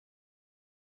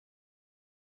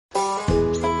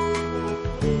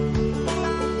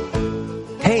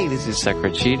this is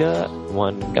Sakurachita,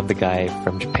 one of the guy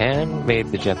from Japan,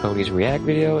 made the Japanese React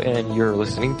video, and you're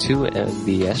listening to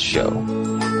MBS Show.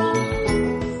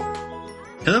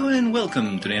 Hello and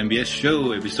welcome to the MBS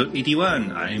Show, episode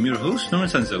 81. I am your host, Norman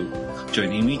Sanzo.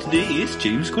 Joining me today is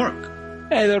James Cork.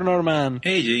 Hey there, Norman.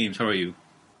 Hey James, how are you?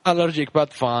 Allergic,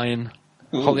 but fine.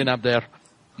 Ooh. Holding up there.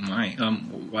 My,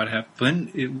 what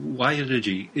happened? Why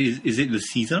allergy? Is it the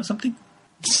season or something?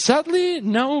 Sadly,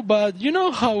 no, but you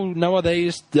know how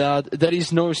nowadays that there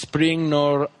is no spring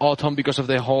nor autumn because of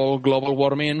the whole global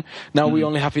warming? Now we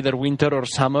only have either winter or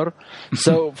summer.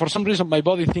 So for some reason my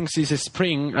body thinks it's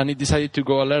spring and it decided to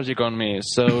go allergic on me.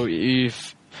 So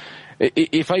if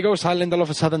I go silent all of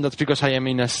a sudden, that's because I am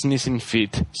in a sneezing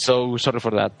fit. So sorry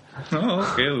for that.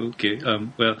 Oh, okay.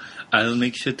 Well, I'll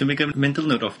make sure to make a mental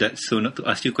note of that so not to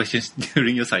ask you questions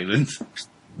during your silence.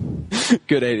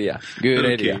 Good idea.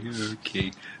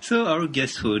 Okay. So our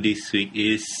guest for this week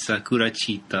is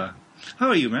Sakurachita. How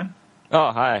are you, man?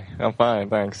 Oh, hi. I'm fine,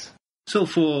 thanks. So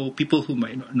for people who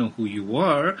might not know who you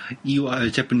are a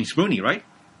Japanese brony, right?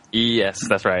 Yes,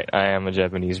 that's right. I am a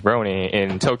Japanese brony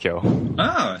in Tokyo.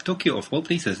 Ah, Tokyo of all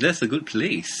places. That's a good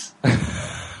place.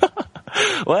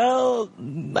 Well,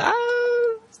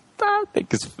 I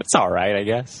think it's all right, I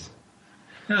guess.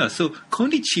 Yeah, so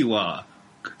konnichiwa.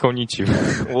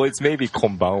 Konnichiwa. Well, it's maybe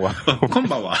konbanwa. Oh,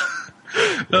 konbanwa.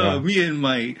 Me and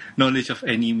my knowledge of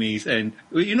animes, and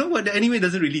you know what? The anime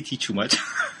doesn't really teach you much.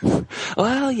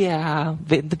 Well, yeah,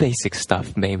 the basic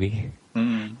stuff, maybe.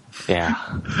 Yeah.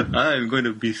 I'm going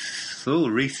to be so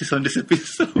racist on this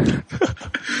episode.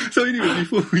 So anyway,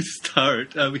 before we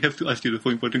start, we have to ask you the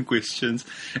 4 important questions.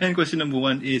 And question number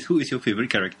 1 is, who is your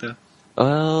favorite character?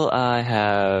 Well, I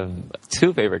have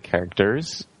 2 favorite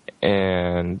characters,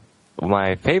 and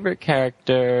my favorite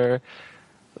character,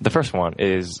 the first one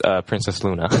is Princess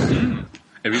Luna.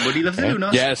 Everybody loves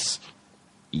Luna. Yes.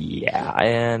 Yeah,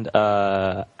 and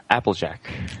Applejack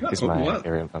is my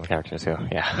favorite character too.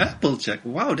 Yeah. Applejack.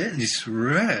 Wow, that is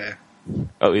rare.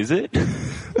 Oh, is it?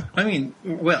 I mean,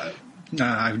 well,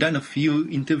 I've done a few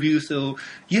interviews, so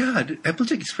yeah, the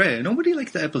Applejack is rare. Nobody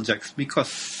likes the Applejacks because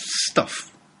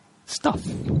stuff.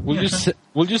 Will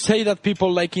you say that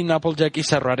people liking Applejack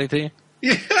is a rarity?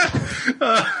 Yeah.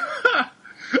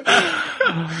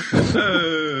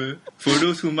 For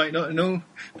those who might not know,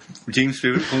 James'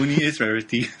 favorite pony is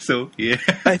Rarity. So yeah,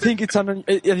 I think it's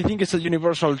a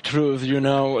universal truth. You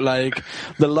know, like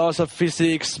the laws of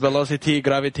physics, velocity,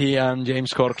 gravity, and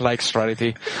James Cork likes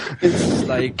Rarity. It's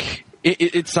like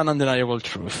it's an undeniable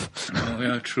truth. Oh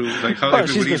yeah, true. Like how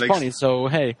everybody she's likes pony. So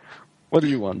hey, what do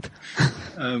you want?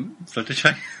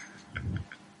 Fluttershy.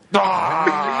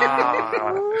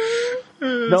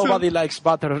 Nobody likes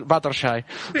Buttershy.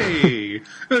 Hey.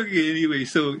 Okay, anyway,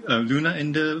 so Luna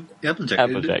and Applejack.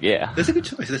 Applejack, yeah. That's a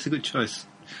good choice.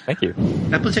 Thank you.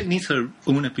 Applejack needs her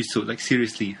own episode, like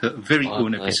seriously, her very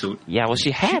own episode. Yeah, well,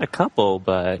 she had a couple,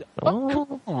 but...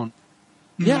 Come on.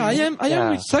 Yeah, I am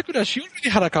with Sakura. She already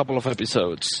had a couple of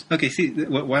episodes. Okay, see,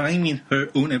 what I mean her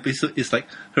own episode is like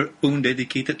her own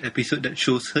dedicated episode that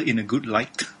shows her in a good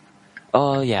light.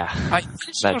 Oh, yeah. I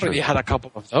think she already had a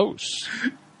couple of those.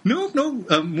 No.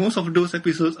 Most of those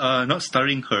episodes are not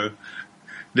starring her.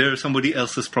 They're somebody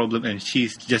else's problem, and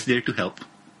she's just there to help.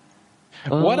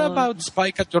 What about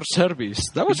Spike at Your Service?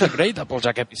 That was a great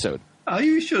Applejack episode. Are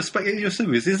you sure Spike at Your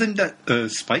Service? Isn't that a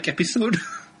Spike episode?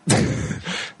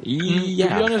 Yeah.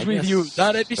 To be honest with you,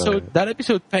 that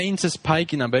episode paints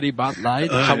Spike in a very bad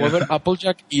light. However,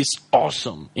 Applejack is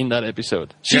awesome in that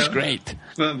episode. She's great.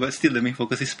 Well, but still, the main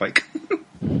focus is Spike.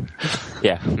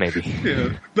 Yeah, maybe.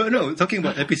 Yeah. But no, talking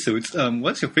about episodes,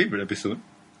 what's your favorite episode?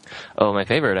 Oh, my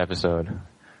favorite episode?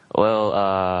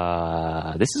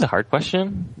 Well, this is a hard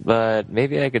question, but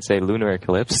maybe I could say Lunar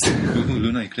Eclipse. Ooh,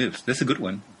 Lunar Eclipse. That's a good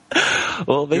one.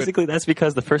 Well, basically, that's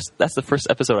because that's the first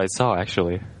episode I saw,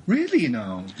 actually. Really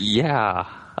now? Yeah.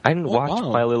 I didn't watch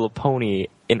My Little Pony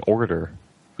in order.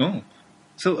 Oh.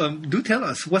 So, do tell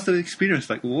us, what's the experience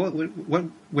like? What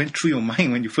went through your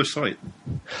mind when you first saw it?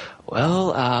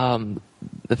 Well,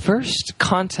 the first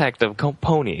contact of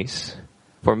ponies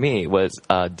for me was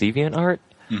DeviantArt.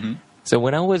 Mm-hmm. So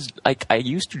when I was, I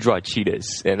used to draw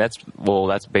cheetahs, and that's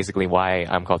basically why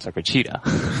I'm called Sakurachita.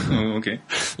 Oh, okay.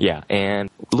 Yeah, and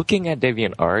looking at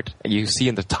DeviantArt, you see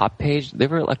in the top page, there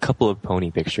were a couple of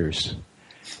pony pictures.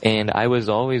 And I was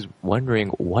always wondering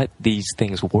what these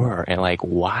things were, and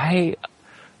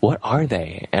what are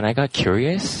they? And I got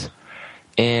curious,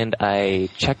 and I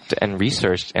checked and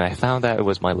researched, and I found that it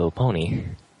was My Little Pony.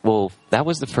 Well, that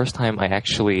was the first time I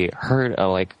actually heard,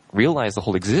 realized the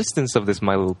whole existence of this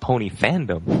My Little Pony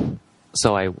fandom.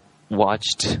 So I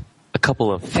watched a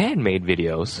couple of fan-made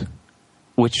videos,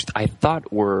 which I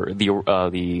thought were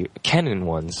the canon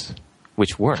ones,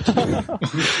 which weren't.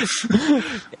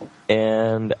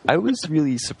 And I was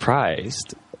really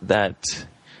surprised that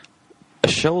a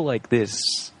show like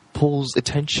this pulls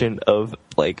attention of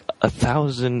like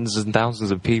thousands and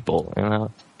thousands of people, you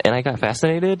know? And I got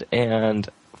fascinated, and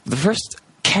the first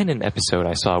canon episode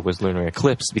I saw was Lunar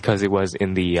Eclipse because it was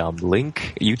in the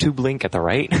YouTube link at the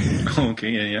right.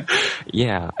 Okay, yeah.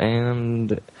 Yeah,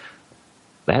 and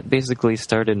that basically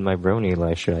started my brony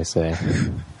life, should I say.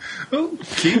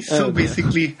 Okay, so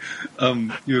basically,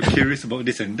 you're curious about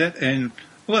this and that, and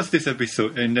what's this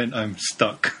episode? And then I'm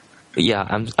stuck. Yeah,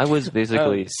 I was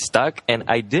basically stuck, and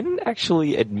I didn't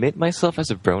actually admit myself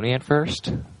as a brony at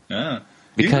first.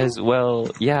 Because,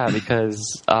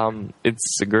 because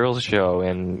it's a girls' show,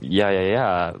 and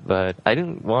but I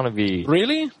didn't want to be...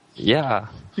 Really? Yeah.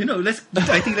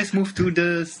 I think let's move to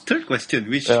the third question,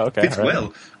 which fits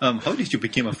well. How did you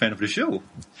become a fan of the show?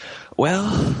 Well,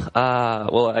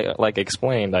 I, like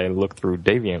explained, I looked through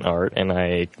DeviantArt, and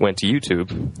I went to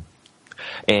YouTube,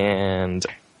 and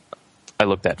I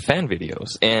looked at fan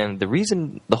videos, and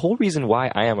the whole reason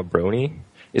why I am a brony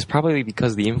is probably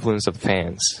because of the influence of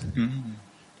fans. Mm.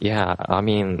 Yeah, I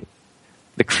mean,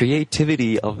 the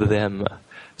creativity of them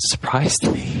surprised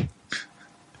me.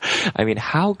 I mean,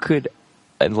 how could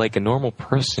like a normal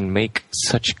person make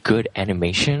such good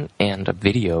animation and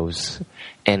videos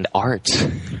and art?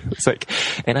 It's like,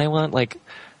 and I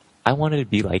wanted to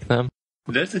be like them.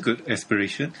 That's a good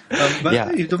aspiration. But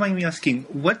if you don't mind me asking,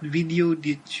 what video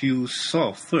did you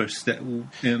saw first?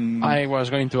 I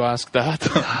was going to ask that.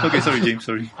 Okay, sorry, James.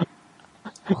 Sorry.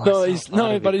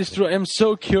 But it's true. I'm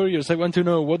so curious. I want to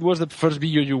know what was the first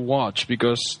video you watched,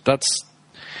 because that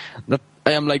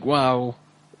I am like, wow.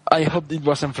 I hope it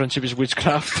wasn't Friendship is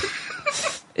Witchcraft.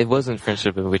 It wasn't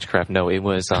Friendship is Witchcraft. No, it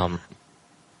was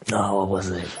no, what was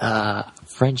it?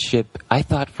 Friendship. I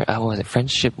thought was it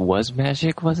Friendship Was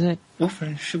Magic? Was it? Oh,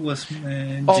 Friendship Was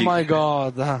Magic. Oh my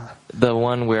God! The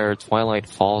one where Twilight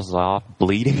falls off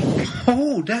bleeding.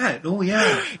 Oh, that! Oh,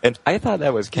 yeah. And I thought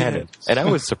that was canon, and I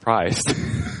was surprised.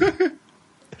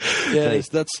 Yes,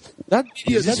 that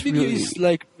video. That video is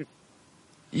like.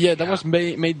 Yeah, that was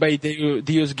made by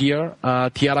Dios Gear,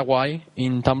 Tiara Y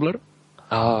in Tumblr.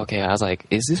 Oh, okay. I was like,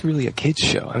 is this really a kid's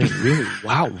show? I mean, really?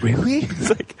 Wow, really? It's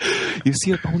like, you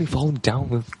see a pony falling down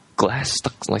with glass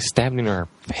stuck, like stabbed in her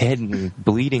head and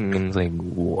bleeding, and it's like,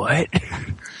 what?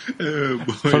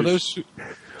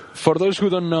 For those who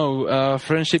don't know,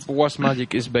 Friendship Was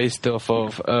Magic is based off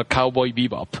of Cowboy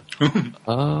Bebop.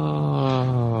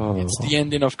 Oh. It's the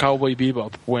ending of Cowboy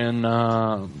Bebop when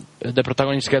the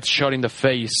protagonist gets shot in the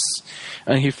face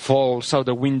and he falls out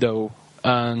the window,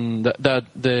 and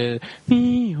the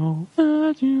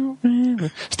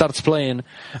starts playing,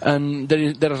 and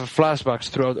there are flashbacks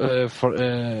throughout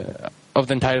of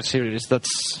the entire series.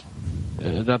 That's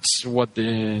what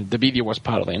the video was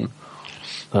paralleling.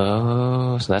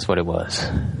 Oh, so that's what it was.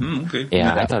 Okay.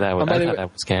 Yeah, I thought that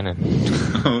was canon.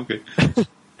 Oh, okay.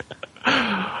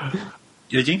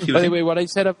 Yeah, James, by the way, what I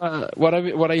said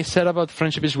about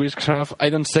Friendship is Witchcraft, I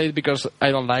don't say it because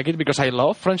I don't like it, because I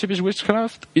love Friendship is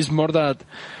Witchcraft. It's more that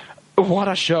what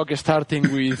a shock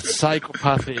starting with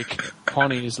psychopathic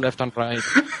ponies left and right.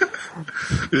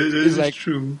 It's like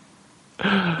true.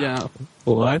 Yeah.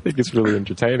 Well, I think it's really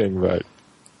entertaining, but.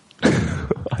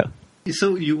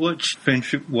 So you watch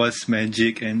Friendship Was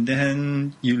Magic, and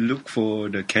then you look for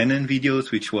the canon videos,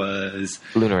 which was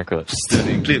Lunar Eclipse.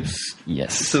 Lunar Eclipse.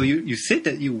 Yes. So you said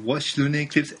that you watched Lunar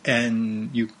Eclipse and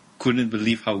you couldn't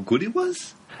believe how good it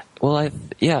was? Well, I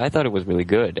thought it was really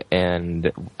good,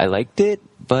 and I liked it,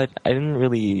 but I didn't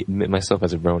really admit myself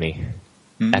as a brony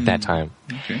at that time.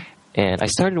 Okay. And I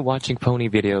started watching pony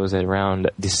videos at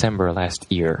around December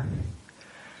last year.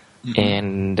 Mm-hmm.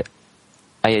 And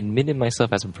I admitted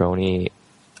myself as a brony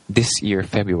this year,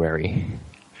 February.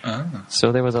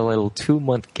 So there was a little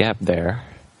 2-month gap there.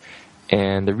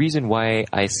 And the reason why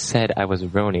I said I was a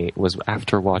brony was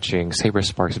after watching Saber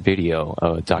Sparks' video,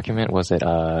 document, what was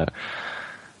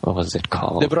it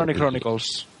called? The Brony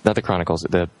Chronicles. Not the Chronicles,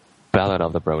 the Ballad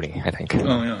of the Brony, I think.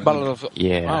 Oh, yeah. Ballad of...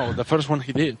 Yeah. Wow, the first one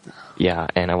he did. Yeah,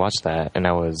 and I watched that, and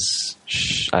I was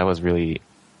really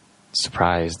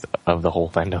surprised of the whole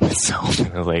fandom itself.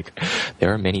 I was like,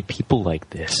 there are many people like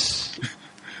this.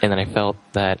 And then I felt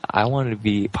that I wanted to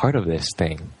be part of this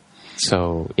thing.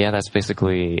 So, yeah, that's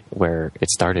basically where it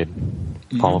started.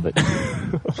 All of it.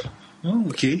 Oh,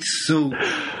 okay. So,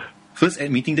 first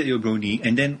admitting that you're a brony,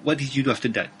 and then what did you do after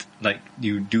that? Like,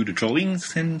 you do the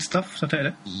drawings and stuff, something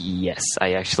like that? Yes,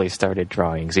 I actually started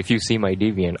drawings. If you see my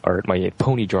DeviantArt, my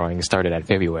pony drawing started at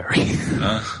February.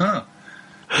 Uh-huh.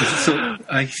 So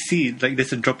I see, like,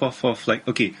 there's a drop off of like,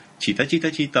 okay, cheetah,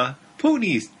 cheetah, cheetah,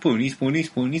 ponies, ponies, ponies,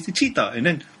 ponies, cheetah, and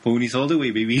then ponies all the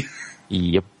way, baby.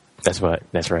 Yep, that's right.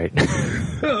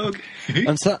 Oh, okay.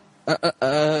 And so,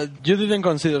 you didn't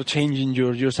consider changing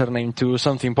your username to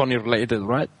something pony related,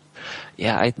 right?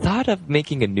 Yeah, I thought of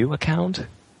making a new account,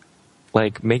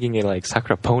 like making it like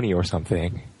Sakura Pony or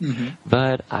something. Mm-hmm.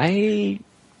 But I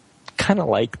kind of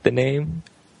like the name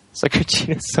Sakura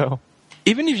Cheetah, so...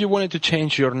 Even if you wanted to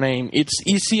change your name, it's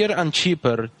easier and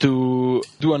cheaper to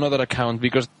do another account,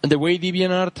 because the way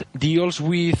DeviantArt deals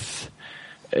with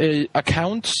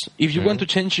accounts, if you want to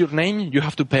change your name, you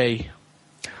have to pay.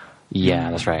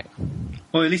 Yeah, that's right.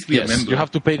 Or at least be a member. You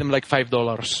have to pay them like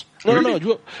 $5.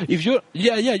 No. If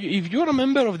you're a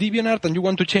member of DeviantArt and you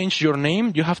want to change your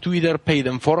name, you have to either pay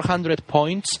them 400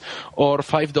 points or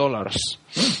 $5.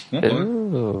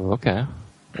 Oh, okay.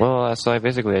 Well, so I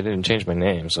didn't change my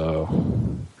name, so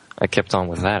I kept on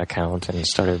with that account and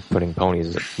started putting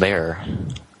ponies there.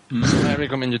 I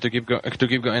recommend you to keep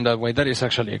going that way. That is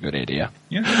actually a good idea.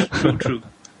 Yeah, true.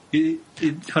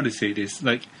 How to say this?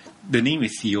 Like, the name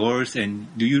is yours, and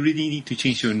do you really need to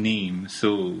change your name?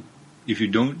 So, if you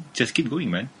don't, just keep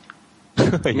going, man.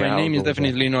 My name is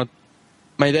definitely not.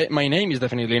 My name is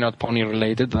definitely not pony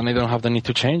related, and I don't have the need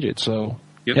to change it. So,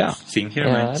 yep. yeah. Same here,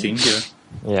 man. Same here.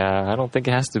 Yeah, I don't think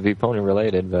it has to be pony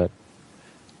related, but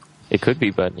it could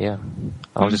be. But yeah,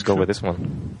 I'll just go with this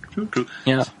one. True.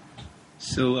 Yeah.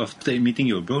 So after meeting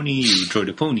your brony, you draw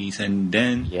the ponies, and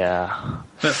then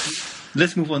Well,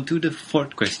 let's move on to the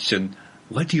fourth question.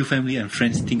 What do your family and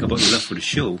friends think about your love for the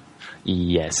show?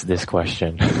 Yes, this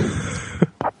question.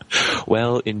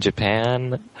 Well, in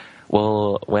Japan,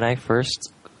 when I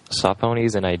first saw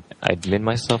ponies and I admit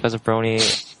myself as a brony,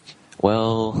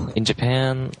 well, in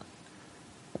Japan,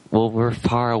 we're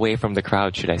far away from the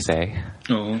crowd, should I say.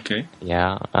 Oh, okay.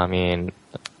 Yeah, I mean,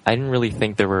 I didn't really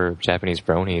think there were Japanese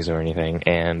bronies or anything,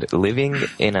 and living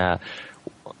in a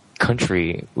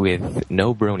country with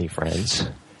no brony friends,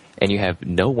 and you have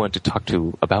no one to talk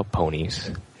to about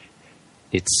ponies,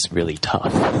 it's really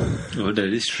tough. Oh,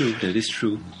 that is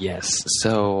true. Yes,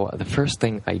 so the first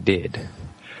thing I did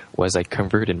was I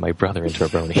converted my brother into a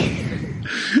brony.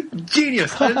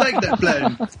 Genius! I like that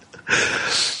plan.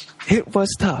 It was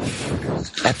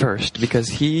tough at first because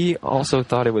he also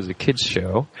thought it was a kids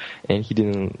show and he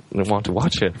didn't want to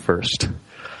watch it at first.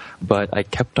 But I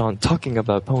kept on talking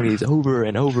about ponies over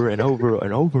and over and over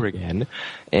and over again,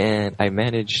 and I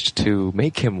managed to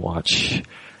make him watch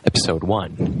episode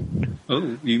 1.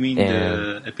 Oh, you mean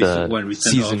the episode 1?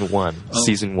 Season 1. Oh.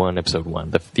 Season 1, episode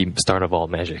 1. The start of all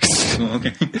magics. Oh,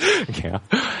 okay. Yeah.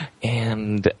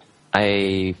 And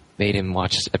I made him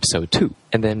watch episode 2.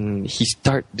 And then he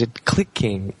started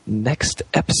clicking next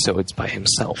episodes by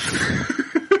himself.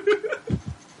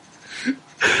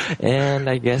 And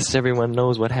I guess everyone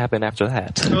knows what happened after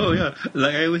that. Oh, yeah.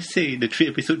 Like I always say, the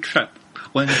 3-episode trap.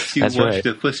 Once you watch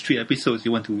the first 3 episodes,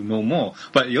 you want to know more.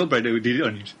 But your brother did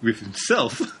it with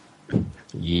himself.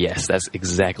 Yes, that's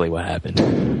exactly what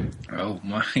happened. Oh,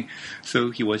 my.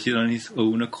 So he watched it on his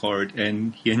own accord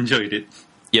and he enjoyed it.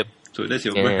 Yep. So that's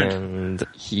your brother. And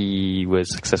he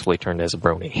was successfully turned as a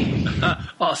brony.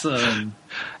 Awesome.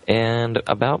 And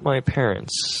about my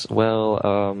parents,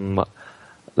 well,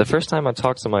 the first time I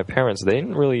talked to my parents, they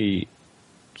didn't really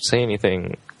say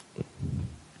anything.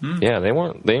 Yeah, they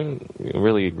didn't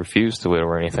really refuse to it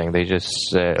or anything. They just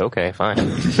said, okay, fine.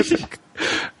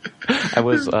 I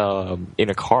was in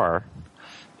a car,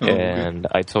 and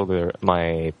I told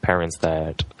my parents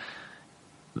that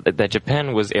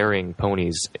Japan was airing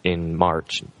Ponies in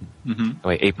March. Mm-hmm.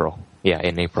 Wait, April. Yeah,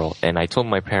 in April. And I told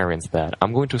my parents that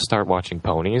I'm going to start watching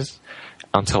Ponies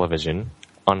on television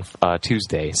on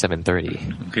Tuesday,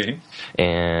 7:30. Okay.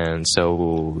 And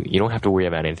so you don't have to worry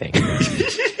about anything.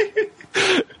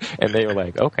 And they were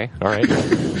like, okay, all right.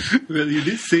 Well, you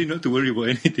did say not to worry about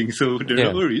anything, so they're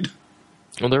not worried.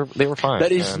 Well, they were fine.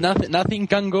 That is nothing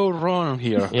can go wrong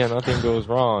here. Yeah, nothing goes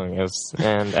wrong.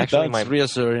 And actually, that's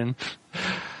reassuring.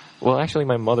 Well, actually,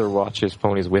 my mother watches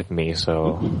Ponies with me,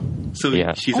 so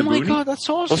yeah. She's a brony? Oh my god, that's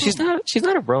awesome. Well, she's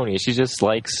not a brony. She just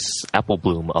likes Apple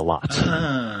Bloom a lot.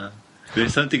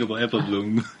 There's something about Apple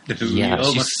Bloom that we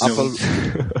all must know.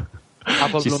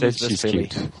 Apple She Bloom says she's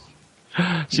cute.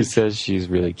 She says she's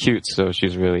really cute, so she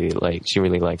really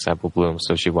likes Apple Bloom,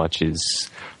 so she watches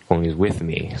Ponies with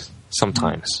me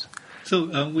sometimes.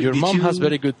 So your mom has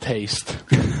very good taste.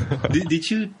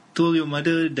 Did you tell your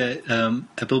mother that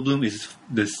Apple Bloom is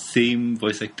the same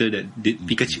voice actor that did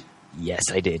Pikachu?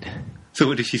 Yes, I did. So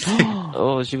what did she say?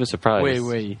 Oh, she was surprised.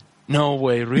 Wait. No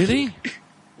way, really?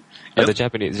 Yep. The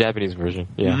Japanese version.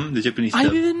 Yeah. The Japanese I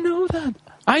dub. didn't know that.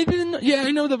 I didn't. Yeah,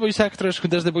 I know the voice actress who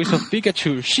does the voice of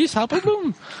Pikachu. She's Apple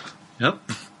Bloom. Yep.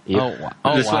 Yep. Oh, wow.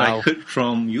 Oh, That's what I wow. heard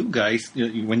from you guys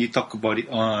when you talk about it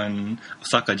on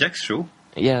Osaka Jack's show.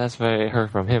 Yeah, that's what I heard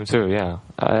from him too. Yeah,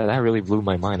 that really blew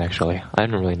my mind. Actually, I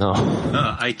didn't really know.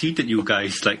 I tweeted you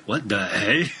guys like, what the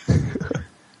hell?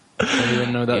 I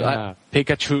didn't know that. Yeah.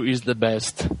 Pikachu is the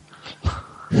best.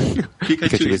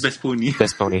 Pikachu is best pony.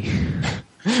 Best pony.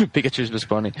 Pikachu is best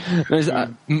pony.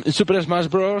 Super Smash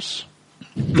Bros.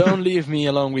 Don't leave me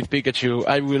alone with Pikachu.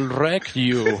 I will wreck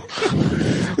you.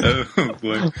 Oh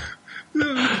boy.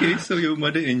 Okay, so your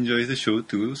mother enjoys the show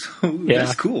too. So Yeah.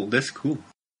 that's cool. That's cool.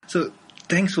 So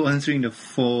thanks for answering the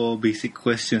 4 basic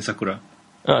questions, Sakura.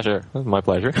 Oh, sure. My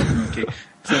pleasure. Okay,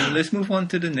 so let's move on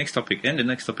to the next topic. And the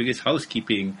next topic is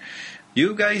housekeeping.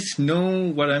 You guys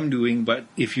know what I'm doing, but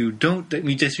if you don't, let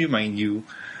me just remind you.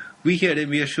 We here at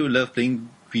MBS Show love playing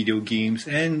video games,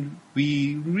 and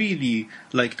we really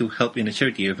like to help in a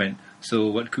charity event. So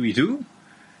what could we do?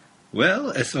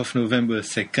 Well, as of November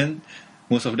 2nd,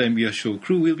 most of the MBS Show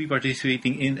crew will be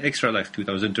participating in Extra Life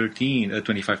 2013, a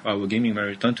 25-hour gaming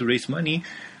marathon to raise money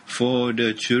for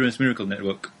the Children's Miracle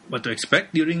Network. What to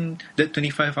expect during that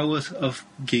 25 hours of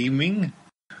gaming?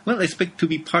 Well, expect to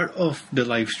be part of the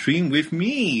live stream with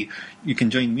me. You can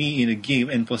join me in a game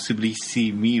and possibly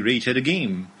see me rage at a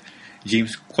game.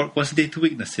 James Quark was there to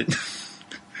witness it.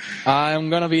 I'm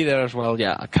gonna be there as well.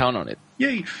 Yeah, count on it.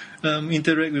 Yay!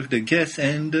 Interact with the guests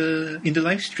and in the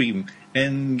live stream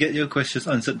and get your questions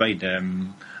answered by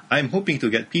them. I'm hoping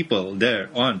to get people there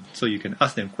on so you can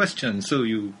ask them questions so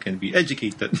you can be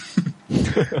educated.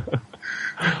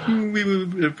 We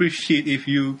will appreciate if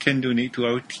you can donate to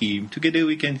our team. Together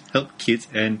we can help kids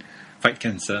and fight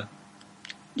cancer.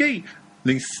 Yay!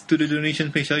 Links to the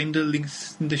donation page are in the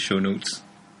links in the show notes.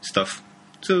 Stuff.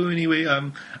 So anyway,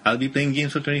 I'll be playing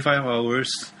games for 25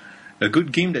 hours. A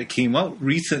good game that came out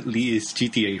recently is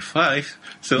GTA 5,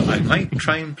 so I might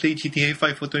try and play GTA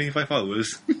 5 for 25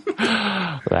 hours.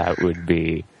 That would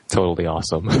be totally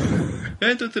awesome.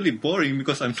 And totally boring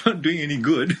because I'm not doing any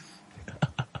good.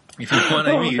 If you know what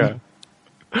I mean. Okay.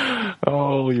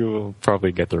 Oh, you'll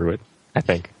probably get through it, I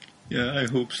think. Yeah, I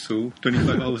hope so.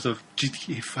 25 hours of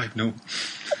GTA 5, no.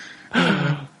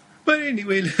 But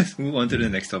anyway, let's move on to the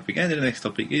next topic. And the next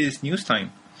topic is news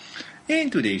time. In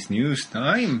today's news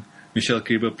time, Michelle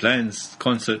Kriber plans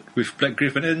concert with Black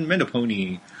Griffin and Mendo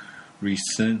Pony.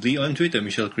 Recently on Twitter,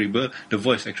 Michelle Kriber, the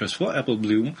voice actress for Apple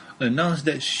Bloom, announced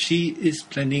that she is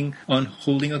planning on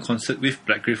holding a concert with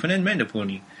Black Griffin and Mendo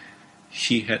Pony.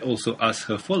 She had also asked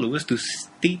her followers to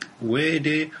state where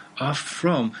they are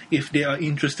from if they are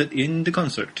interested in the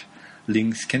concert.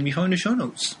 Links can be found in the show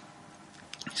notes.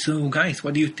 So guys,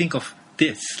 what do you think of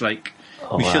this? Like,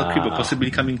 Michelle Kriber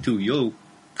possibly coming to your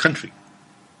country?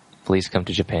 Please come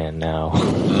to Japan now.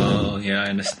 Oh, yeah, I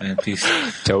understand. Please.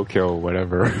 Tokyo,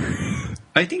 whatever.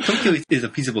 I think Tokyo is a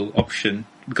feasible option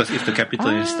because it's the capital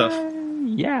and stuff.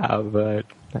 Yeah, but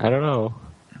I don't know.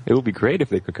 It would be great if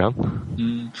they could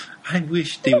come. I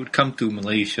wish they would come to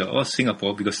Malaysia or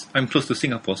Singapore because I'm close to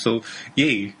Singapore. So,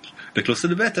 yay, the closer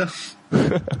the better.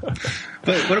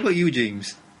 But what about you,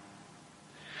 James?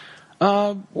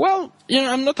 Well,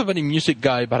 I'm not a very music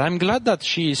guy, but I'm glad that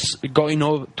she's going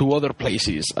to other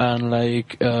places and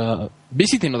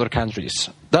visiting other countries.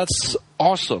 That's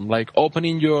awesome. Like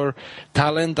opening your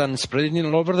talent and spreading it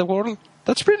all over the world.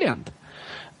 That's brilliant.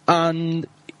 And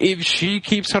if she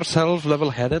keeps herself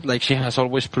level-headed, like she has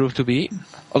always proved to be,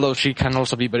 although she can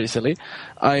also be very silly,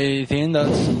 I think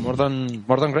that's more than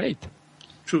great.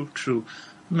 True.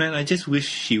 Man, I just wish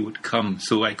she would come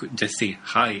so I could just say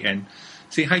hi and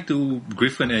say hi to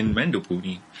Griffin and Mendo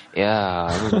Pony. Yeah,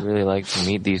 I would really like to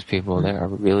meet these people. They are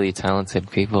really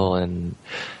talented people, and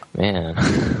man.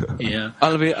 Yeah.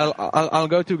 I'll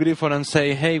go to Griffon and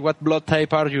say, hey, what blood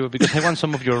type are you? Because I want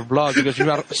some of your blood, because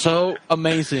you are so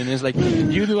amazing. It's like,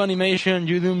 you do animation,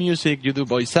 you do music, you do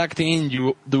voice acting,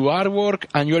 you do artwork,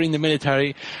 and you're in the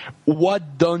military.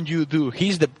 What don't you do?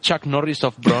 He's the Chuck Norris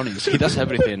of bronies. He does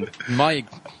everything.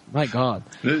 My God.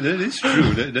 That is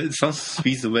true. That sounds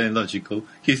feasible and logical.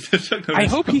 He's the Chuck Norris. I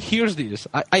hope he hears this.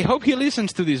 I hope he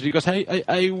listens to this, because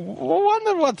I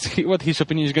wonder what his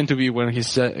opinion is going to be when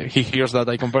he hears that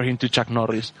I compare him to Chuck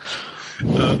Norris.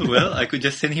 Well, I could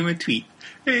just send him a tweet.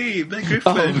 Hey, Black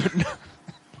Griffin.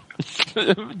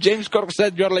 James Cork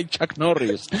said you're like Chuck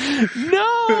Norris.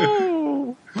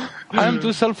 No! I'm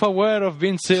too self-aware of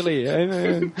being silly.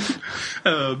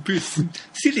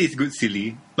 Silly is good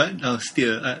silly. But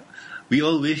still, we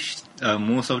all wish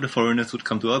most of the foreigners would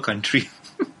come to our country.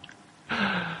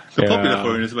 The popular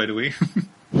foreigners, by the way.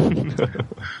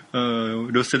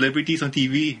 Those celebrities on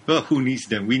TV, well, who needs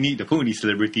them? We need the pony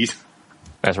celebrities.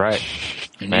 That's right.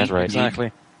 That's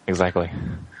right. Exactly.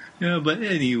 Yeah, but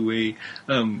anyway,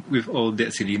 with all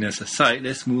that silliness aside,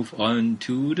 let's move on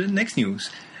to the next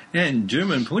news. And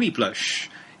German pony plush.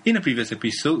 In a previous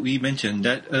episode, we mentioned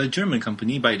that a German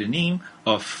company by the name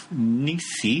of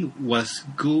Nixie was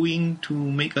going to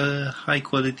make a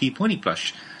high-quality pony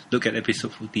plush. Look at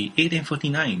episode 48 and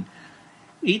 49.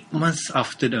 8 months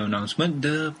after the announcement,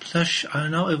 the plush are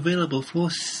now available for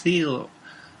sale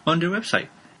on their website.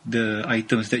 The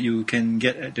items that you can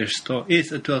get at their store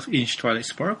is a 12-inch Twilight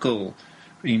Sparkle,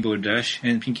 Rainbow Dash,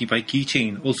 and Pinkie Pie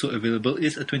keychain. Also available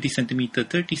is a 20cm,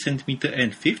 30cm,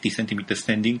 and 50cm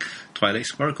standing Twilight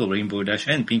Sparkle, Rainbow Dash,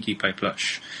 and Pinkie Pie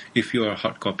plush. If you are a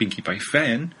hardcore Pinkie Pie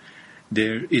fan,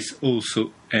 there is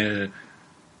also a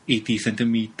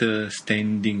 80cm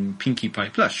standing Pinkie Pie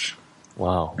plush.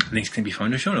 Wow. Links can be found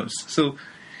in the show notes. So,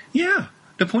 yeah,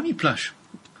 the pony plush.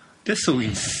 That's so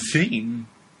insane.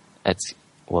 That's,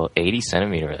 80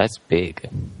 centimeter. That's big.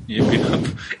 Yeah,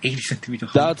 80 centimeter.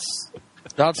 That's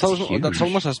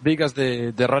almost as big as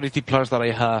the Rarity plush that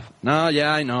I have. No,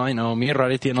 yeah, I know, me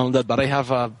Rarity and all that, but I have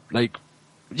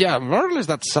more or less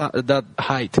that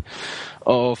height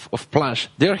of plush.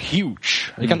 They're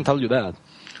huge. I can tell you that.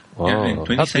 Wow. Yeah, and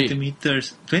 20 That's big.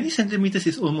 centimeters. 20 centimeters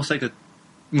is almost like a,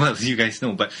 well, you guys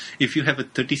know, but if you have a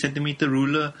 30 centimeter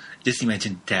ruler, just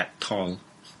imagine that tall.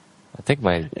 I think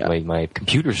my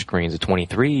computer screen is a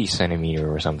 23 centimeter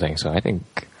or something, so I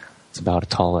think it's about as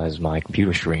tall as my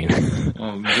computer screen.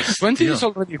 20 is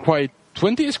already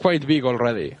 20 is quite big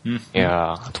already. Mm-hmm.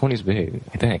 Yeah, 20 is big,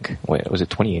 I think. Wait, was it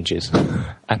 20 inches?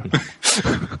 I don't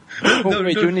know.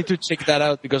 You need to check that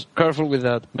out, because careful with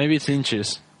that. Maybe it's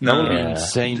inches. No, That would be yeah.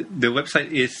 insane. The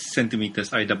website is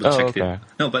centimeters. I double-checked okay. it.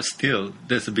 No, but still,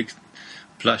 there's a big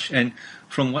plush. And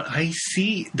from what I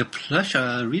see, the plush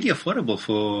are really affordable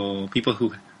for people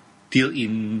who deal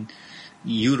in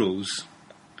euros,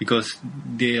 because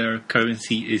their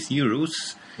currency is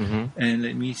euros. Mm-hmm. And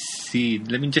let me see.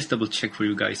 Let me just double-check for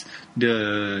you guys.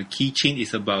 The keychain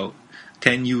is about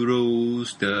 10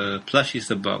 euros. The plush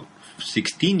is about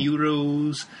 16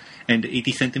 euros. And the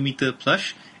 80 centimeter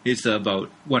plush is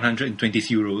about 120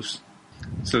 euros.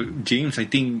 So, James, I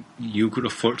think you could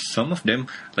afford some of them.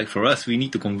 Like for us, we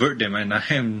need to convert them, and I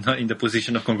am not in the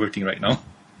position of converting right now.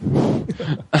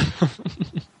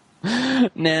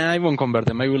 Nah, I won't convert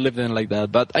them. I will leave them like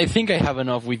that. But I think I have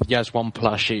enough with just one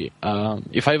plushie.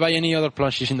 If I buy any other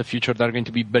plushies in the future, they're going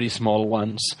to be very small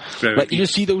ones. Like, you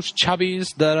see those chubbies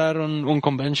that are on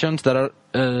conventions that are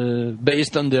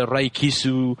based on the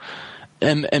Raikisu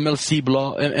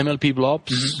MLP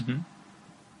blobs? Mm-hmm.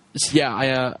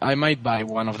 Yeah, I might buy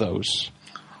one of those.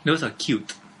 Those are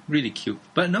cute. Really cute.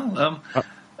 But no,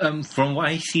 from what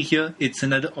I see here, it's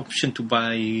another option to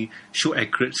buy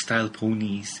show-accurate style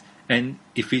ponies. And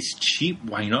if it's cheap,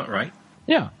 why not, right?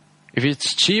 Yeah. If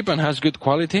it's cheap and has good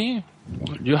quality,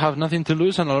 you have nothing to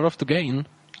lose and a lot to gain.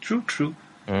 True.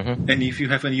 Mm-hmm. And if you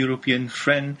have a European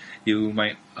friend, you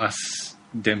might ask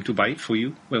them to buy it for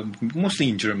you. Well, mostly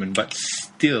in German, but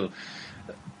still,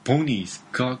 ponies.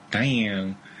 God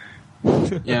damn.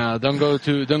 Yeah, don't go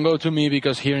to me,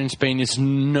 because here in Spain it's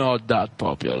not that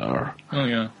popular. Oh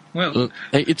yeah. Well,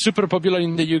 It's super popular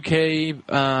in the UK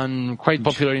and quite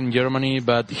popular in Germany,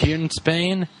 but here in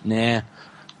Spain, nah.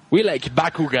 We like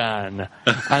Bakugan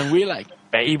and we like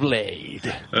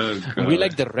Beyblade. And we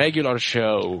like the regular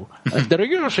show. The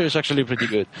regular show is actually pretty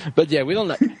good. But yeah, we don't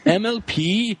like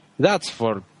MLP. That's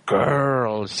for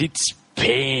girls. It's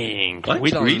pink. What?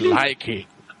 We don't Really? like it.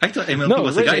 I thought MLP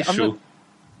was a really, guy's show.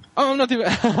 I'm not even.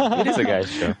 It is a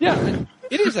guy's show. Yeah,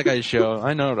 it is a guy's show.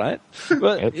 I know, right?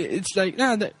 But it's like,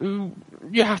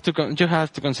 you have to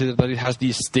consider that it has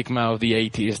this stigma of the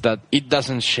 80s that it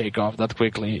doesn't shake off that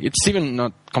quickly. It's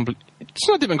not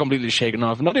even completely shaken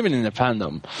off, not even in the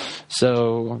fandom.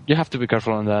 So you have to be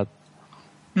careful on that.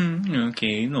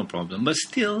 Okay, no problem. But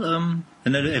still,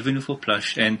 another avenue for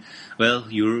plush. And well,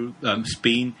 you're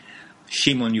Spain.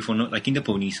 Shame on you for not liking the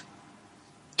ponies.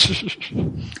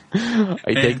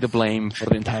 I take the blame for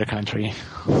the entire country.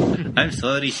 I'm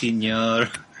sorry, senor.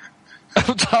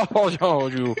 Who's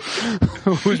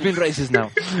been racist now?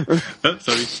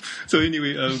 Sorry. So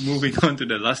anyway, moving on to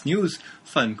the last news.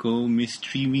 Funko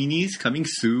Mystery Minis coming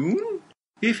soon.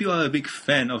 If you are a big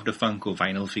fan of the Funko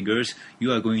vinyl figures,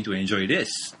 you are going to enjoy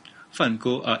this.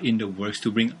 Funko are in the works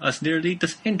to bring us their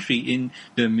latest entry in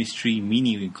the Mystery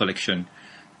Mini collection.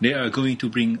 They are going to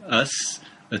bring us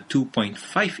a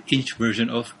 2.5-inch version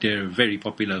of their very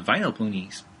popular vinyl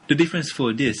ponies. The difference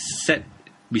for this set,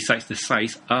 besides the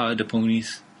size, are the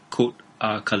ponies' coat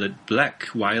are colored black,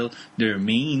 while their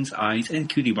manes, eyes, and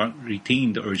cutie mark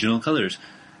retain the original colors.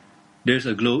 There's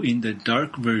a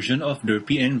glow-in-the-dark version of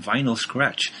Derpy and Vinyl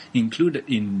Scratch included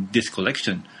in this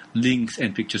collection. Links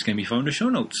and pictures can be found in the show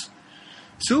notes.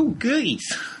 So, guys,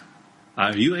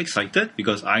 are you excited?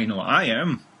 Because I know I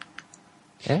am.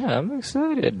 Yeah, I'm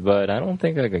excited, but I don't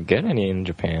think I could get any in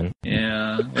Japan.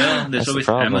 Yeah, well, there's That's the always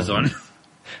problem. Amazon.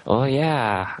 Oh,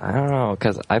 yeah. I don't know,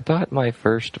 because I bought my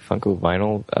first Funko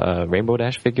Vinyl Rainbow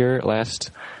Dash figure last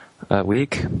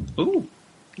week. Ooh.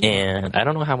 And I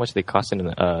don't know how much they cost in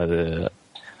the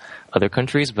other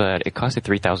countries, but it costed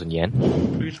 3,000 yen,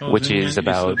 3,000 which yen is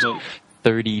about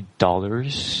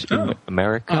 $30 in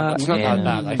America. It's not that and-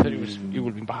 bad. I thought it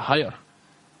would be higher.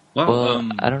 Wow, Well,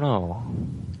 I don't know.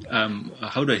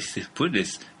 how do I put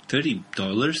this?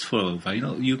 $30 for a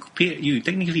vinyl? You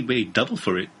technically pay double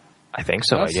for it. I think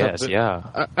so, That's I guess,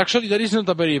 yeah. Actually, that is not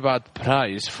a very bad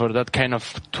price for that kind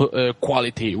of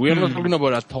quality. We are not talking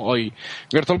about a toy.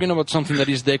 We are talking about something that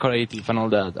is decorative and all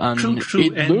that. And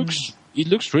True, it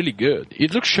looks really good.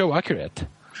 It looks show accurate.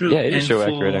 True. Yeah, it is And so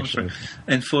for- accurate, actually.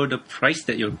 And for the price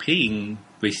that you're paying,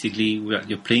 basically,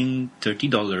 you're paying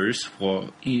 $30 for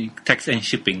tax and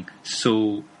shipping.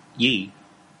 So, yay.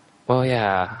 Well,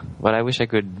 yeah, but I wish I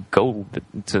could go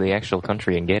to the actual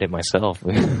country and get it myself.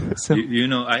 So- You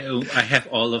know, I have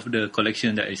all of the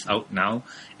collection that is out now.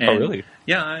 And Oh, really?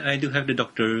 Yeah, I do have the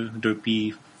Dr.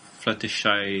 Derpy,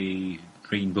 Fluttershy,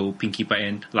 Rainbow, Pinkie Pie,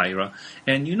 and Lyra.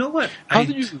 And you know what? How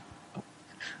do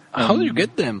you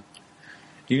get them?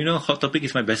 You know, Hot Topic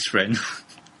is my best friend.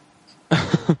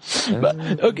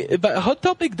 But Hot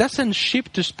Topic doesn't ship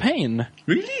to Spain.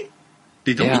 Really?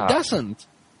 They don't? Yeah. It doesn't.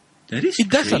 That is It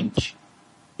doesn't. strange.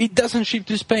 It doesn't ship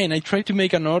to Spain. I tried to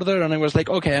make an order and I was like,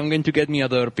 okay, I'm going to get me a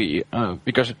Derpy.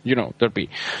 Because, Derpy.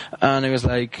 And I was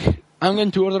like, I'm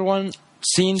going to order one.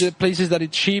 Seeing the places that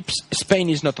it ships, Spain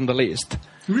is not on the list.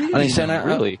 Really? And I sent,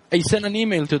 Really? I sent an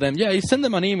email to them. Yeah, I sent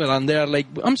them an email and they are like,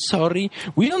 I'm sorry,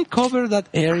 we don't cover that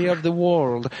area of the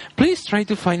world. Please try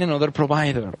to find another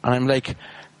provider. And I'm like,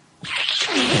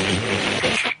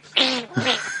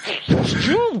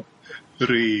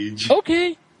 Rage.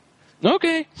 okay, no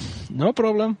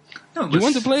problem. No, You but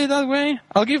want to play it that way?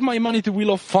 I'll give my money to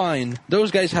Wheel of Fine.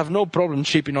 Those guys have no problem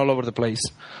shipping all over the place.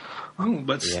 Oh,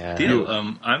 but Yeah. still,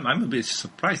 I'm a bit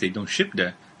surprised they don't ship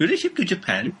there. Do they ship to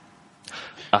Japan?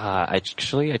 I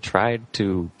tried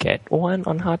to get one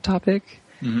on Hot Topic.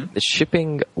 Mm-hmm. The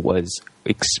shipping was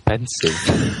expensive.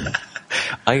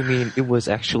 I mean, it was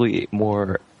actually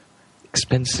more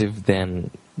expensive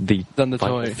than the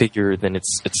toy. figure than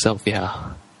itself.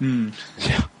 Yeah, Yeah.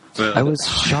 Well, I was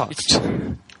shocked.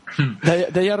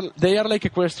 They are like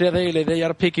Equestria Daily. They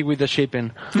are picky with the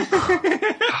shipping.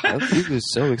 It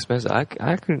was so expensive. I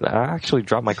actually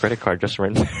dropped my credit card just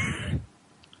right there.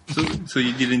 so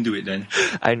you didn't do it then?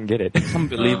 I didn't get it.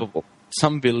 Unbelievable. It's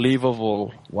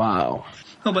unbelievable. Wow.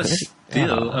 No, but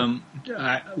still,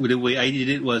 the way I did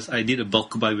it was I did a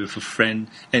bulk buy with a friend,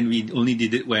 and we only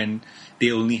did it when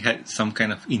they only had some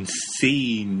kind of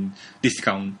insane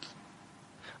discount.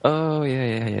 Oh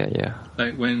yeah.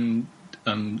 Like when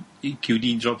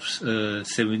QD drops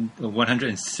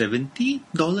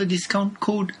 $170 discount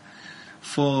code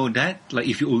for that. Like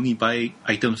if you only buy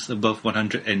items above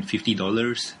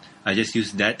 $150, I just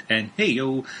use that, and hey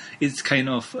yo, it's kind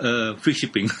of free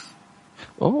shipping.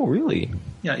 Oh really?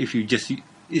 Yeah, if you just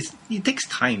it takes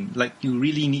time. Like you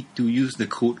really need to use the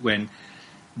code when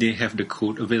they have the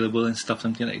code available and stuff,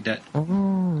 something like that.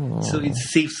 Oh. So it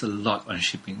saves a lot on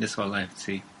shipping. That's all I have to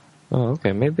say. Oh,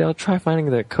 okay. Maybe I'll try finding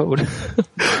that code.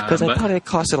 Because I but- thought it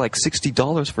costed like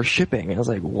 $60 for shipping. I was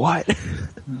like, what?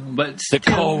 But The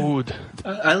still, code.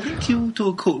 I'll link you to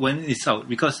a code when it's out,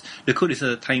 because the code is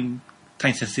a time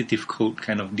sensitive code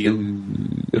kind of deal.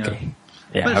 Okay.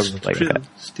 Yeah, But I was like that.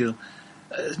 still,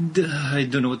 I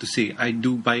don't know what to say. I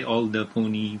do buy all the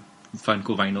Pony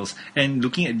Funko vinyls, and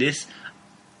looking at this,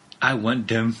 I want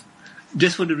them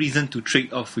just for the reason to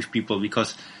trade off with people,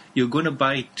 because you're gonna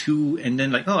buy two and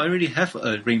then like, oh, I already have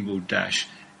a Rainbow Dash,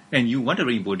 and you want a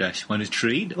Rainbow Dash. Want to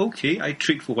trade? Okay, I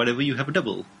trade for whatever you have a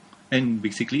double, and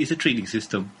basically it's a trading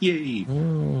system. Yay!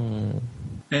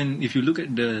 And if you look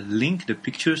at the link, the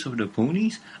pictures of the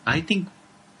ponies, I think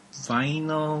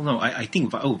vinyl. No, I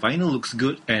think vinyl looks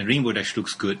good and Rainbow Dash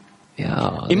looks good.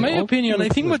 Yeah. In my they all opinion, I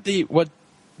look think good.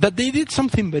 that they did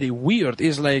something very weird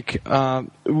is like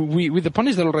with the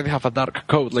ponies that already have a dark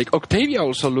coat, like Octavia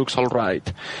also looks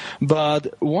alright,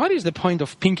 but what is the point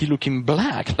of Pinkie looking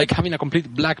black, like having a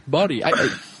complete black body?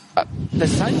 The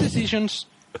design decisions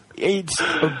It's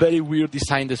a very weird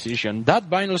design decision. That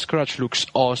vinyl scratch looks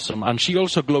awesome, and she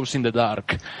also glows in the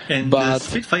dark. And but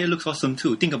Spitfire looks awesome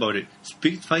too. Think about it.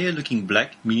 Spitfire looking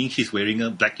black, meaning she's wearing a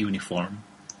black uniform.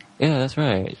 Yeah, that's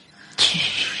right.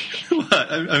 What?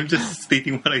 I'm just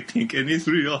stating what I think, and it's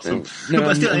really awesome. no,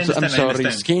 but still, I I'm understand.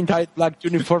 sorry. Skin tight black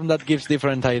uniform, that gives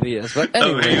different ideas. But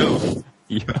Oh, anyway,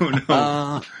 hey, oh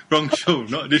no, wrong show,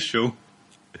 not this show.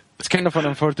 it's kind of an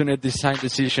unfortunate design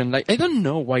decision. Like, I don't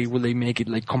know why would they make it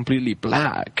like completely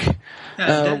black.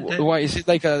 Yeah, Why is it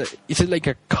like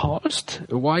a cost?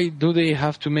 Why do they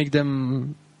have to make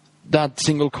them that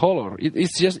single color?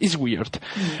 It's weird.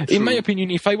 In my opinion,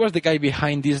 if I was the guy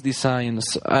behind these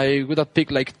designs, I would have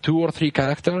picked like 2 or 3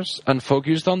 characters and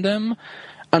focused on them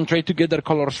and tried to get their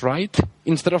colors right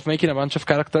instead of making a bunch of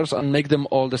characters and make them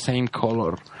all the same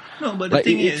color. No, but the Like,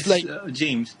 thing it's is, like-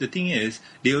 James, the thing is,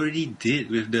 they already did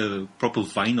with the proper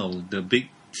vinyl, the big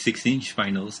 6-inch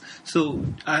vinyls. So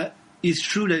it's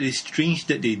true that it's strange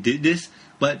that they did this,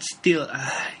 but still,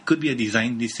 it could be a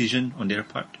design decision on their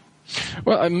part.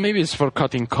 Well, maybe it's for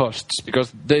cutting costs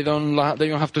because they don't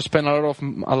have to spend a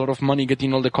lot of money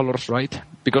getting all the colors right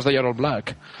because they are all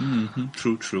black. Mm-hmm.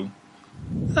 True.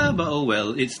 But oh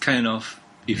well, it's kind of,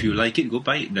 if you like it, go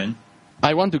buy it then.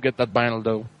 I want to get that vinyl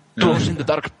though. Glows in the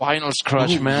dark vinyl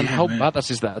scratch, Oh, man. yeah, How man. badass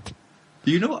is that?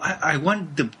 You know, I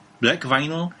want the black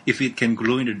vinyl if it can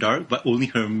glow in the dark, but only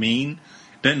her main.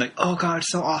 Then like, oh god,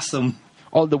 so awesome.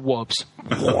 All the wops.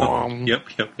 Yep.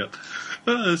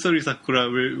 Sorry, Sakura,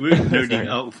 we're nerding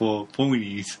out for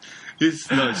ponies. It's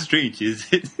not strange, is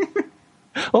it?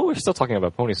 Oh, we're still talking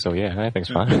about ponies, so yeah, I think it's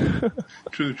fine.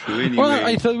 True. Anyway, Well,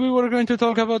 I thought we were going to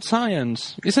talk about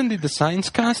science. Isn't it the science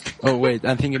cast? Oh wait,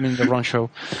 I think I'm in the wrong show.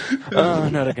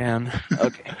 Not again.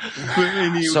 Okay. But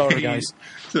anyway, Sorry, guys.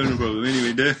 So no problem.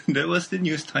 Anyway, that was the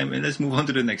news time, and let's move on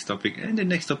to the next topic. And the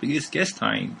next topic is guest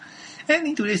time. And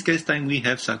in today's guest time, we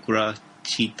have Sakura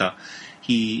Chita.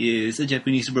 He is a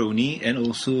Japanese brony and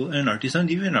also an artist on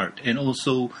DeviantArt, and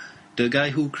also the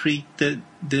guy who created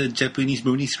the Japanese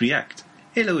bronies React.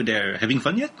 Hello there. Having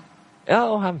fun yet?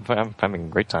 Oh, I'm having a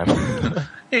great time.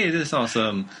 Hey, that's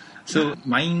awesome. So,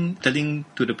 mind telling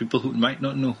to the people who might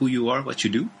not know who you are what you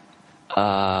do?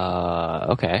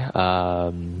 Okay.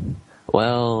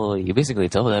 Well, you basically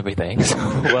told everything. So,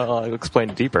 well, I'll explain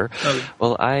it deeper. Okay.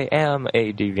 Well, I am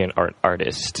a DeviantArt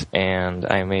artist, and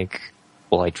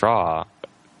I draw a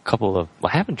couple of...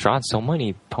 I haven't drawn so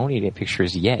many pony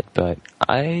pictures yet, but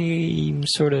I'm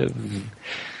sort of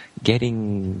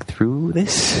getting through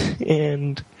this,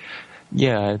 and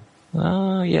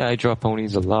I draw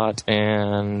ponies a lot,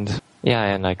 and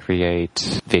I create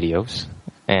videos,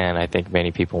 and I think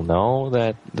many people know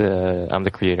that I'm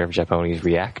the creator of Japanese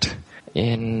React,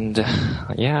 and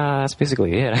that's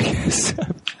basically it, I guess.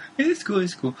 It's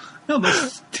cool. No, but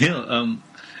still,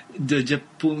 the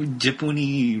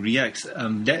Japanese Reacts,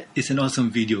 that is an awesome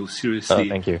video, seriously. Oh,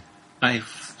 thank you.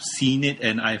 I've seen it,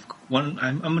 and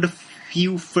I'm the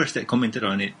few first that commented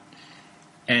on it.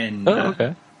 And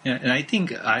Okay. yeah, and I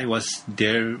think I was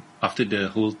there after the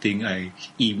whole thing. I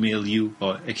emailed you,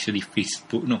 or actually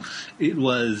Facebook. No, it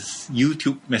was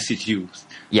YouTube messaged you.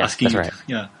 Yes, asking that's you right.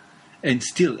 Yeah, and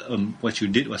still, what you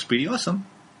did was pretty awesome.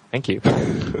 Thank you.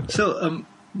 So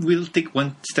we'll take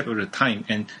one step at a time.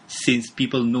 And since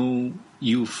people know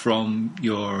you from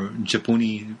your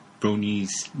Japanese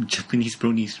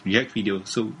bronies React video,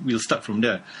 so we'll start from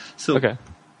there. So Okay.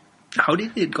 how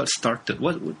did it got started?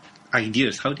 What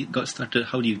ideas? How did it got started?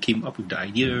 How did you came up with the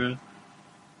idea?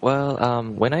 Well,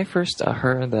 when I first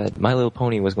heard that My Little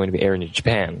Pony was going to be aired in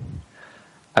Japan,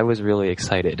 I was really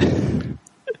excited.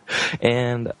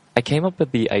 And I came up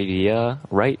with the idea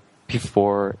right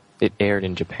before it aired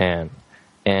in Japan.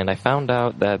 And I found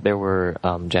out that there were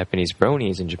Japanese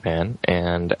bronies in Japan,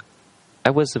 and I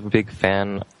was a big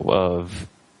fan of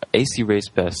AC Race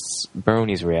Best's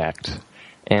Bronies React.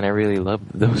 And I really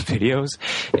loved those videos.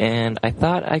 And I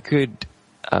thought I could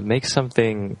make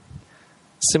something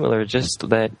similar, just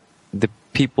that the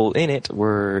people in it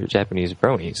were Japanese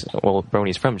bronies. Well,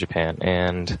 bronies from Japan.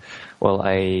 And, well,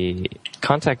 I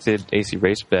contacted AC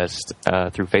Race Best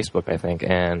through Facebook, I think,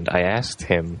 and I asked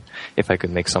him if I could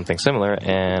make something similar.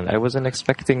 And I wasn't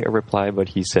expecting a reply, but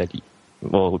he said,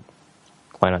 well,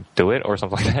 why not do it? Or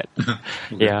something like that.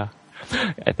 Okay. Yeah.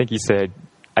 I think he said,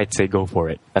 I'd say go for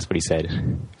it. That's what he said.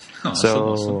 Oh, So,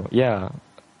 awesome. yeah.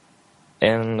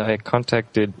 And I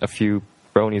contacted a few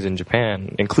bronies in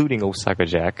Japan, including Osaka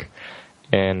Jack,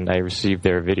 and I received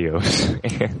their videos.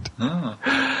 And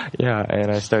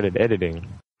and I started editing.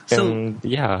 So- And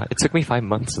it took me 5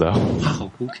 months though.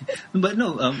 Wow, okay. But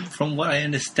no, from what I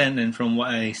understand and from what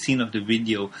I've seen of the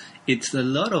video, it's a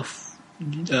lot of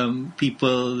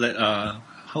people that are,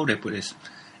 how do I put this?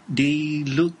 They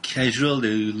look casual, they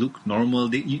look normal.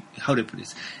 How do I put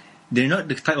this? They're not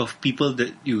the type of people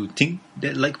that you think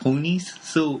that like ponies.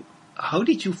 So how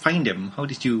did you find them? How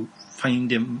did you find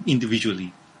them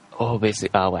individually? Oh,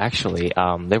 basically, actually,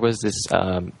 there was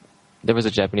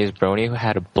a Japanese brony who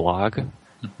had a blog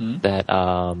that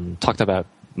talked about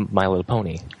My Little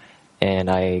Pony, and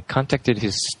I contacted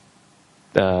his,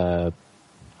 I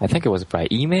think it was by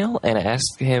email, and I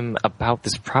asked him about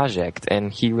this project,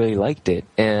 and he really liked it,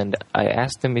 and I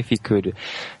asked him if he could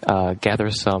gather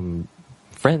some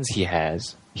friends he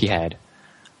had,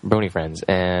 brony friends,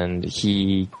 and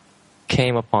he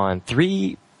came upon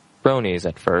 3 bronies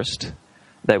at first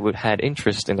that had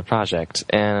interest in the project,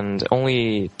 and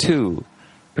only 2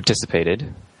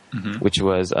 participated, which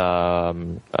was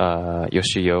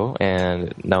Yoshio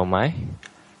and Naomai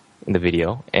in the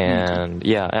video. And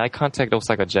yeah, I contacted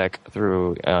Osaka Jack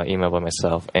through email by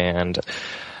myself, and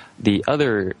the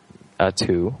other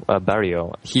 2,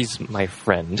 Barrio, he's my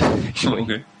friend actually.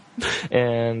 Okay.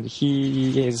 And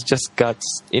he has just got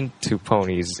into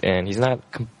ponies, and he's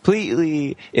not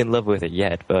completely in love with it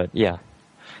yet, but yeah.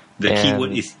 The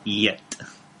keyword is yet.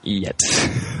 Yet.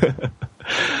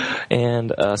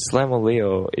 And Slamo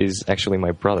Leo is actually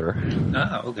my brother.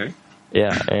 Ah, okay.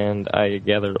 Yeah, and I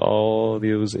gathered all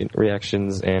those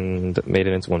reactions and made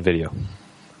it into one video.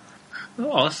 Oh,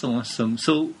 awesome.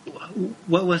 So,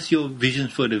 what was your vision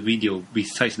for the video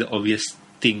besides the obvious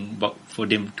thing about for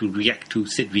them to react to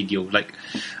said video? Like,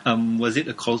 was it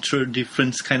a cultural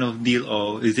difference kind of deal,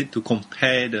 or is it to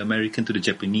compare the American to the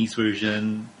Japanese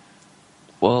version?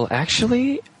 Well,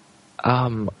 actually,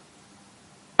 I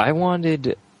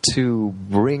wanted to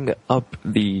bring up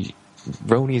the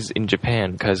bronies in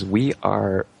Japan because we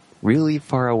are really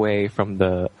far away from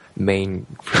the main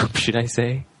group, should I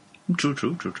say? True.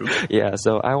 Yeah,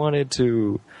 so I wanted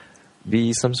to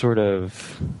be some sort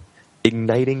of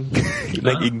igniting,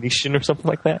 ignition or something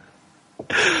like that.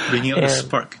 Bringing out a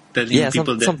spark, telling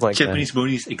people that like Japanese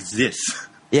bronies exist.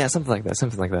 Yeah, something like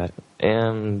that.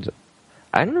 And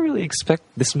I didn't really expect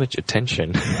this much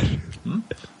attention.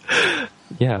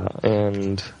 Yeah,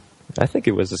 and I think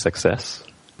it was a success.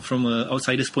 From an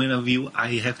outsider's point of view,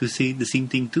 I have to say the same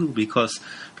thing too, because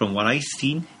from what I've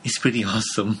seen, it's pretty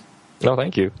awesome. Oh,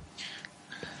 thank you.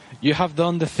 You have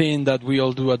done the thing that we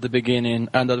all do at the beginning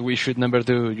and that we should never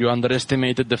do. You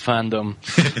underestimated the fandom.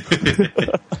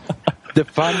 The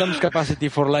fandom's capacity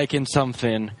for liking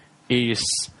something is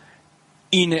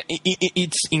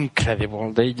it's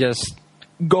incredible. They just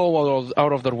go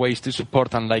out of their ways to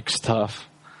support and like stuff.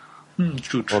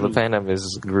 True. Well, the fandom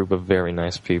is a group of very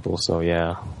nice people, so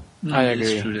yeah. I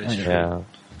agree. That's true. Yeah.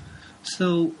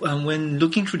 So, when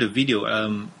looking through the video,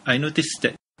 I noticed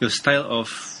that your style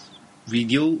of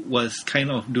video was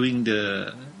kind of doing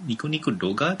the Nico Nico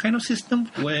Doga kind of system,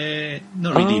 where,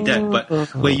 not really that,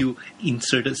 but where you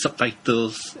inserted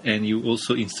subtitles and you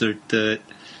also inserted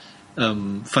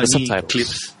funny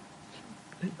clips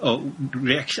or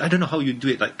reaction. I don't know how you do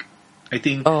it, like, I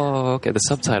think... Oh, okay, the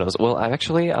subtitles. Well, I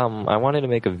wanted to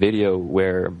make a video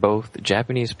where both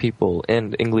Japanese people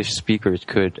and English speakers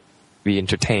could be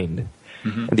entertained.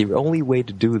 And the only way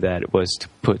to do that was to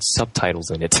put subtitles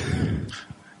in it.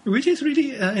 Which is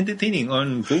really entertaining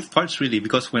on both parts, really,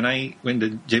 because when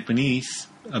the Japanese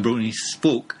bronies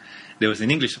spoke, there was an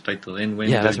English subtitle, and when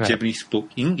the Japanese spoke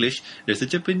English, there's a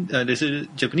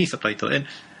Japanese subtitle. And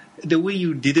the way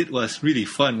you did it was really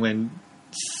fun, when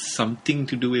something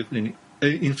to do with an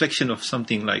inflection of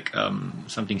something like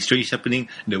something strange happening,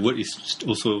 the word is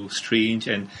also strange,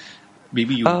 and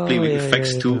maybe you play with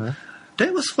effects too. Yeah.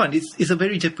 That was fun. It's a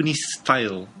very Japanese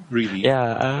style, really.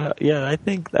 Yeah, I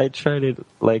think I tried it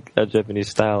like a Japanese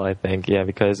style, I think. Yeah,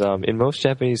 because in most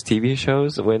Japanese TV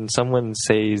shows, when someone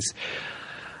says,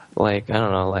 like, I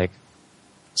don't know, like,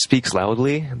 speaks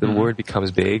loudly, the word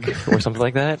becomes big or something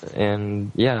like that.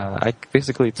 And yeah, I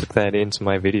basically took that into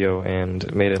my video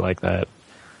and made it like that.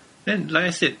 And like I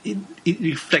said, it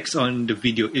reflects on the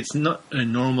video. It's not a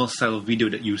normal style of video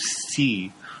that you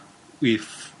see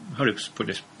with, how do I put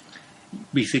this?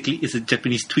 Basically, it's a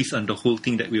Japanese twist on the whole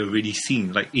thing that we're already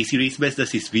seeing. Like AC Race Best does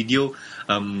his video,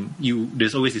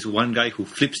 there's always this one guy who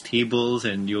flips tables,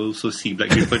 and you also see Black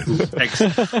Griffin who acts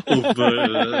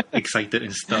over excited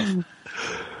and stuff.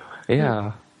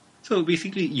 Yeah. So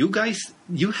basically, you guys,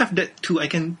 you have that too. I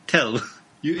can tell.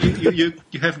 You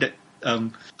have that.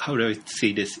 How do I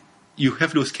say this? You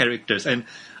have those characters, and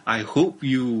I hope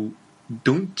you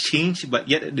don't change, but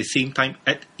yet at the same time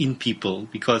add in people,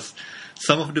 because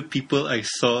some of the people I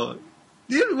saw,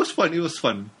 it was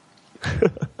fun.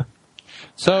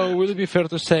 So will it be fair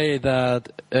to say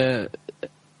that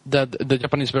that the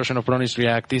Japanese version of Bronies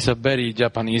React is a very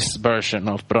Japanese version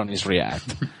of Bronies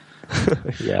React.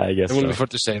 Yeah, I guess I will so. prefer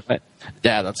to say, right?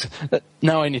 Yeah,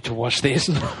 now I need to watch this.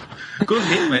 Go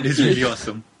ahead, man. It's really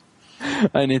awesome.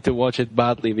 I need to watch it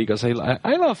badly because I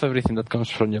love everything that comes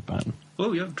from Japan.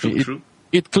 Oh, yeah, true.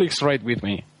 It clicks right with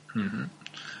me.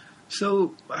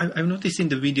 So I've noticed in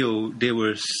the video there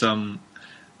were some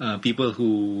people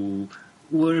who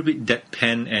were a bit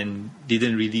deadpan and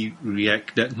didn't really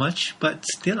react that much, but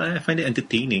still I find it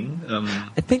entertaining.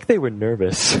 I think they were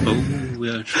nervous. Oh,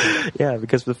 yeah, true. Yeah,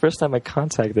 because the first time I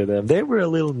contacted them, they were a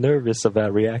little nervous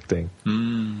about reacting.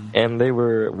 And they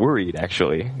were worried,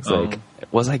 actually. It's like,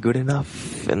 was I good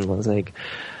enough? And I was like,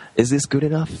 is this good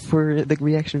enough for the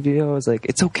reaction video? I was like,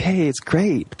 it's okay, it's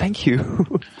great, thank you.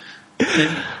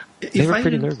 They were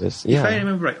pretty nervous. Yeah. If I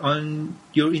remember right, on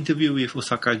your interview with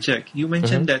Osaka Jack, you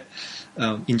mentioned that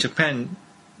in Japan,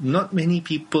 not many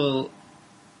people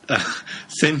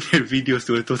send their videos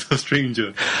to a total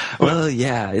stranger. Well,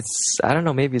 yeah, I don't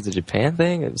know, maybe it's a Japan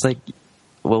thing. It's like,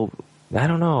 well, I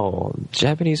don't know.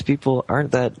 Japanese people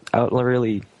aren't that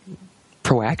really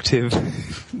proactive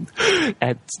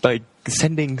at like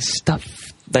sending stuff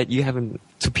that you haven't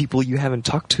to people you haven't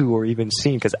talked to or even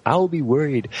seen, because I'll be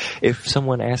worried if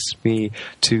someone asks me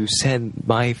to send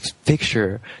my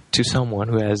picture to someone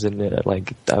who hasn't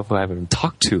who I haven't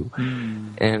talked to.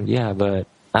 And yeah, but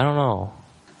I don't know.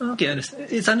 Okay,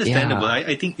 it's understandable. Yeah.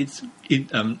 I think it's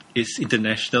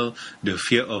international, the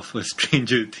fear of a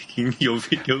stranger taking your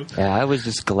video. Yeah, I was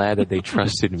just glad that they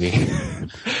trusted me.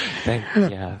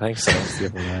 Thanks so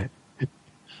much, right?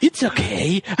 It's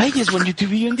okay. I just want you to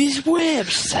be on this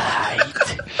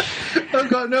website. Oh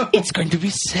God, no! It's going to be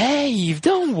safe.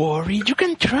 Don't worry. You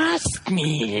can trust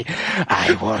me.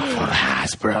 I work for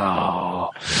Hasbro.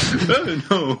 Oh,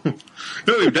 no!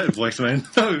 Not with that voice, man.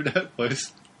 Not with that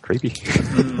voice. Creepy.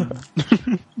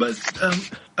 But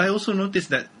I also noticed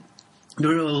that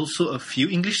there are also a few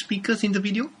English speakers in the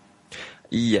video.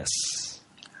 Yes.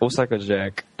 Osaka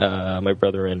Jack, my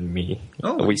brother and me.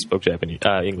 Oh. We spoke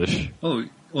English. Oh,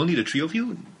 only the three of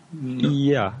you? No,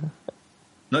 Yeah.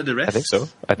 not the rest?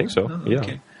 I think so. Oh, Yeah.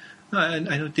 okay. No, I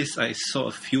noticed I saw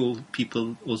a few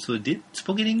people also did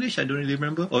spoke in English. I don't really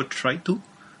remember, or tried to.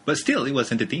 But still, it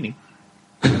was entertaining.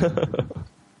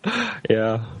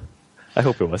 Yeah. I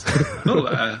hope it was. No,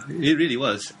 it really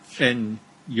was. And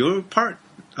your part,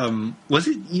 was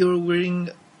it you're wearing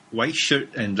white shirt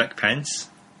and black pants?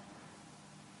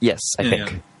 Yes, I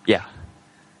think. Yeah.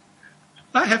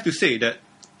 I have to say that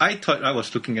I thought I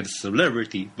was looking at a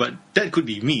celebrity, but that could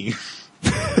be me.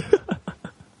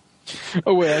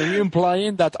 Oh, wait, are you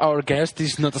implying that our guest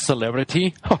is not a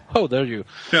celebrity? How dare you?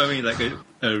 No, I mean like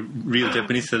a real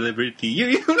Japanese celebrity.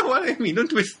 You know what I mean? Don't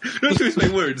twist my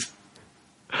words.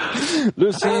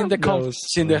 Lucy in the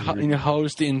in the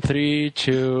host in 3,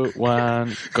 2,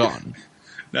 1, gone.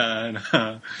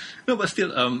 Nah. No, but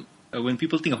still, when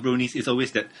people think of bronies, it's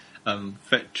always that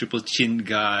fat triple chin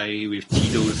guy with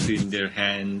Cheetos in their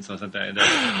hands or something like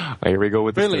that. Here we go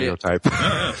with the stereotype.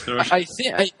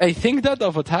 I think that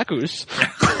of otakus.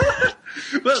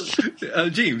 Well,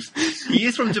 James, he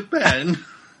is from Japan.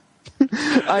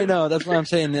 I know, that's what I'm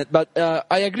saying. But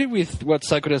I agree with what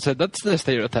Sakura said. That's the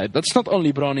stereotype. That's not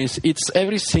only bronies. It's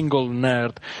every single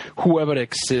nerd who ever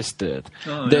existed.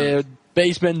 The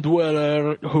basement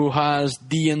dweller who has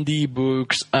D&D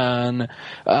books and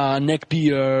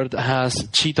neckbeard, has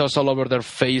Cheetos all over their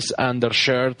face and their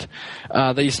shirt.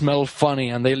 They smell funny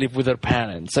and they live with their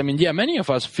parents. I mean, yeah, many of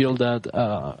us feel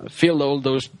all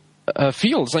those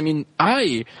feels. I mean,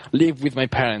 I live with my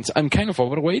parents. I'm kind of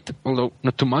overweight, although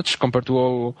not too much compared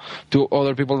to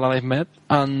other people that I've met.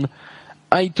 And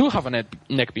I do have a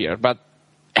neck beard, but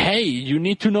hey, you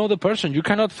need to know the person. You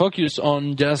cannot focus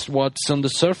on just what's on the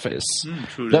surface.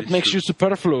 True, that makes you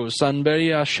superfluous and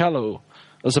very shallow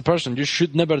as a person. You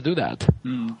should never do that.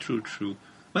 True.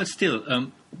 But still,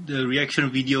 the reaction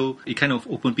video, it kind of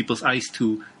opened people's eyes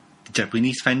to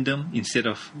Japanese fandom instead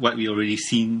of what we already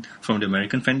seen from the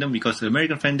American fandom, because the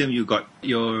American fandom, you got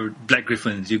your Black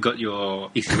Griffins, you got your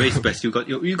Ace Race Best, you got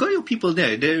your people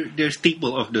there. They're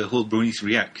staple of the whole bronies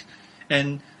react.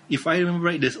 And if I remember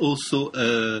right, there's also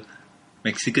a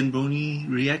Mexican brony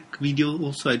react video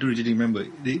also. I don't really remember.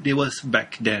 There was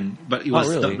back then, but it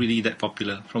was not really that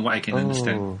popular from what I can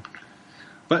understand.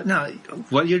 But now,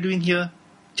 what you're doing here,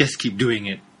 just keep doing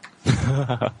it.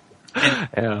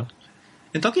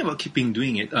 And talking about keeping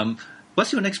doing it,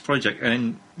 what's your next project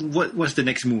and what's the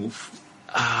next move?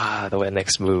 The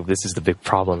next move. This is the big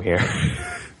problem here.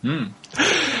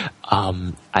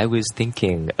 I was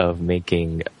thinking of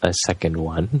making a second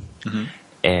one,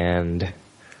 and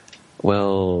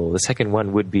well, the second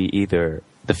one would be either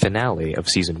the finale of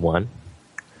season 1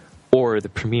 or the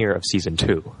premiere of season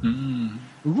 2.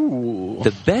 Ooh.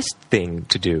 The best thing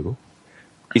to do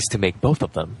is to make both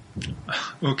of them.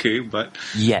 Okay, but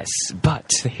Yes,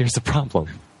 but here's the problem.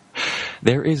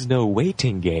 There is no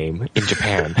waiting game in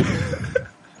Japan.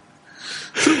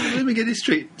 so let me get it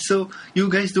straight. So you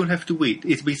guys don't have to wait.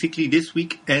 It's basically this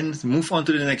week ends, move on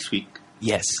to the next week.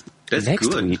 Yes. That's next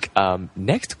good.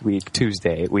 Next week,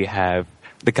 Tuesday, we have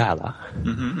the gala.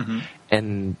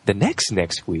 And the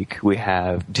next week, we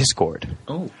have Discord.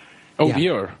 Oh, Yeah.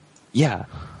 Dear. Yeah.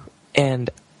 And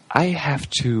I have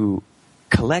to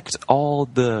collect all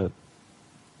the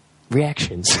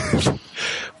reactions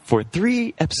for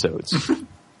 3 episodes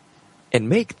and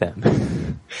make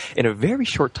them in a very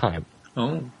short time.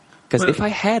 oh. Because Well- if I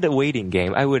had a waiting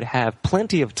game, I would have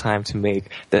plenty of time to make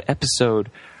the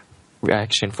episode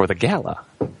reaction for the gala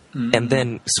and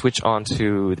then switch on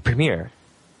to the premiere.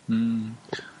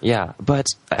 Yeah, but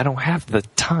I don't have the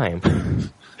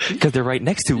time because they're right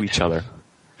next to each other.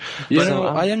 You So, know,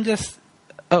 I am just...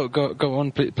 Oh, go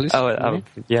on, please.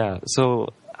 Yeah.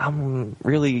 So I'm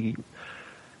really,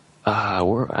 I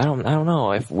don't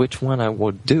know which one I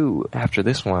would do after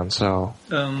this one. So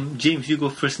James, you go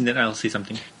first, and then I'll say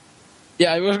something.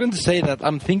 Yeah, I was going to say that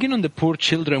I'm thinking on the poor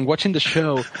children watching the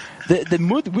show. The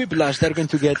mood whiplash they're going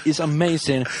to get is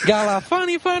amazing. Gala,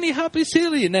 funny, happy,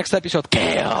 silly. Next episode,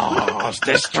 chaos,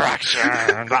 destruction.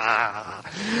 That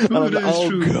is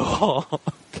true. God.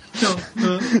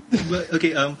 No, but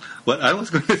okay. What I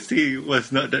was going to say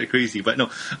was not that crazy, but no.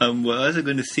 What I was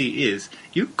going to say is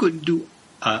you could do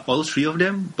all 3 of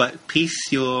them, but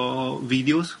pace your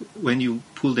videos when you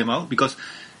pull them out, because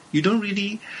you don't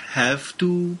really have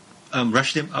to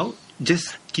rush them out.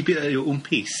 Just keep it at your own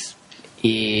pace.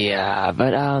 Yeah,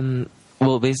 but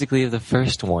well, basically the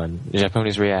first one,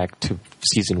 Japanese React to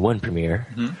season 1 premiere,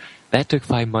 that took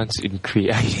 5 months in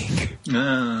creating.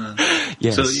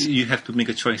 Yes. So you have to make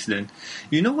a choice then.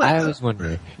 You know what? I was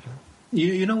wondering.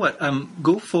 You know what?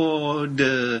 Go for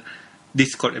the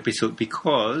Discord episode,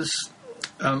 because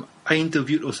I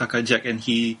interviewed Osaka Jack, and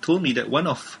he told me that one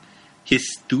of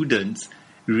his students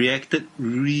reacted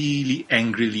really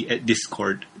angrily at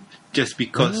Discord just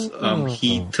because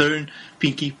he turned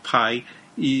Pinkie Pie.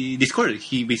 He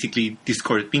basically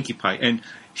discorded Pinkie Pie, and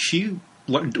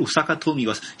what Osaka told me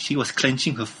was she was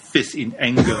clenching her fist in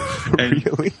anger. And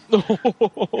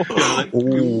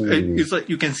Really? it's like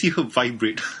you can see her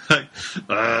vibrate.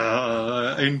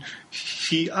 And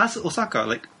she asked Osaka,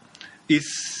 like,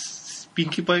 is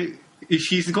Pinkie Pie...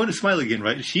 She's going to smile again,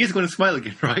 right? She is going to smile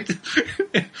again, right?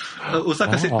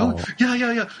 Osaka said, "Oh,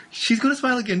 yeah. She's going to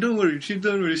smile again. Don't worry. She's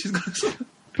going to smile."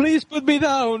 Please put me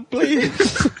down,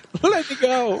 please. Let me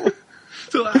go.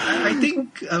 So I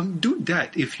think do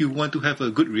that if you want to have a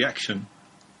good reaction.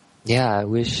 Yeah, I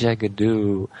wish I could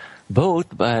do both,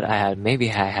 but maybe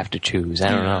I have to choose. I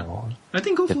don't know. I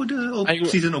think go for the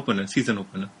season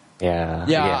opener. Yeah.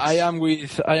 Yeah,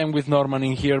 yes. I am with Norman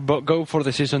in here. But go for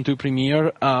the season 2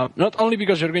 premiere. Not only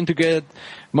because you're going to get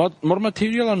more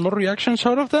material and more reactions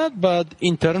out of that, but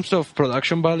in terms of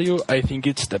production value, I think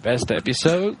it's the best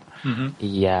episode.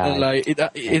 Yeah. Like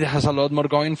it has a lot more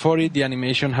going for it. The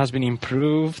animation has been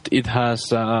improved. It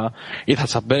has a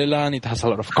villain. It has a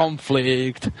lot of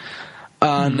conflict.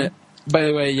 And by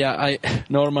the way,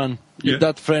 Norman,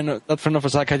 that friend of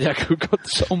Osaka Jack who got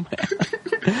so mad.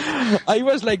 I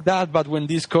was like that, but when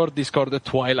Discord discorded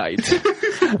Twilight,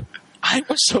 I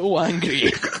was so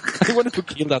angry. I wanted to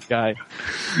kill that guy.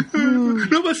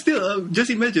 No, but still,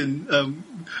 just imagine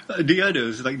the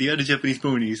others, like the other Japanese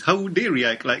bronies, how would they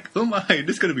react? Like, oh my,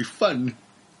 this is gonna be fun.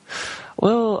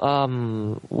 Well,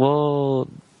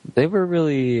 they were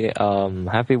really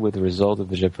happy with the result of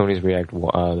the Japanese React,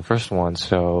 the first one.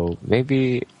 So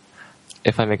maybe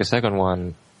if I make a second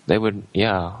one, they would.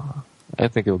 Yeah, I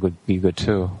think it would be good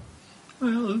too.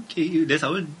 Well, okay, that's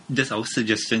our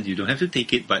suggestion. You don't have to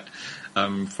take it, but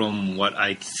from what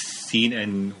I've seen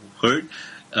and heard,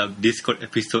 Discord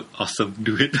episode, awesome.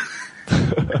 Do it.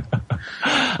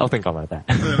 I'll think about that.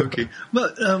 Okay,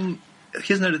 but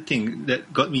here's another thing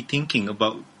that got me thinking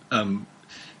about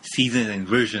seasons and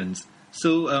versions.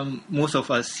 So most of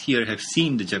us here have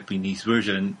seen the Japanese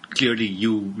version. Clearly,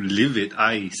 you live it.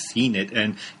 I've seen it.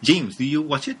 And James, do you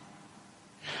watch it?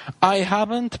 I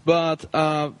haven't, but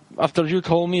after you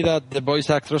told me that the voice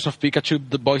actress of Pikachu,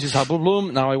 the voice is Apple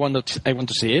Bloom, now I want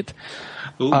to see it.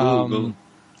 Go.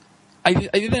 I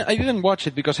didn't watch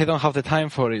it because I don't have the time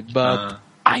for it, but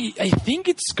I think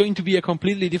it's going to be a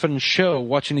completely different show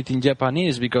watching it in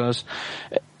Japanese because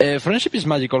Friendship is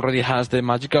Magic already has the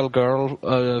magical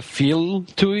girl feel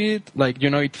to it. Like,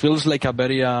 it feels like a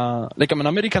very like an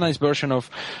Americanized version of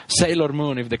Sailor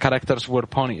Moon if the characters were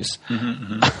ponies.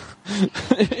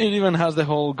 It even has the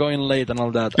whole going late and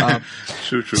all that.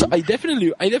 True. So I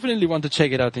definitely want to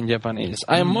check it out in Japanese.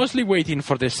 I am mostly waiting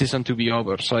for the season to be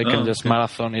over so I can just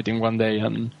marathon it in one day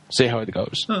and see how it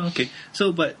goes. Oh, okay.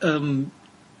 So, but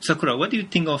Sakura, what do you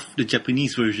think of the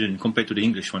Japanese version compared to the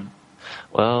English one?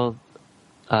 Well,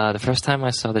 the first time I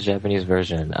saw the Japanese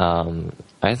version,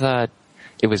 I thought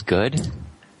it was good,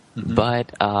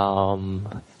 but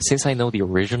since I know the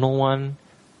original one,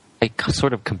 I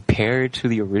sort of compared to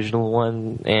the original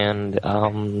one, and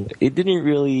it didn't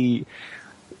really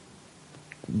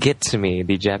get to me.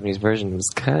 The Japanese version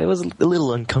it was a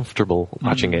little uncomfortable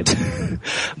watching it,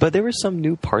 but there were some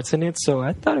new parts in it, so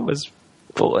I thought it was.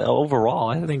 Overall,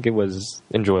 I think it was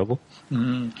enjoyable.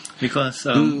 Because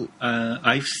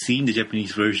I've seen the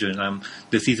Japanese version,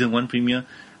 the season 1 premiere.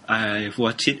 I've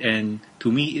watched it, and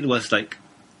to me, it was like,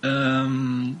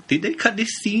 did they cut this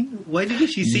scene? Why didn't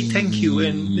she say thank you?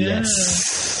 And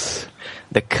yes,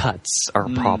 the cuts are a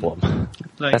problem.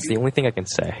 That's the only thing I can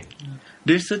say.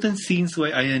 There's certain scenes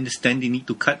where I understand they need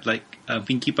to cut, like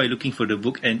Pinkie Pie looking for the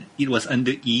book, and it was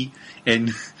under E,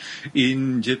 and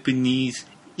in Japanese.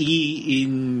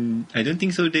 I don't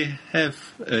think so they have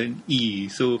an E,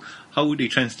 so how would they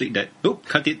translate that? Oh,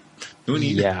 cut it, no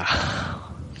need. Yeah.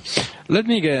 Let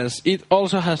me guess, it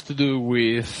also has to do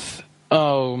with,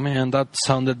 oh man, that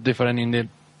sounded different in the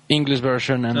English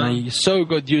version, and I so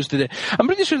got used to it. I'm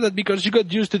pretty sure that because you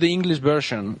got used to the English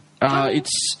version,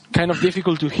 it's kind of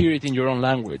difficult to hear it in your own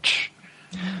language.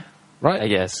 Right? I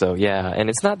guess so, yeah, and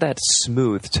it's not that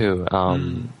smooth too.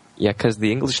 Yeah, because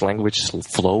the English language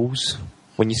flows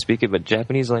when you speak it, but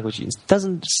Japanese language it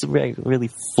doesn't really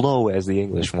flow as the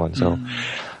English one. So,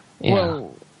 yeah.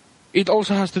 Well, it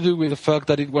also has to do with the fact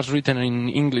that it was written in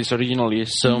English originally.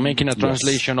 So making a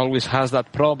translation always has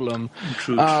that problem.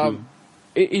 True.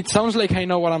 It sounds like I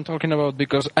know what I'm talking about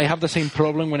because I have the same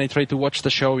problem when I try to watch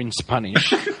the show in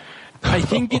Spanish. I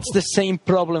think it's the same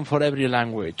problem for every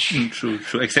language. True.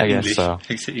 Except English. So.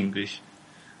 Except English.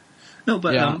 No,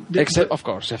 but except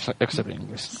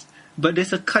English. But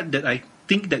there's a cut that I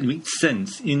think that makes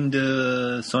sense in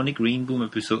the Sonic Rainbow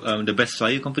episode, the Best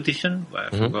Flyer competition. I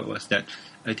forgot what was that.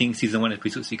 I think season 1,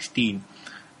 episode 16.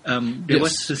 There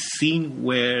was a scene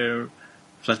where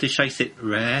Fluttershy said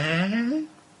 "rare,"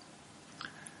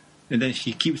 and then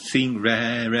she keeps saying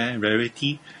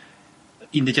rarity.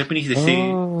 In the Japanese,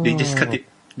 they just cut it.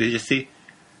 They just say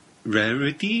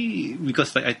rarity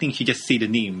because I think she just say the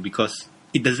name because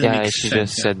it doesn't make sense. She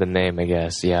just said the name, I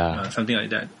guess. Yeah, something like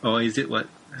that. Or is it what?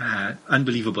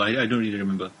 Unbelievable. I don't really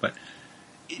remember. But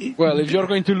well, if you're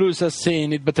going to lose a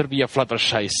scene, it better be a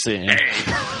Fluttershy scene.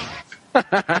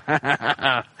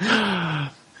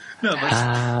 No, but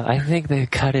I think they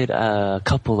cut it a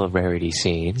couple of rarity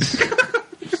scenes.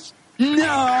 No!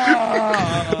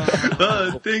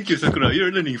 Thank you, Sakura.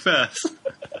 You're learning fast.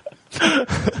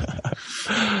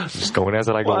 Just going as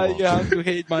I go. Why you have to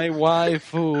hate my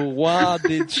waifu? What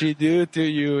did she do to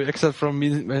you? Except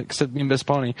MBS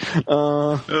Pony.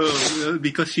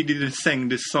 Because she didn't sing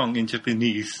this song in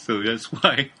Japanese, so that's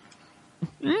why.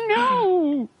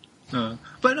 No.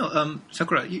 But no,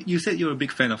 Sakura, you said you're a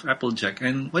big fan of Applejack,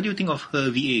 and what do you think of her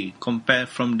VA compared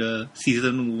from the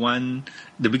season 1,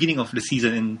 the beginning of the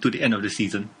season, and to the end of the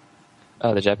season?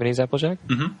 The Japanese Applejack?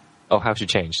 Mm-hmm. Oh, how she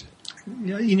changed?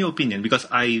 In your opinion, because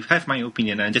I have my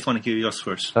opinion, and I just want to hear yours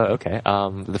first. Okay.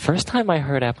 The first time I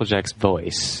heard Applejack's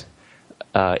voice,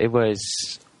 it was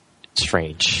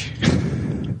strange.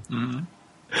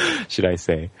 Should I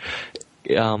say?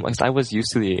 I was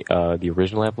used to the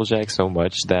original Applejack so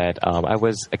much that I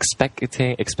was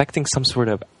expecting some sort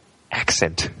of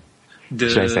accent.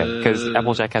 Should I say? Because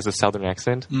Applejack has a southern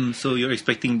accent. So you're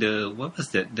expecting what was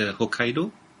that? The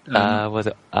Hokkaido?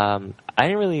 I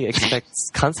didn't really expect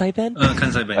Kansai Ben.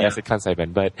 Kansai Ben. I said Kansai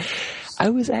Ben, but I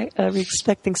was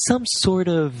expecting some sort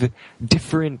of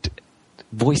different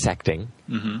voice acting.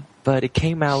 But it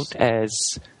came out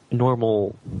as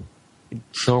normal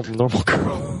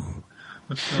girl.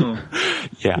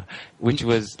 Yeah, which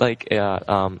was like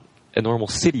a normal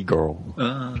city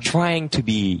girl trying to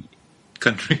be a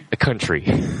country.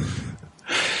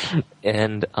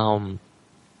 And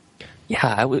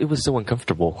it was so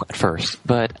uncomfortable at first,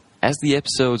 but as the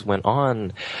episodes went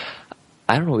on,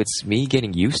 I don't know, it's me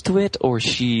getting used to it, or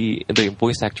the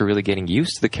voice actor really getting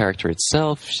used to the character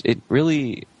itself. It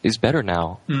really is better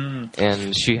now.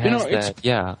 And she has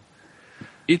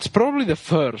It's probably the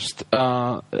first.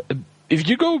 if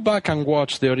you go back and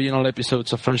watch the original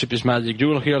episodes of Friendship is Magic, you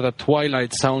will hear that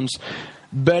Twilight sounds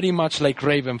very much like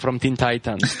Raven from Teen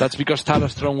Titans. That's because Tara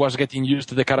Strong was getting used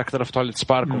to the character of Twilight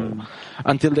Sparkle.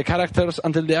 Until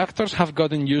the actors have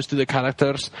gotten used to the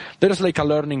characters, there's like a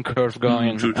learning curve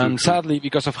going. True. Sadly,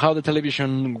 because of how the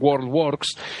television world works,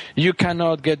 you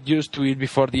cannot get used to it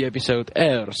before the episode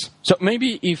airs. So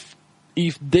maybe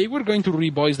if they were going to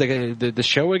revoice the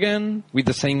show again with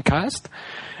the same cast,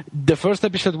 the first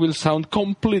episode will sound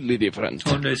completely different.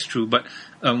 Oh, that's true. But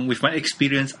with my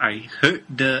experience, I heard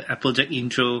the Applejack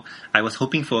intro. I was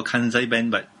hoping for a Kansai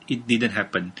band, but it didn't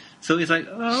happen. So it's like,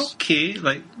 okay,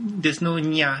 like there's no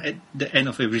nya at the end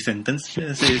of every sentence. So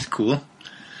it's cool.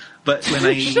 But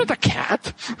when She's not a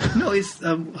cat. No, it's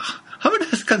how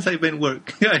does Kansai band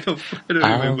work? I don't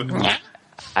remember.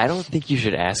 I don't think you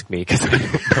should ask me because I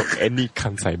don't know any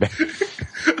Kansai band.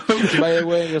 By the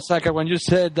way, Osaka, when you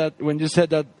said that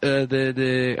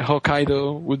the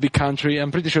Hokkaido would be country,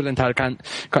 I'm pretty sure the entire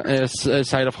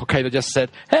side of Hokkaido just said,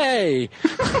 "Hey."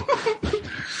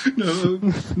 No.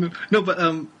 But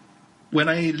when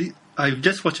I've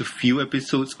just watched a few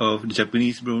episodes of the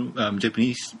Japanese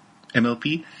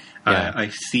MLP. Yeah.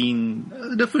 I've seen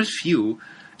the first few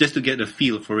just to get a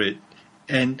feel for it.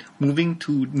 And moving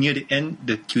to near the end,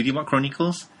 the Cutie Mark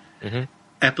Chronicles,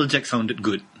 Applejack sounded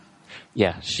good.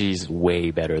 Yeah, she's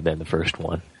way better than the first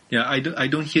one. Yeah, I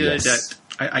don't hear that.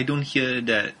 I don't hear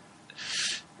that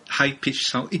high pitched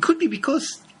sound. It could be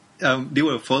because they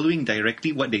were following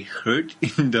directly what they heard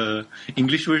in the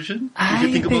English version. If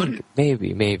you think about it,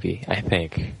 maybe. I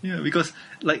think. Yeah, because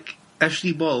like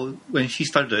Ashley Ball, when she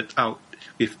started out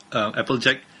with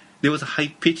Applejack, there was a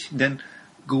high pitch. Then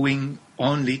going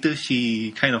on later,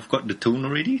 she kind of got the tone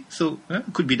already. So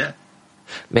it could be that.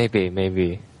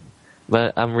 Maybe.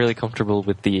 But I'm really comfortable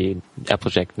with the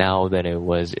Applejack now than it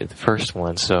was the first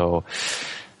one. So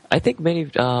I think many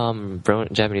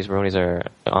Japanese bronies are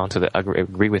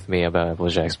agree with me about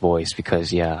Applejack's voice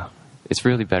because, it's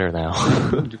really better now.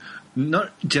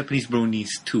 Not Japanese bronies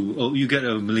too. Oh, you get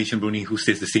a Malaysian brony who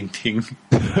says the same thing.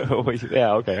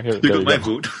 Yeah, okay. You got my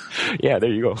vote. Yeah,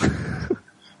 there you go.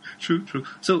 True.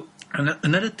 So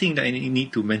another thing that I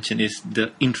need to mention is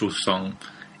the intro song.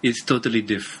 It's totally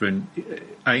different.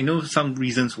 I know some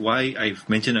reasons why I've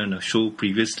mentioned on a show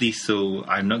previously, so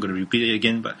I'm not going to repeat it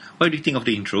again. But what do you think of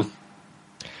the intro?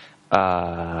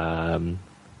 The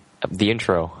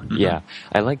intro, yeah.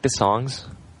 I like the songs,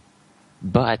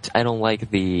 but I don't like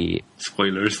the...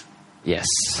 Spoilers. Yes.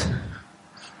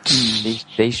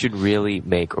 They should really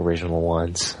make original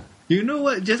ones. You know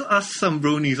what? Just ask some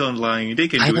bronies online. They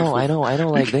can do it. I know.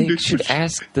 Like, they should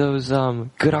ask those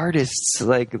good artists,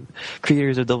 like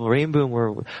creators of Double Rainbow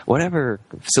or whatever,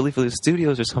 Silly Flute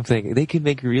Studios or something. They can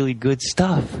make really good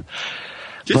stuff.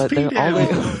 Just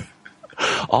but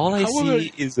all I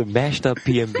see is a mashed up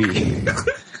PMB.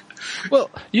 Well,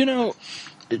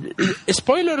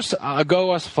 spoilers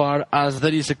go as far as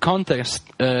there is a context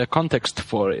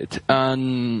for it,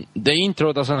 and the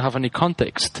intro doesn't have any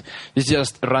context. It's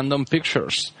just random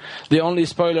pictures. The only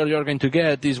spoiler you're going to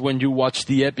get is when you watch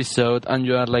the episode and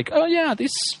you are like, oh yeah,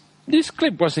 this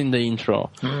clip was in the intro.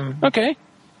 Okay.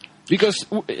 Because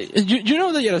you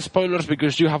know that there are spoilers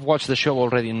because you have watched the show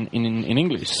already in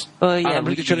English. I'm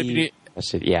pretty sure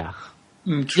yeah.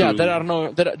 True. Yeah, there are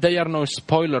no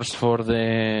spoilers for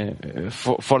the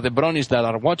bronies that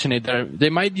are watching it. There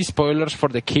might be spoilers for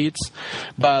the kids,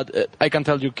 but I can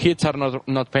tell you, kids are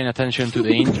not paying attention to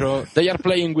the intro. They are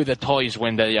playing with the toys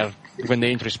when the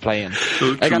intro is playing.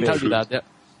 I can tell you that.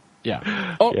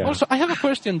 Yeah. Also, I have a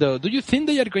question though. Do you think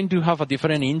they are going to have a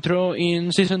different intro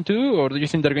in season 2, or do you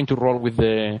think they're going to roll with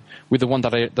the one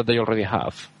that they already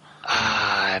have?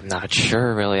 I'm not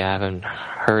sure, really. I haven't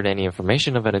heard any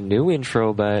information about a new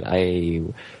intro, but I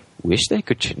wish they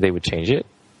would change it.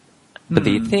 But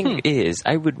the thing is,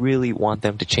 I would really want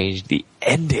them to change the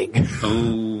ending.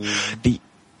 Oh, the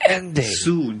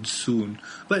ending soon.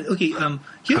 But okay,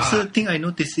 here's the thing I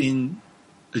noticed in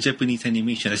the Japanese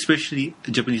animation, especially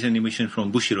Japanese animation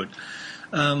from Bushiroad.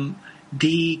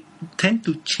 They tend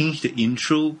to change the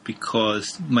intro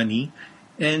because money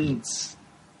and.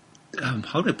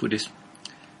 How do I put this?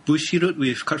 Bushiroad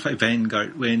with Cardfight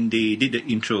Vanguard, when they did the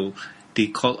intro, they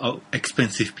called out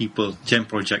expensive people, Gem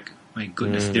Project. My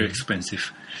goodness, they're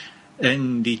expensive.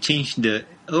 And they changed I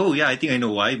think I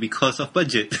know why, because of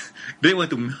budget. They want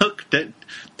to milk that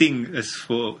thing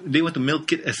they want to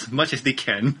milk it as much as they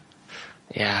can.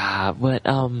 Yeah, but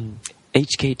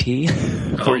HKT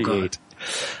 48.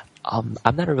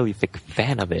 I'm not a really big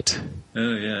fan of it.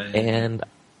 Oh yeah. And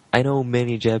I know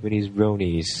many Japanese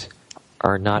bronies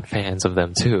are not fans of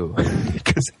them too,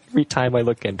 because every time I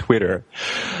look at Twitter,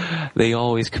 they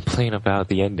always complain about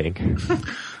the ending.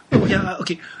 Oh yeah,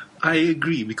 okay. I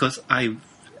agree because I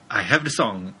have the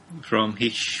song from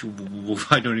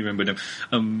I don't remember them.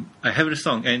 I have the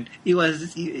song and it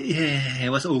was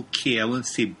okay. I won't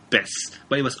say best,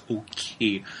 but it was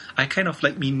okay. I kind of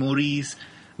like Mimori's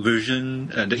version,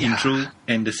 the intro,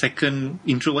 and the second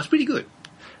intro was pretty good.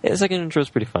 Yeah, the second intro is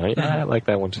pretty fun. Yeah, I like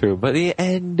that one too. But the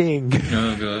ending.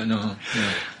 Oh god, no.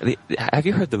 Yeah. Have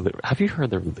you heard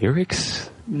the lyrics?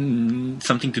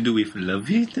 Something to do with love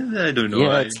it? I don't know.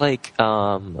 Yeah, it's like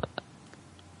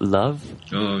love.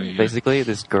 Oh, yeah. Basically,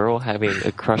 this girl having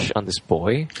a crush on this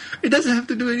boy. It doesn't have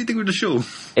to do anything with the show.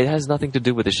 It has nothing to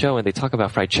do with the show, and they talk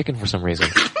about fried chicken for some reason.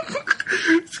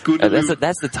 That's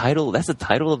the title. That's the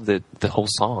title of the whole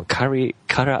song.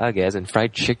 Karaage as in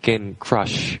fried chicken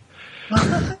crush.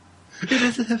 It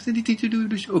doesn't have anything to do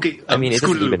with the show. Okay, I mean, it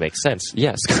doesn't even make sense.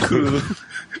 Yes,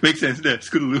 makes sense there.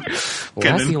 Scootaloo. Well,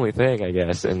 that's the only thing, I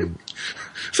guess. And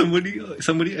somebody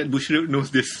at Bushido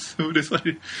knows this. So that's why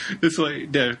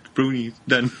they're brony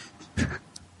done.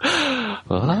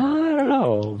 Well, I don't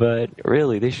know, but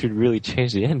really, they should really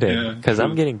change the ending because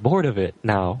I'm getting bored of it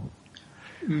now.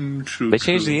 True. They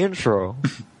changed the intro,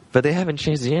 but they haven't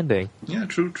changed the ending. Yeah,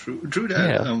 true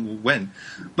that. Yeah. When?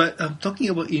 But talking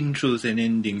about intros and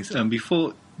endings,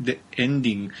 before the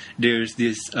ending, there's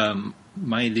this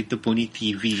My Little Pony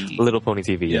TV. Little Pony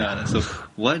TV, yeah. So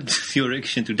what's your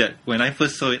reaction to that? When I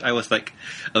first saw it, I was like,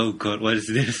 oh god, what is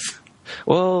this?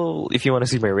 Well, if you want to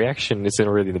see my reaction, it's not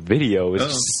really the video. It's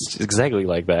just exactly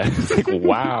like that. It's like,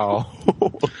 wow.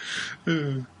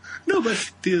 No, but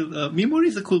still, Mimori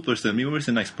is a cool person. Mimori is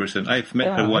a nice person. I've met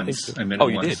her once. I met her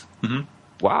once. Did?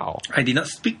 Mm-hmm. Wow. I did not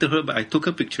speak to her, but I took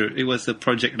a picture. It was a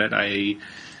project that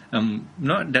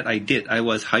not that I did. I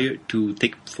was hired to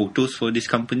take photos for this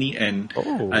company, and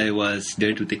I was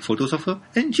there to take photos of her.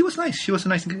 And she was nice. She was a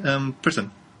nice person.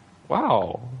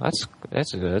 Wow,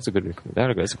 that's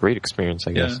a great experience,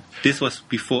 I guess. This was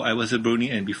before I was a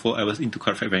brony and before I was into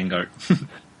Cardfight Vanguard.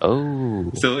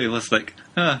 Oh. So it was like,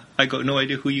 I got no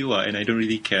idea who you are and I don't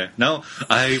really care. Now,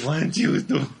 I want you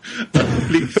to,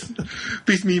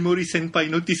 please Mimori Senpai,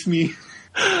 notice me.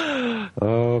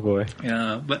 Oh boy.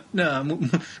 Yeah, but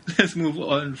let's move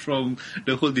on from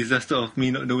the whole disaster of me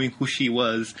not knowing who she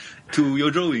was to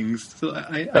your drawings. So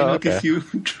I noticed you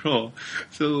draw.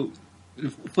 So,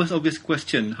 first obvious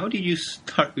question, how did you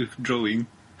start with drawing?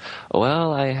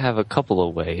 Well, I have a couple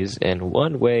of ways, and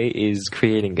one way is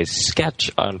creating a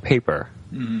sketch on paper,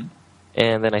 and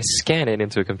then I scan it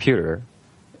into a computer,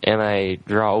 and I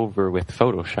draw over with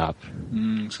Photoshop.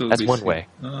 So that's one way.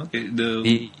 Okay,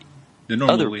 the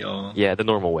normal way. Yeah, the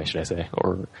normal way, should I say.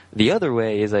 Or the other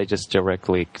way is I just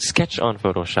directly sketch on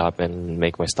Photoshop and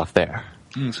make my stuff there.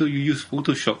 So you use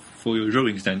Photoshop for your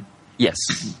drawings then? Yes.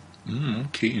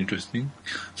 Okay, interesting.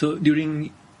 So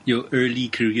during your early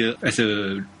career as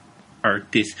a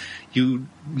artist, you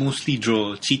mostly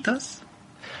draw cheetahs?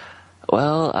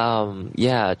 Well,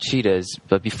 yeah, cheetahs.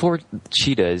 But before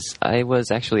cheetahs, I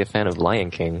was actually a fan of Lion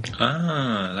King.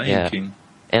 Lion King.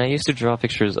 And I used to draw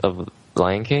pictures of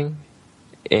Lion King.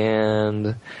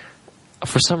 And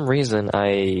for some reason,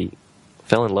 I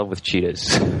fell in love with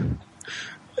cheetahs.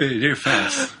 They're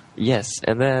fast. Yes,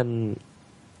 and then,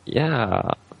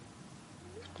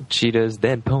 cheetahs,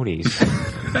 then ponies.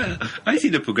 I see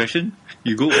the progression.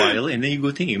 You go wild and then you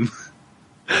go tame.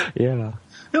 Yeah.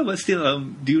 No, but still,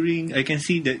 I can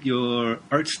see that your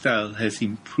art style has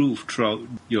improved throughout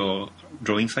your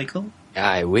drawing cycle.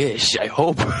 I wish. I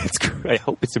hope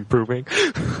it's improving.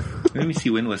 Let me see,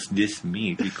 when was this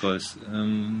made? Because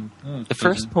the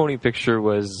first pony picture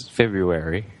was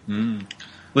February.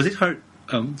 Was it hard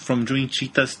from drawing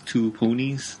cheetahs to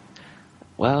ponies?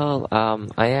 Well,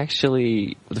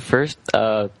 the first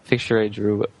picture I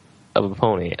drew of a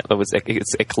pony,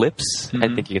 it's Eclipse,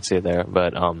 I think you could say there,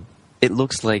 but it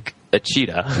looks like a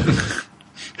cheetah.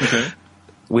 Okay.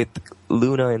 With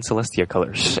Luna and Celestia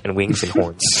colors and wings and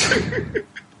horns.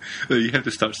 Well, you have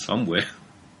to start somewhere.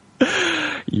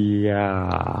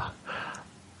 Yeah.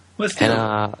 But still,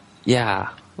 and,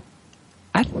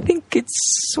 I think it's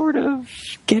sort of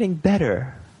getting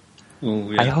better.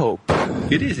 Oh, yeah. I hope.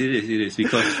 It is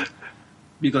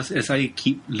because as I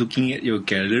keep looking at your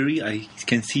gallery, I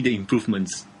can see the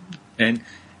improvements, and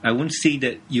I won't say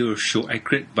that you're show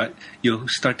accurate, but you're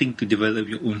starting to develop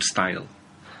your own style.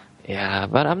 Yeah,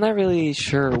 but I'm not really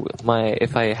sure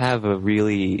if I have a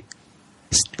really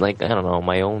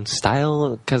my own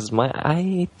style, because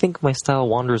I think my style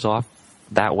wanders off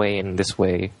that way and this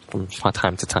way from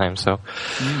time to time. So,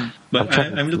 but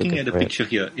I'm looking at the picture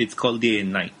here. It's called Day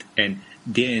and Night, and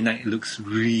Day and Night looks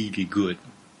really good.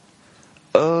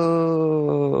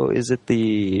 Oh, is it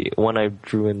the one I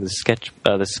drew in the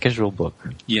schedule book?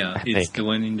 Yeah, it's the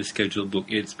one in the schedule book.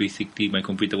 It's basically my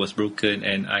computer was broken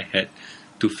and I had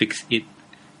to fix it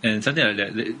and something like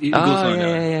that. It goes on.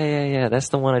 Yeah. That's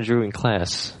the one I drew in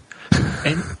class.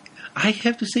 And I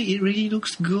have to say, it really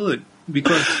looks good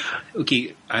because,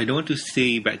 okay, I don't want to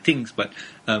say bad things, but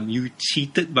you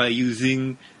cheated by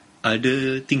using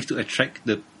other things to attract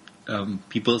the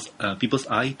people's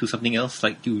eye to something else.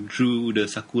 Like you drew the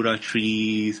sakura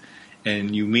trees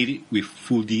and you made it with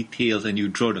full details and you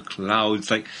draw the clouds.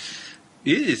 Like,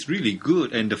 it is really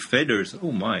good. And the feathers,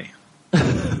 oh my.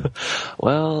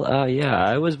 Well,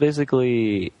 I was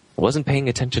basically wasn't paying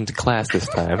attention to class this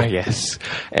time, I guess.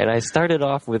 And I started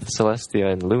off with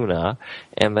Celestia and Luna,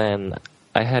 and then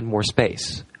I had more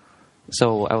space.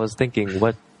 So I was thinking,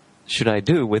 what should I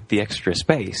do with the extra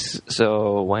space?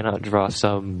 So why not draw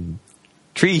some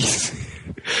trees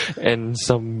and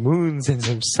some moons and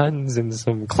some suns and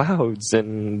some clouds?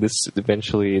 And this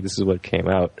is what came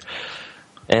out.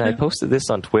 And I posted this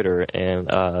on Twitter, and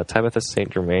Tabitha St.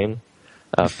 Germain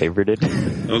favorited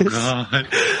it. Oh God!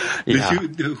 Yeah.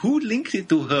 Who linked it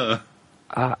to her?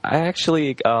 I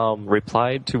actually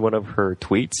replied to one of her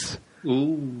tweets.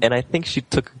 Ooh. And I think she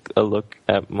took a look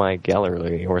at my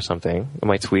gallery or something,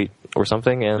 my tweet or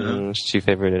something, and she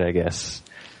favorited it, I guess.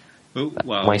 Oh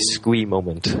wow! My squee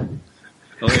moment.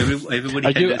 Oh,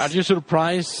 everybody. Are you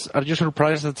surprised? Are you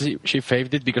surprised that she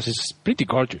favored it because it's pretty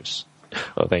gorgeous?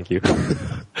 Oh, thank you.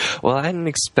 Well, I didn't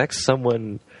expect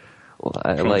someone from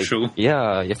the show.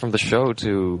 Yeah, from the show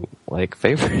to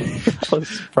favor it. I was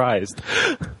surprised.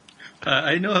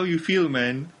 I know how you feel,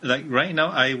 man. Like right now,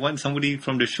 I want somebody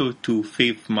from the show to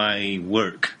fave my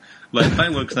work, but my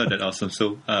work's not that awesome,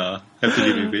 so have to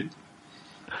live with it.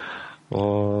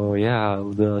 Oh yeah,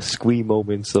 the squee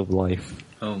moments of life.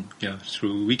 Oh yeah,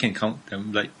 true. We can count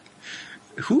them. Like,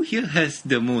 who here has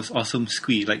the most awesome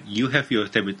squee? Like, you have your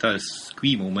Tabitha's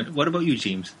squee moment. What about you,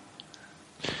 James?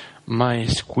 My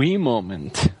squee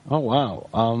moment. Oh wow.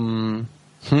 I'm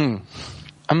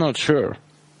not sure.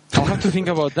 I'll have to think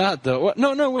about that though.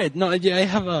 Wait.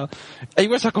 Yeah, it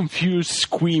was a confused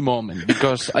squee moment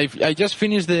because I just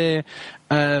finished the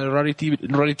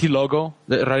Rarity logo,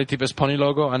 the Rarity Best Pony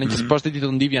logo, and I just posted it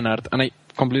on DeviantArt, and I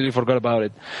completely forgot about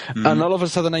it. And all of a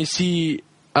sudden I see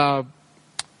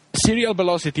Serial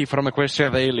Velocity from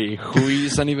Equestria Daily, who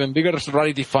is an even bigger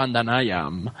Rarity fan than I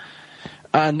am,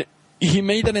 and he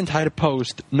made an entire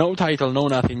post, no title, no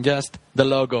nothing, just the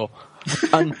logo.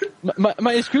 And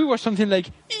my squee was something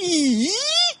like it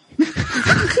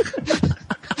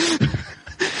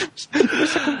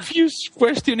was a confused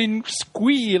question in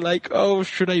squee, like, oh,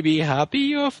 should I be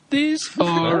happy of this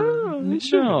or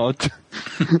not?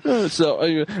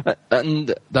 So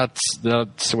and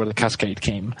that's where the cascade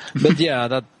came. But yeah,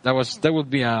 that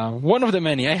would be one of the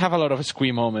many. I have a lot of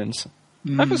squee moments.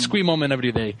 I have a squee moment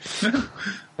every day.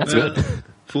 That's good.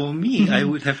 For me, I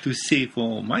would have to say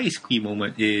for my squee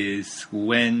moment is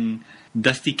when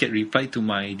Dusty Cat replied to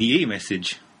my DA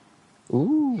message.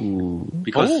 Ooh.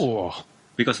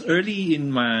 Because early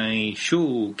in my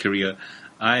show career,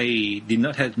 I did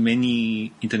not have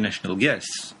many international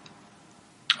guests.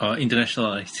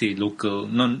 International, I say local,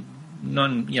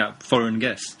 foreign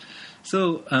guests.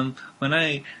 So when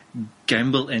I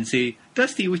gamble and say,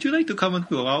 Dusty, would you like to come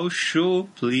onto our show,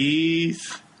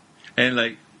 please?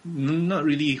 And not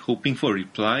really hoping for a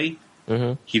reply,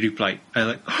 he replied.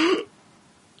 I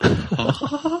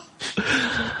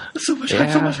so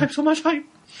much hype.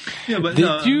 Yeah, but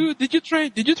did you try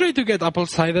to get Apple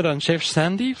Cider and Chef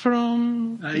Sandy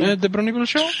from the Brony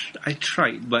show? I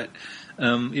tried, but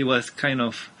it was kind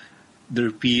of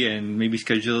derpy and maybe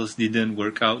schedules didn't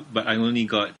work out. But I only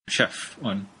got Chef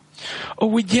on. Oh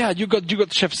wait, yeah, you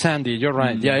got Chef Sandy. You're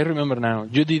right. Yeah, I remember now.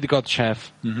 You did got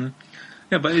Chef.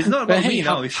 Yeah, but it's not about me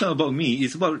now. It's not about me.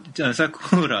 It's about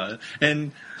Sakura.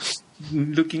 And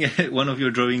looking at one of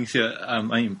your drawings here, I'm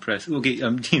impressed. Okay,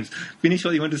 James, finish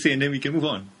what you want to say and then we can move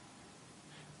on.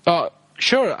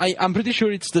 Sure. I'm pretty sure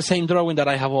it's the same drawing that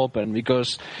I have open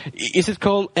because is it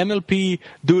called MLP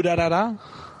Do-Da-Da-Da?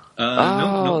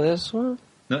 No. This one?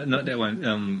 No, not that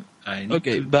one. I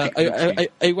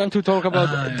want to talk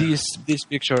about this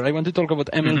picture. I want to talk about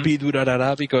MLP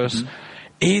Do-Da-Da-Da because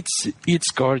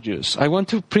it's gorgeous. I want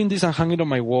to print this and hang it on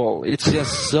my wall. It's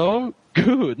just so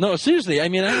good. No, seriously. I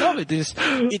mean, I love it.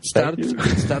 It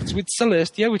starts with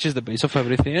Celestia, which is the base of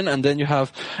everything, and then you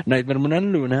have Nightmare Moon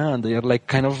and Luna, and they are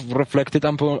kind of reflected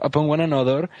upon one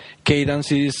another.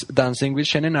 Cadence is dancing with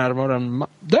Shannon Armor, and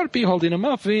Derpy holding a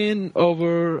muffin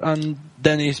over, and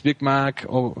Dennis Big Mac,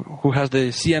 or who has the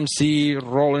CMC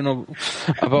rolling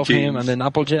above him, and then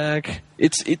Applejack.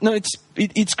 It's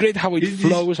great how it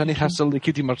flows, and it has all the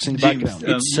cutie marks in the background.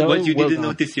 It's so what you well didn't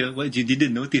done.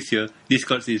 notice here,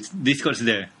 Discord's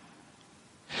there.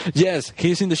 Yes,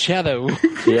 he's in the shadow.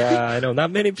 Yeah, I know.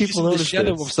 Not many He's people in the notice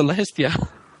shadow this. of Celestia.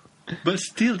 But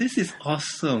still, this is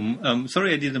awesome.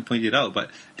 Sorry I didn't point it out, but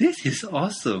this is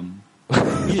awesome.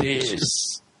 It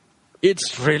is.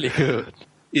 It's really good.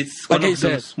 It's Like one I of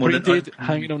said, those modern printed, art.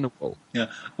 hang it on the wall. Yeah,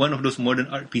 one of those modern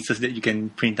art pieces that you can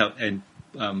print out and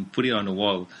put it on the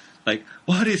wall. Like,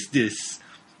 what is this?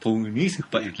 Ponies,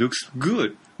 but it looks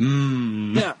good.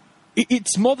 Yeah,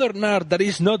 it's modern art that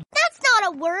is not. That's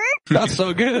not a word. That's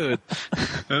so good.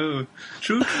 Oh,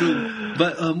 true.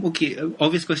 But okay,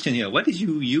 obvious question here. What did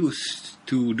you use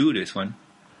to do this one?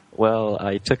 Well,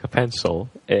 I took a pencil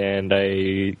and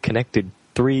I connected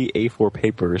 3 A4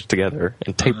 papers together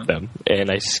and taped them, and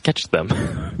I sketched them.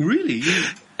 Really?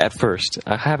 At first,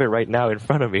 I have it right now in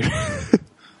front of me.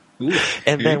 Ooh,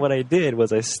 And then what I did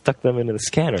was I stuck them into the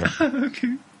scanner,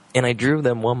 okay. and I drew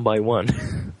them one by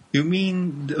one. You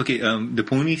mean the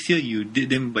ponies here? You did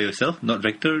them by yourself, not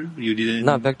vector. You didn't.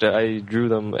 Not vector. I drew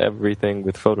them everything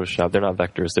with Photoshop. They're not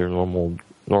vectors. They're normal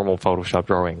Photoshop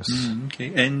drawings.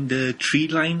 Okay, and the tree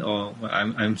line, or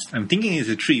I'm thinking it's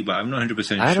a tree, but I'm not 100%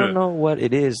 sure. I don't know what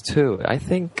it is too. I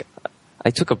think I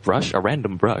took a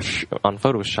random brush on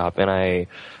Photoshop, and I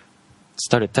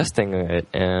started testing it,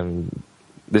 and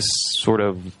this sort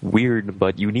of weird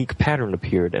but unique pattern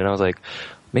appeared, and I was like,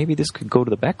 maybe this could go to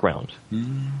the background.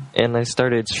 And I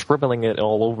started scribbling it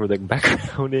all over the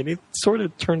background, and it sort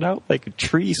of turned out like a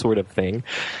tree sort of thing,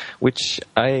 which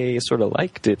I sort of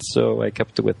liked it, so I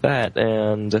kept it with that.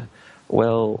 And,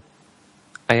 well,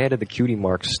 I added the cutie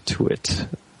marks to it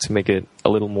to make it a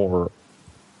little more,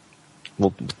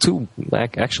 well, to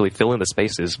actually fill in the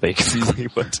spaces, basically,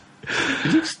 but...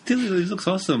 It looks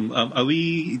awesome. Are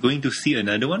we going to see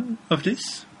another one of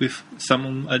this with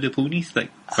some other ponies like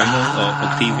Primal or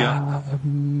Octavia?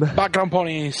 Background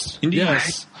ponies. Indeed.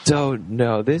 Yes. Don't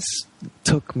know. This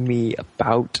took me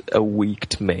about a week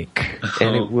to make,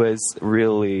 and it was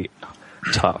really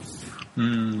tough.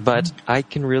 But I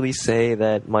can really say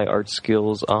that my art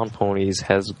skills on ponies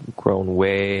has grown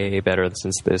way better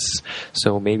since this.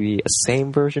 So maybe a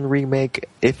same version remake,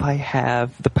 if I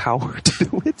have the power to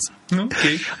do it.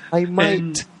 Okay. I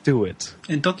might do it.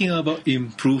 And talking about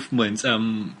improvements,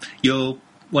 one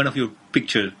of your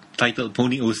picture titled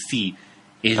Pony OC,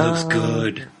 it looks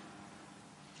good.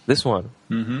 This one.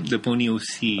 The Pony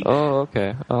OC. Oh,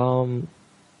 okay.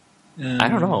 I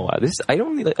don't know.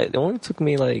 It only took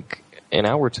me like an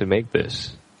hour to make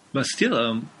this. But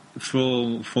still,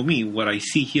 for me, what I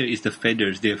see here is the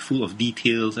feathers. They're full of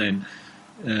details, and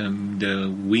the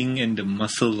wing and the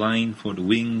muscle line for the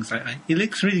wings. It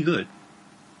looks really good.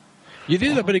 You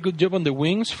did a very good job on the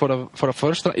wings for a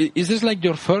first try. Is this like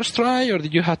your first try, or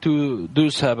did you have to do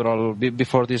several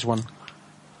before this one?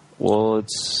 Well,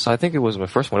 I think it was my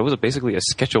first one. It was basically a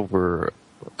sketch over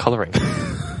coloring.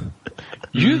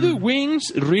 You do wings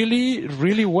really,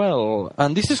 really well.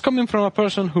 And this is coming from a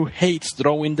person who hates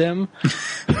drawing them.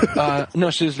 No,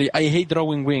 seriously, I hate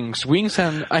drawing wings. Wings,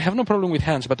 and I have no problem with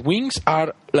hands, but wings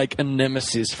are like a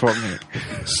nemesis for me.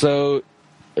 So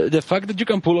the fact that you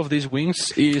can pull off these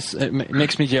wings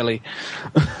makes me jelly.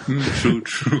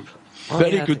 True.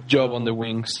 Very good job on the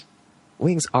wings.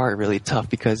 Wings are really tough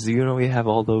because, you have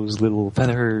all those little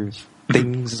feather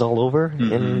things all over.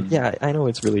 And yeah, I know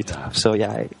it's really tough. So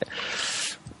yeah,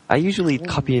 I usually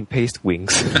copy and paste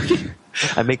wings.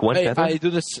 I make one feather. I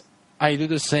do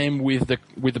the same with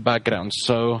the background.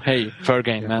 So hey, fair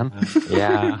game, man.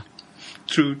 Yeah.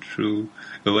 True.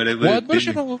 Whatever. What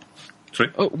version of?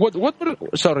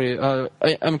 Sorry?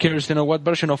 I'm curious to know what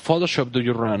version of Photoshop do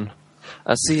you run?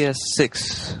 A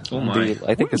CS6. Oh my.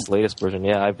 I think it's the latest version.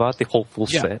 Yeah, I bought the whole full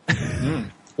set.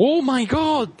 Oh my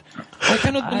god! I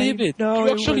cannot believe it. know, You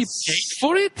it actually was- paid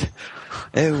for it?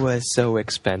 It was so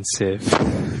expensive.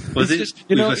 Was it just,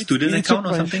 with a it's student account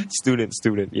or surprising. something?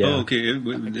 Student, yeah. Oh,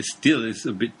 okay. Still, it's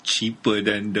a bit cheaper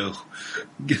than the...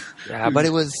 Yeah, but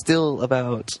it was still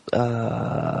about,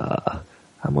 how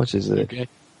much is it? Okay.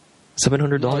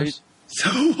 $700? So,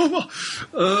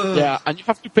 Yeah, and you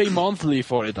have to pay monthly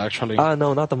for it, actually.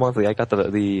 No, not the monthly. I got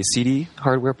the CD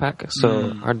hardware pack,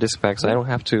 so hard disk pack, so I don't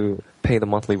have to pay the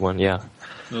monthly one, yeah.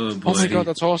 oh boy. Oh my god,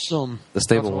 that's awesome. The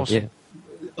stable That's one, awesome. yeah.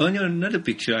 On your another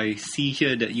picture, I see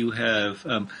here that you have...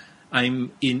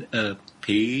 I'm in a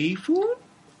payphone?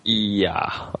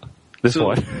 Yeah. This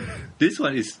one. This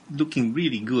one is looking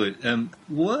really good.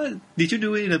 What did you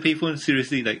do it in a payphone?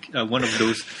 Seriously, like one of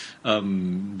those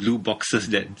blue boxes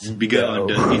that's bigger on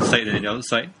the inside than the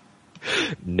outside?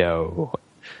 No.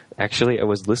 Actually, I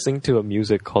was listening to a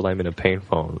music called I'm in a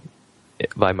Payphone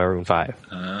by Maroon 5.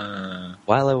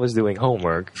 While I was doing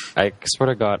homework, I sort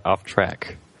of got off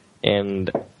track.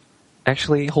 And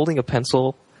actually, holding a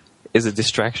pencil is a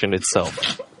distraction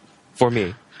itself for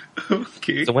me.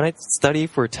 Okay. So when I study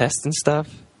for tests and stuff,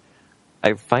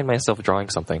 I find myself drawing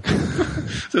something.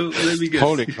 So let me guess.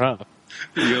 Holy crap.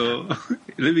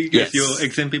 Let me guess. Your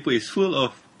exam paper is full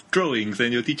of drawings,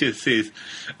 and your teacher says,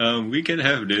 "We can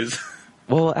have this."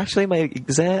 Well, actually, my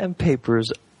exam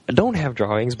papers don't have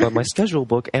drawings, but my schedule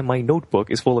book and my notebook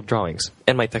is full of drawings,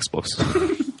 and my textbooks.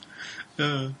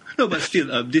 No, but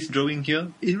still, this drawing here,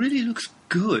 it really looks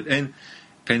good. And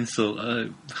pencil,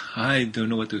 I don't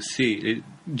know what to say.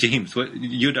 James,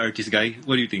 you're the artist guy.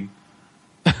 What do you think?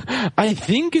 I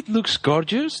think it looks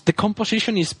gorgeous. The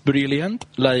composition is brilliant.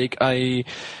 Like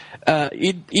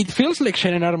it feels like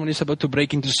Shannon Harmon is about to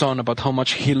break into song about how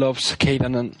much he loves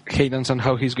Cadence and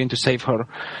how he's going to save her.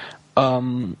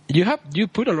 You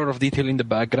put a lot of detail in the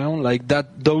background, like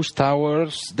those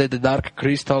towers, the dark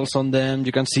crystals on them.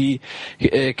 You can see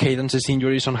Cadence's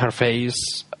injuries on her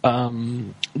face.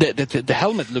 The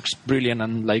helmet looks brilliant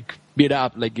and like beat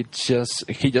up, like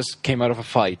he just came out of a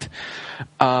fight.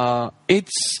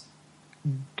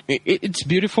 It's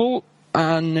beautiful,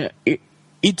 and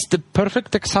it's the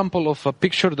perfect example of a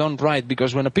picture done right,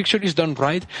 because when a picture is done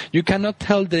right, you cannot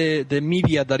tell the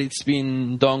media that it's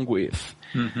been done with.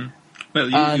 Mm-hmm. Well,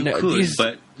 you could,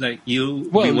 but like you'll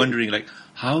be wondering, like,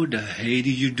 how the hell did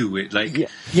you do it? Like,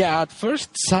 yeah, at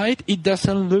first sight, it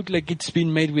doesn't look like it's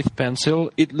been made with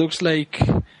pencil. It looks like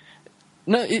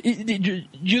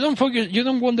you don't focus, you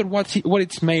don't wonder what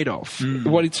it's made of,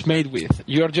 what it's made with.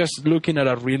 You are just looking at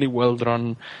a really well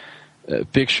drawn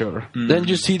picture. Then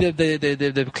you see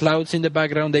the clouds in the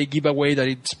background. They give away that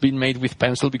it's been made with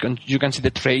pencil because you can see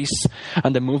the trace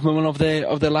and the movement of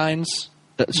the lines.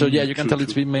 So yeah, you can tell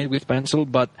it's been made with pencil,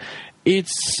 but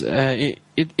it's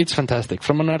fantastic.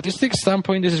 From an artistic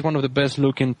standpoint, this is one of the best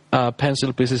looking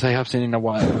pencil pieces I have seen in a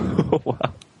while.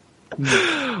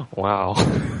 Wow.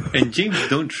 And James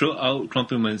don't throw out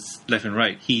compliments left and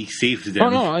right. He saves them. Oh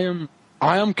no,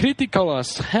 I am critical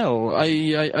as hell.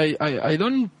 I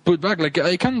don't put back, like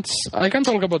I can't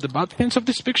talk about the bad things of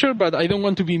this picture, but I don't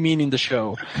want to be mean in the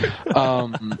show.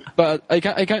 But I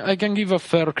can give a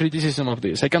fair criticism of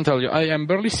this. I can tell you, I am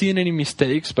barely seeing any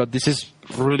mistakes, but this is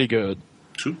really good.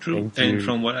 True. And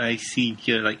from what I see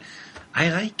here, like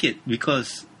I like it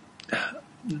because,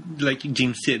 like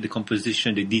James said, the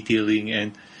composition, the detailing,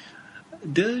 and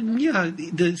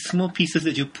the small pieces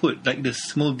that you put, like the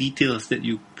small details that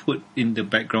you put in the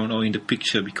background or in the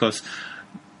picture, because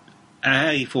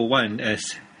I, for one,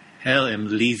 as hell am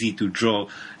lazy to draw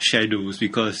shadows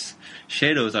because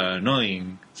shadows are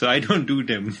annoying, so I don't do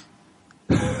them.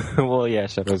 Well, yeah,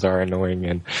 shadows are annoying,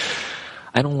 and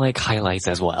I don't like highlights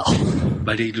as well.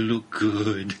 But they look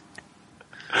good.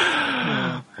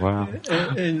 Wow.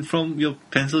 And from your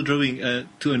pencil drawing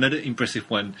to another impressive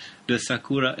one, the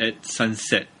Sakura at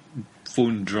Sunset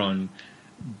phone drawn.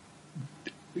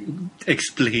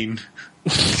 Explain.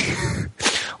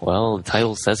 Well, the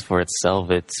title says for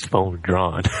itself, it's phone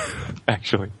drawn,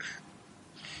 actually.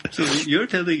 So you're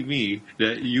telling me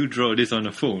that you draw this on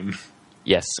a phone?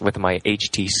 Yes, with my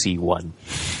HTC One.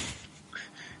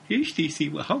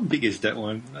 HTC, how big is that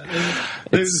one?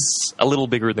 It's a little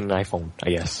bigger than an iPhone,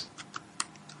 I guess.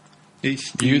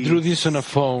 You drew this on a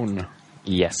phone?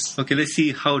 Yes. Okay, let's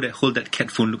see how that cat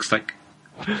phone looks like.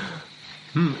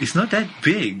 It's not that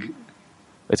big.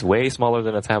 It's way smaller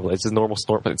than a tablet. It's a normal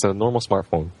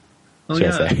smartphone. Oh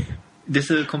yeah.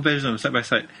 There's a comparison side by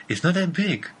side. It's not that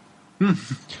big.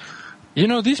 You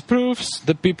know, this proves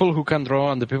the people who can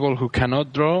draw and the people who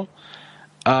cannot draw.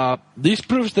 This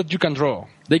proves that you can draw.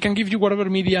 They can give you whatever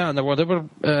media and whatever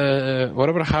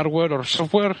hardware or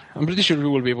software. I'm pretty sure you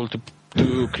will be able to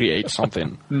create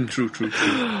something. True.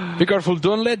 Be careful.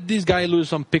 Don't let this guy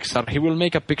lose on Pixar. He will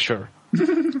make a picture.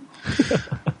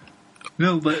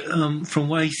 No, but from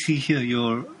what I see here,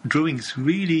 your drawing's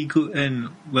really good, and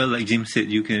well, like James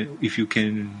said, you can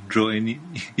draw,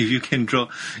 you can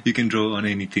draw on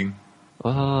anything.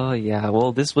 Oh yeah.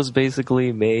 Well, this was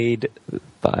basically made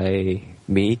by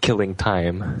me killing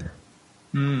time.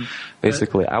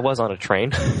 Basically, I was on a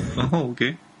train. Oh,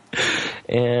 okay.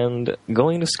 And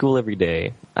going to school every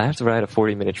day, I have to ride a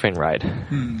 40-minute train ride.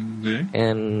 Okay.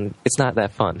 And it's not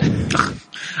that fun.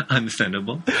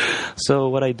 Understandable. So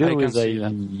what I do is I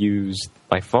use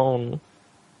my phone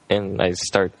and I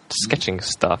start sketching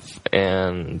stuff,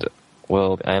 and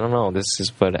well, I don't know. This is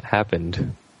what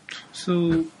happened.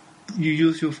 So you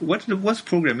use your what's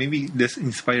program? Maybe there's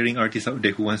inspiring artists out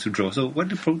there who wants to draw. So what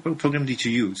program did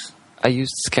you use? I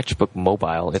used Sketchbook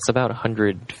Mobile. It's about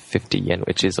 150 yen,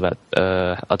 which is about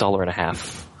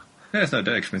 $1.50. That's not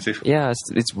that expensive. Yeah,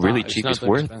 it's really It's cheap. not It's that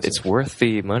worth expensive. it's worth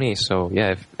the money. So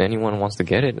yeah, if anyone wants to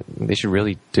get it, they should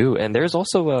really do. And there's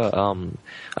also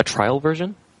a trial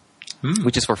version,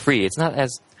 which is for free. It's not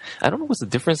as I don't know what's the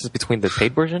difference between the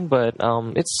paid version, but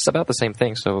it's about the same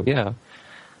thing. So yeah,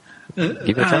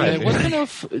 give it a try. What kind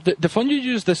of the phone you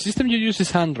use? The system you use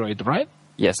is Android, right?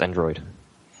 Yes, Android.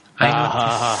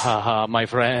 My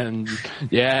friend.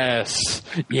 Yes.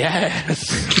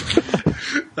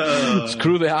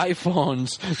 Screw the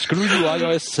iPhones. Screw you,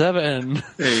 iOS 7.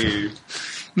 Hey.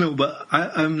 No, but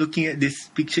I'm looking at this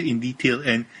picture in detail,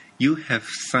 and you have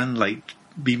sunlight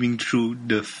beaming through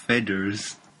the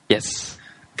feathers. Yes.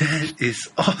 That is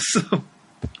awesome.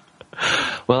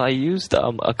 Well, I used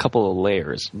a couple of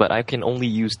layers, but I can only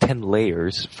use 10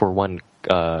 layers for one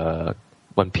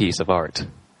piece of art.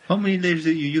 How many layers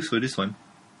did you use for this one?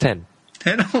 10.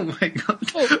 10? Oh my god.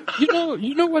 Oh,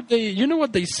 you know what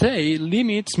they say.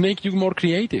 Limits make you more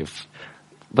creative.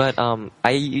 But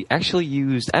I actually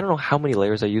used, I don't know how many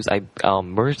layers I used. I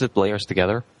merged the layers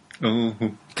together Oh.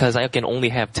 because I can only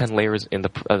have 10 layers in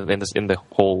the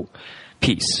whole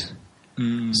piece.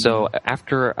 So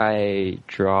after I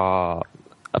draw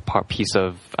a piece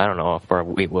of, I don't know, for a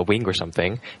wing or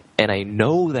something, and I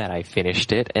know that I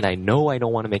finished it, and I know I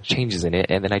don't want to make changes in it,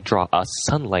 and then I draw a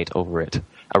sunlight over it,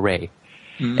 a ray.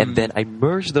 And then I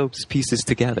merge those pieces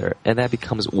together, and that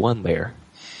becomes one layer.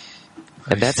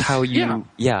 And that's how you,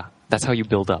 that's how you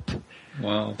build up.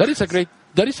 Wow. That is a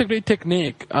great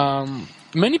technique.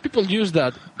 Many people use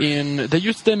that they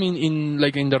use them in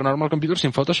their normal computers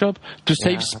in Photoshop to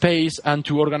save space and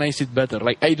to organize it better.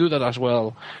 Like I do that as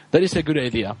well. That is a good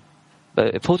idea.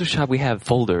 But in Photoshop we have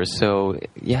folders, so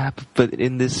yeah. But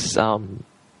in this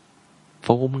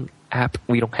phone app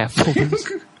we don't have folders,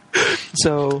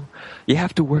 so you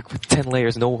have to work with 10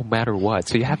 layers no matter what.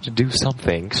 So you have to do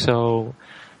something. So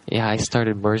yeah, I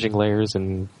started merging layers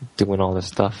and doing all this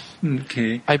stuff.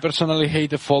 Okay. I personally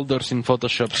hate the folders in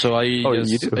Photoshop, so you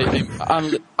do?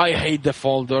 I hate the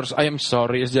folders. I am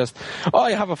sorry. It's just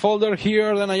I have a folder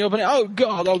here, then I open it. Oh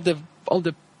God, all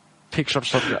the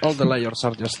pictures of all the layers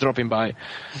are just dropping by,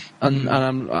 and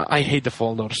I hate the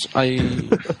folders.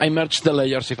 I merge the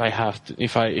layers if I have to,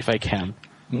 if I can.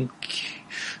 Okay.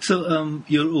 So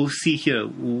your OC here,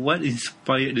 what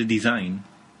inspired the design?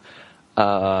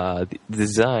 The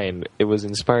design, it was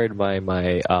inspired by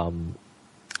my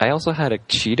I also had a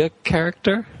cheetah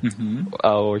character,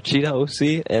 or cheetah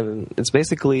OC, and it's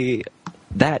basically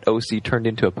that OC turned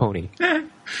into a pony.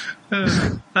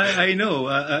 I know.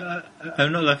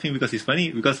 I'm not laughing because it's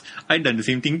funny, because I've done the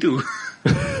same thing too.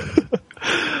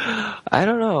 I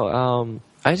don't know.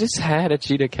 I just had a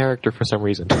cheetah character for some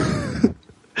reason.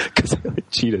 Because I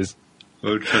like cheetahs.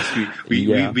 Oh, trust me.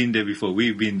 We've been there before.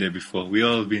 We've been there before. We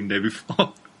all been there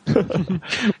before.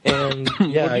 And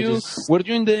yeah, were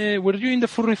you in the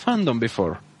furry fandom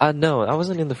before? No, I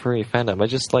wasn't in the furry fandom. I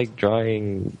just like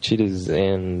drawing cheetahs,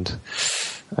 and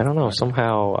I don't know,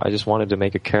 somehow I just wanted to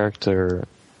make a character,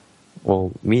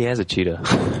 well, me as a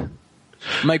cheetah.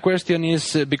 My question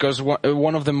is, because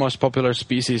one of the most popular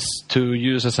species to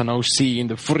use as an OC in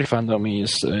the furry fandom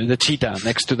is the cheetah,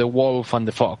 next to the wolf and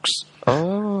the fox.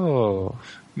 Oh.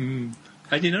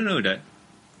 I did not know that.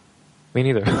 Me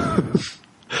neither.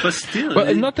 But still...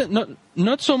 Well,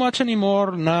 not so much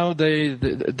anymore. Now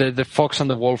the fox and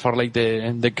the wolf are like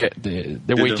the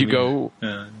way to go.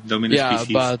 Dominant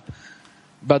species.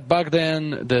 But back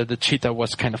then, the cheetah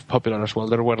was kind of popular as well.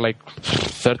 There were like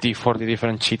 30, 40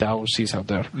 different cheetah OCs out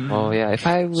there. Oh, yeah. If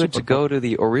I were to go to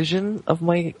the origin of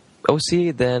my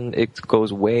OC, then it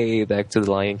goes way back to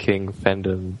the Lion King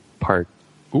fandom part.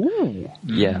 Ooh.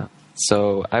 Yeah.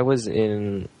 So I was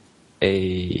in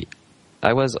I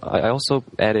also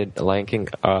added Lion King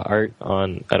art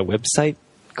at a website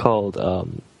called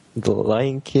the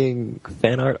Lion King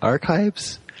Fan Art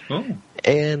Archives. Oh.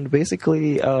 And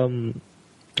basically...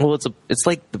 well, it's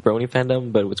like the brony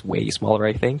fandom, but it's way smaller,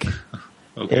 I think.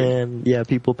 Okay. And yeah,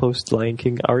 people post Lion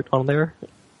King art on there,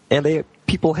 and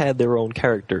people had their own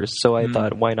characters, so I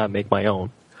thought, why not make my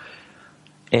own?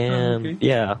 And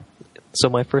yeah, so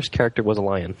my first character was a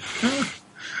lion.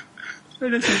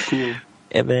 That's so cool.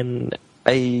 And then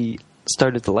I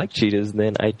started to like cheetahs, and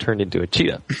then I turned into a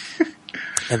cheetah.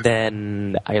 And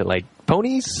then I like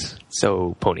ponies,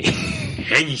 so pony.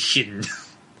 Henshin.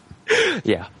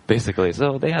 Yeah, basically.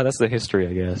 So yeah, that's the history,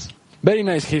 I guess. Very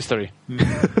nice history.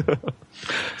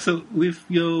 So, with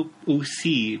your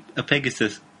OC, a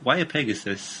Pegasus, why a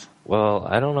Pegasus? Well,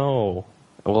 I don't know.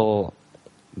 Well,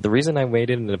 the reason I made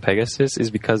it into Pegasus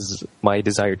is because my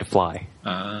desire to fly.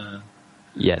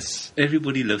 Yes.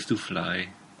 Everybody loves to fly.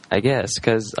 I guess,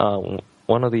 because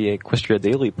one of the Equestria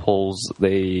Daily polls,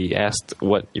 they asked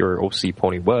what your OC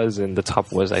pony was, and the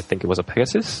top was, I think it was a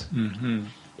Pegasus. Mm-hmm.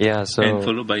 Yeah, so... And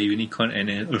followed by a unicorn and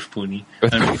an earth pony.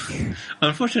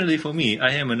 Unfortunately for me,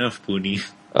 I am an earth pony.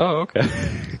 Oh, okay.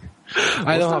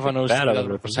 I don't have an OC that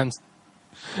represents...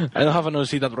 I don't have an OC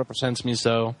that represents me,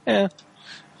 so... Yeah.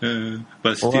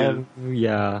 But still... Well,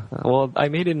 yeah. Well, I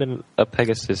made it a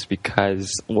Pegasus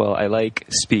because, well, I like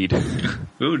speed.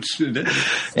 Oh,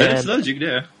 that's logic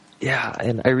there. Yeah,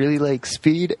 and I really like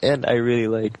speed, and I really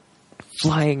like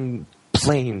flying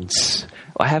planes.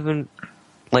 I haven't,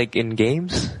 like, in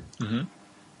games,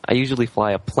 I usually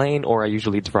fly a plane or I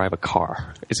usually drive a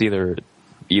car. It's either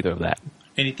of that.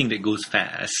 Anything that goes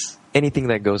fast. Anything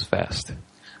that goes fast.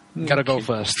 Gotta go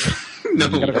first. No,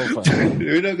 Gotta go first.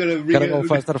 we're not gonna bring Gotta go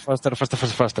faster.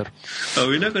 Oh,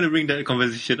 we're not gonna bring that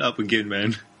conversation up again,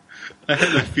 man. I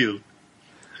have a feel.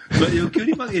 But your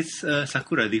cutie bug is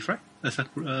Sakura leaf, right?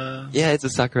 Sakura. Yeah, it's a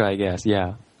Sakura, I guess.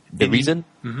 Yeah. The reason?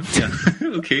 Mm-hmm. Yeah.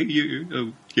 Okay.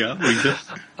 Reason.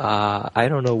 I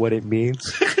don't know what it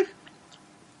means,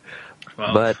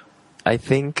 Wow. but I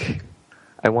think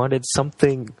I wanted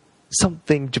something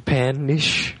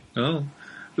Japan-ish. Oh,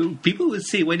 people would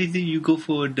say, why didn't you go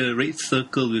for the red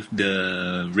circle with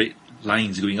the red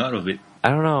lines going out of it? I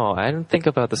don't know. I didn't think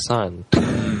about the sun.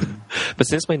 But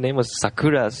since my name was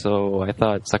Sakura, so I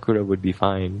thought Sakura would be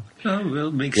fine. Oh,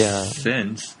 well, makes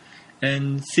sense.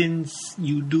 And since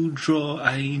you do draw,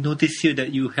 I notice here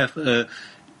that you have a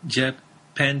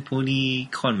Japan Pony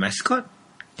Con mascot.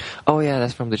 Oh yeah,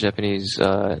 that's from the Japanese,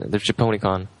 the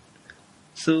Japonicon.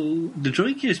 So the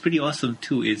drawing here is pretty awesome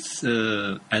too. It's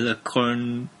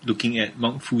Alicorn looking at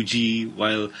Mount Fuji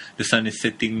while the sun is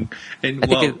setting. And I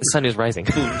think the sun is rising.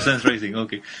 Oh, the sun's rising.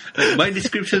 Okay. My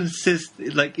description says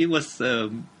like it was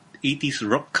 80s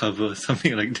rock cover,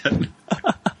 something like that.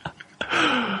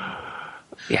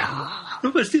 Yeah.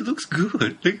 No, but it still looks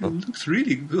good. Like, it looks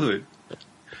really good.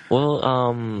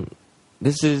 Well,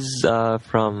 this is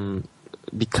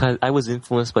because I was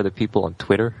influenced by the people on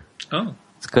Twitter. Oh.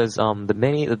 It's because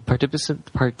the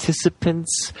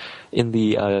participants in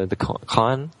the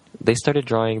con, they started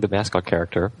drawing the mascot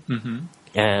character,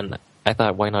 and I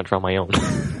thought, why not draw my own?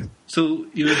 So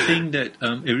you're saying that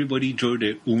everybody drew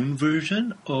their own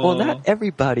version, or well, not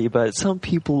everybody, but some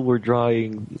people were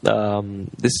drawing.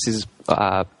 This is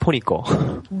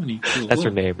Poniko. Poniko. That's her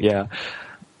name. Yeah.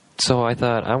 So I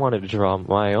thought I wanted to draw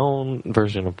my own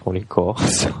version of Poniko.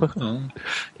 So,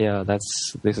 yeah,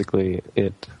 that's basically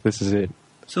it. This is it.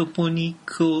 So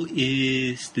Poniko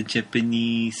is the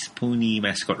Japanese pony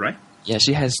mascot, right? Yeah,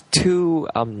 she has two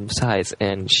sides,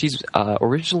 and she's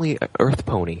originally an earth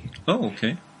pony. Oh,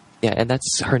 okay. Yeah, and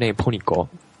that's her name, Poniko.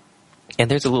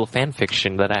 And there's a little fan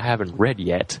fiction that I haven't read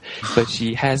yet, but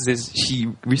she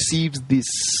receives this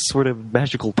sort of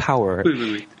magical power.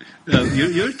 Wait.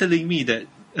 You're telling me that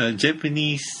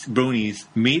Japanese bronies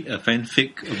made a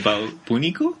fanfic about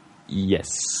Poniko?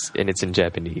 Yes, and it's in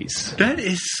Japanese. That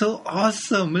is so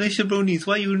awesome. Malaysia bronies,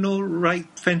 why you know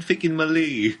write fanfic in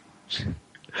Malay?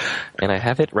 And I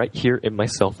have it right here in my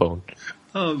cell phone.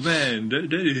 Oh man,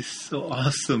 that is so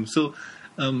awesome. So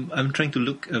I'm trying to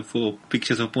look for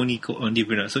pictures of Poniko on the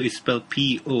internet. So it's spelled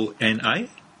Poni?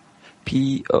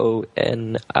 Poniko,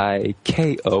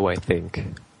 I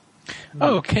think.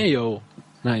 Oh, KO.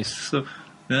 Nice. So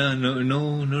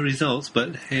no results,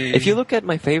 but hey. If you look at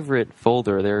my favorite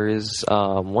folder, there is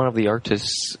one of the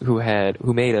artists who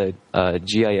made a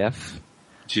GIF,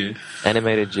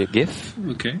 animated GIF.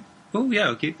 Okay. Oh yeah.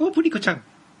 Okay. Oh, Poniko-chan,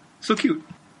 so cute.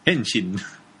 Henshin.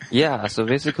 Yeah. So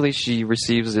basically, she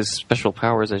receives these special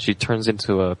powers, and she turns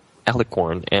into a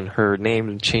alicorn, and her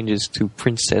name changes to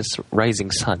Princess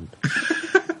Rising Sun.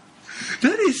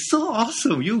 That is so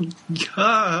awesome.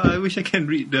 I wish I can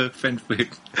read the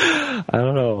fanfic. I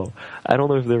don't know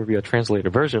if there will be a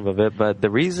translated version of it, but the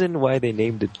reason why they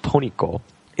named it Poniko,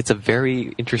 it's a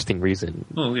very interesting reason.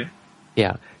 Oh, okay.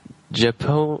 Yeah.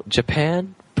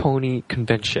 Japan Pony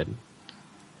Convention.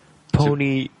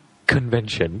 Pony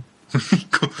Convention.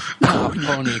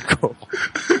 Poniko.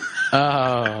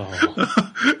 Oh.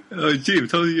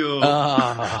 James, how's your...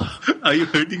 Are you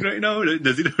hurting right now?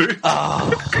 Does it hurt?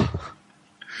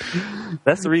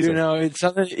 That's the reason. You know, it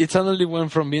suddenly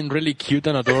went from being really cute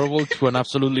and adorable to an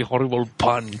absolutely horrible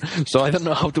pun. So I don't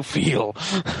know how to feel.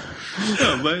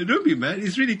 No, but don't be mad.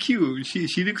 It's really cute.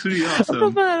 She looks really awesome.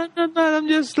 I'm not mad. I'm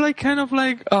just like kind of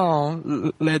like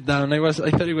let down. I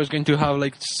thought it was going to have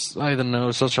like I don't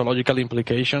know sociological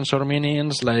implications or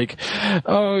meanings. Like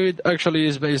it actually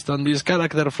is based on this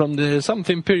character from the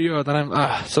something period.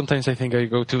 And sometimes I think I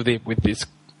go too deep with these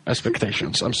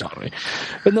expectations. I'm sorry,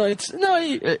 but no. I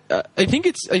think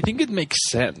it makes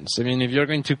sense. I mean, if you're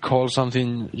going to call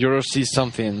something Euroseas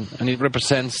something, and it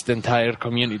represents the entire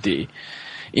community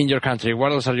in your country,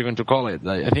 what else are you going to call it?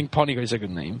 I think Ponico is a good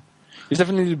name. It's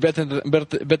definitely better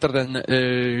than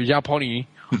Pony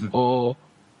or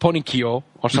Ponikio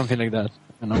or something like that.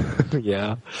 You know?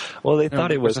 Yeah. Well, they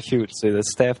thought it was cute. So the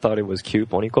staff thought it was cute,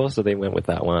 Ponico, so they went with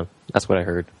that one. That's what I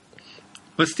heard.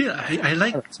 But still, I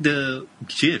like the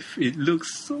GIF. It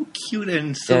looks so cute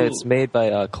and so... Yeah, it's made by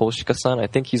Kolshika-san. I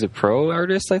think he's a pro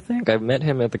artist, I think. I've met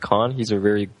him at the con. He's a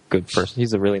very good person.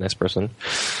 He's a really nice person.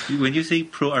 When you say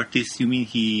pro artist, you mean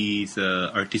he's an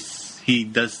artist... He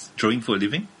does drawing for a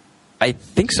living? I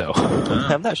think so.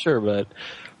 I'm not sure, but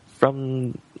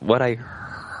from what I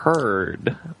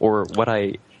heard, or what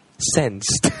I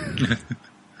sensed,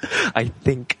 I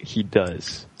think he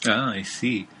does. Ah, I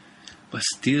see. But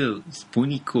still,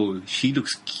 Ponico, she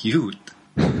looks cute.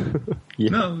 Yeah.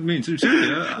 No, I mean, seriously,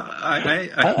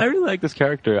 I really like this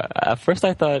character. At first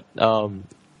I thought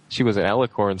she was an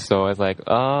alicorn, so I was like,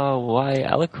 oh, why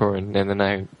alicorn? And then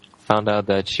I found out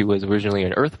that she was originally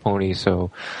an earth pony,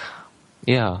 so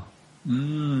yeah.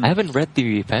 I haven't read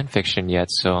the fanfiction yet,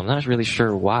 so I'm not really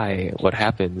sure what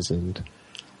happens, and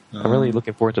I'm really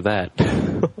looking forward to that.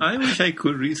 I wish I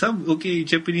could read some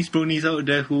Japanese bronies out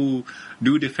there who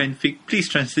do the fanfic. Please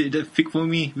translate the fic for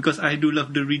me, because I do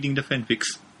love reading the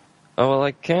fanfics. Oh, well,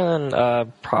 I can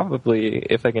probably,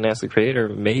 if I can ask the creator,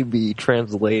 maybe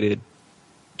translate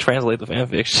the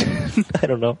fanfiction. I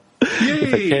don't know. Yay!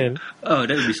 If I can. Oh,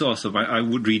 that would be so awesome. I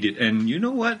would read it. And you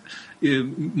know what?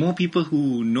 More people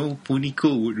who know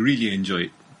Ponico would really enjoy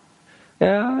it.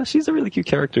 Yeah, she's a really cute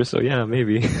character, so yeah,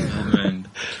 maybe. Oh, man.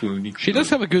 Ponico. She does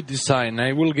have a good design.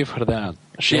 I will give her that.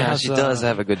 She does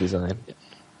have a good design.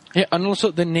 Yeah, and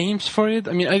also the names for it.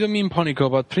 I mean, I don't mean Ponico,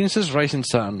 but Princess Rising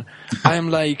Sun. I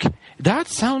am like, that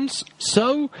sounds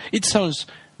so... It sounds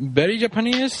very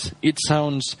Japanese, it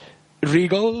sounds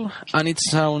regal, and it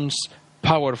sounds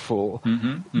powerful.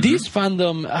 This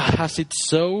fandom has it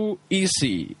so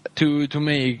easy to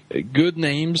make good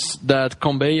names that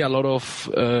convey a lot of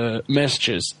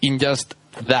messages in just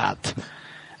that.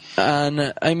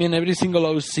 And I mean, every single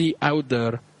OC out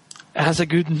there has a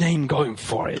good name going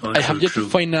for it. I have yet to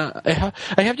find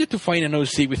an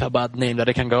OC with a bad name that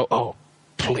I can go, oh,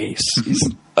 please.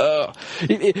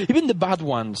 Even the bad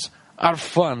ones are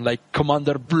fun, like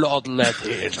Commander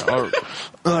Bloodletting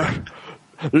or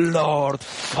Lord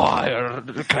Fire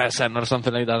Crescent or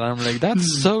something like that. I'm like,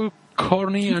 that's so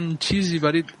corny and cheesy,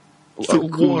 but it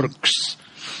works.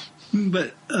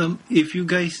 But if you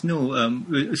guys know,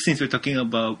 since we're talking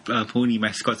about pony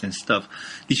mascots and stuff,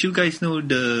 did you guys know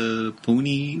the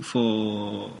pony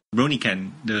for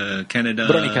Bronican, the Canada?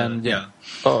 Bronican, yeah.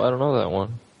 Oh, I don't know that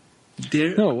one.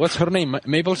 No, what's her name?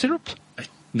 Maple Syrup? I'm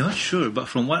not sure, but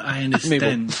from what I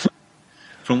understand,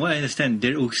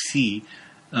 their OC,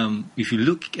 if you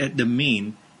look at the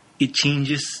main, it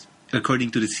changes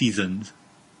according to the seasons.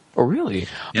 Oh, really?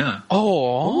 Yeah.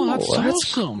 Oh, that's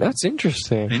awesome. That's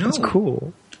interesting. I know. That's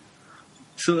cool.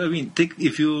 So, I mean,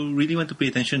 if you really want to pay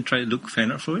attention, try to look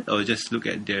fan art for it, or just look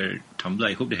at their Tumblr.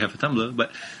 I hope they have a Tumblr,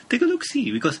 but take a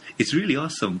look-see, because it's really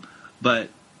awesome. But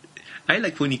I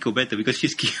like Ponico better because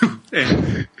she's cute,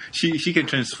 and she can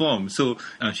transform, so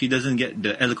she doesn't get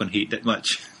the Alicorn hate that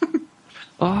much.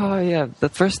 Oh, yeah. The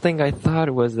first thing I thought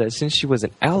was that since she was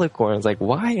an alicorn, I was like,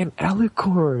 why an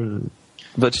alicorn?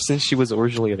 But since she was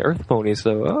originally an earth pony,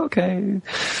 so okay,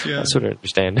 I sort of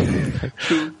understand.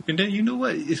 True. And then you know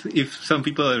what? If some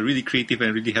people are really creative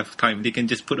and really have time, they can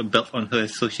just put a belt on her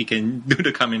so she can do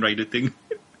the Kamen Rider thing.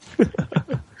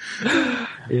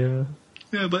 Yeah.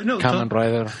 Yeah, but no. Kamen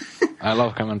Rider. I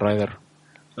love Kamen Rider.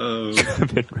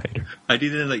 Kamen Rider. I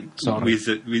didn't like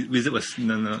Wizard. Wizard was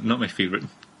not my favorite.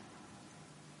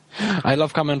 I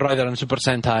love Kamen Rider and Super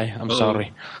Sentai. I'm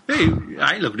sorry. Hey,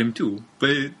 I love them too.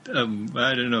 But,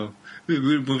 I don't know.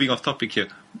 We're moving off topic here.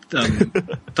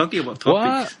 Talking about topics.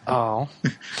 What? Oh.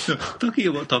 Talking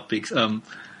about topics.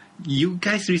 You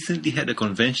guys recently had a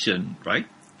convention, right?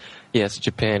 Yes,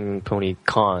 Japan Pony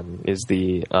Con is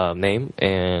the name.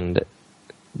 And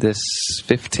this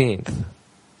 15th,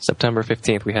 September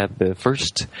 15th, we had the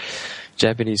first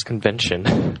Japanese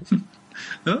convention.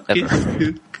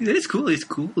 It's cool. It's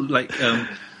cool. Like,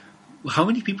 how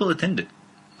many people attended?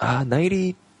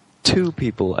 92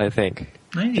 people, I think.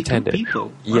 92 attended. people.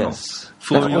 Wow. Yes.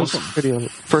 For That was pretty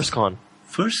first con.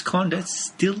 first con, that's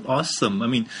still awesome. I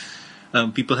mean,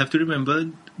 people have to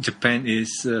remember Japan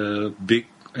is a big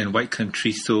and wide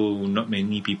country, so not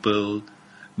many people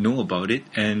know about it,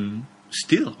 and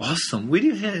still awesome.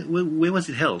 Where was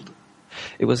it held?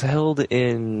 It was held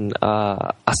in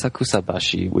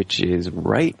Asakusabashi, which is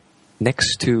right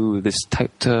next to this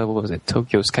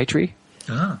Tokyo Skytree?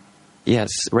 Ah. Yes,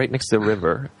 right next to the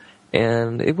river.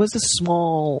 And it was a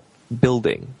small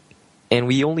building. And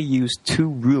we only used 2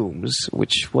 rooms,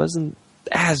 which wasn't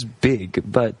as big,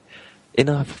 but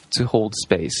enough to hold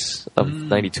space of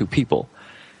 92 people.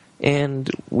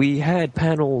 And we had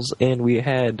panels, and we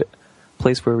had a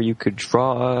place where you could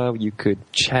draw, you could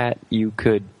chat, you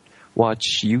could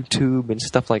watch YouTube and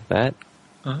stuff like that.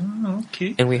 Oh,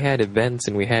 okay. And we had events,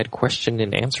 and we had question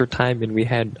and answer time, and we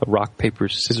had a rock, paper,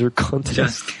 scissor contest.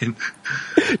 Justin.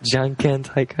 Janken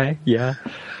Taikai, yeah.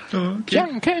 Oh, okay.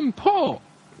 Janken Po!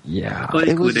 Yeah.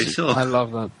 I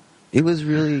love that. It was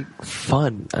really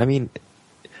fun. I mean,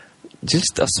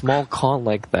 just a small con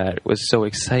like that was so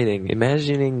exciting.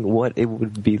 Imagining what it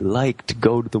would be like to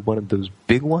go to one of those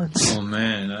big ones. Oh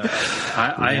man,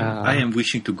 I am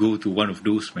wishing to go to one of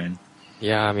those, man.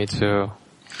 Yeah, me too.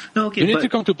 No, okay, You need to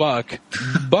come to Bug.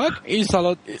 Bug is a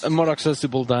lot more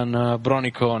accessible than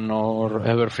BronyCon or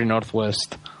Everfree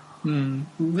Northwest.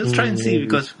 We'll try and see,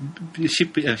 because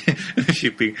shipping.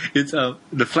 It's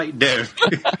the flight there.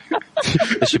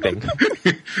 The shipping.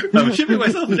 I'm shipping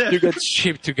myself there. You get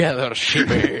shipped together,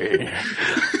 shipping.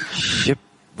 Ship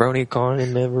BronyCon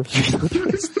and never.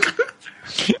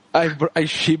 I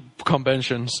ship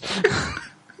conventions.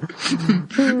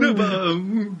 No,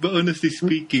 but honestly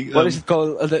speaking, What is it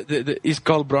called? It's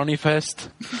called Brony Fest.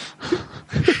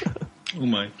 Oh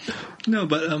my! No,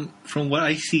 but from what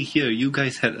I see here, you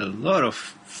guys had a lot of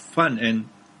fun, and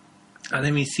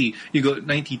let me see. You got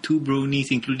 92 bronies,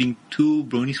 including 2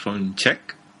 bronies from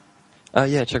Czech.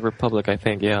 Yeah, Czech Republic, I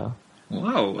think. Yeah.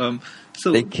 Wow.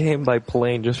 So They came by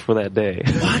plane just for that day.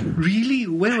 what? Really?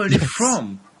 Where were they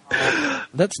from?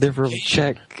 They're from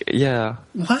Czech. Yeah.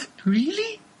 What?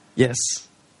 Really? Yes.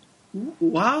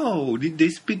 Wow. Did they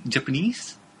speak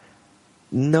Japanese?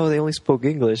 No, they only spoke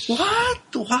English. What?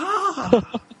 Wow.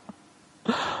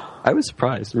 I was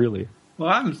surprised, really. Well,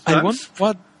 I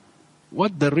wonder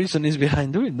what the reason is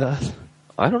behind doing that.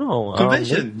 I don't know.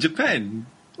 Convention, Japan.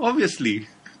 Obviously.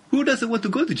 Who doesn't want to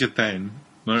go to Japan?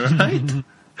 Am I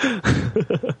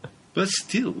right? But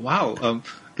still, wow.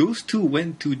 Those 2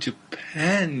 went to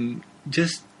Japan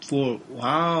just for,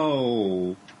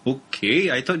 wow. Okay,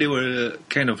 I thought they were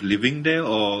kind of living there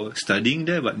or studying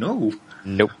there, but no.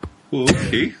 Nope.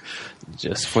 Okay.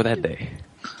 Just for that day.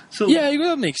 So Yeah, it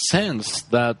would make sense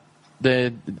that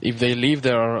if they live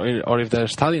there or if they're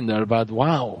studying there, but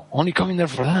wow, only coming there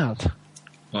for that.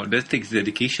 wow, that takes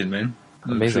dedication, man.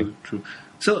 Amazing. True.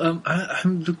 So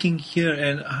I'm looking here,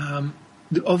 and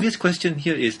the obvious question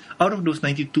here is: out of those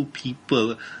 92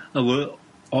 people, were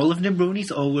all of them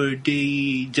bronies, or were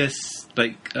they just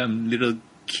like little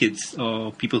kids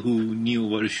or people who knew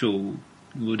about the show?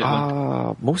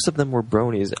 Most of them were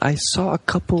bronies. I saw a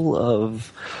couple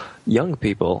of young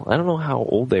people. I don't know how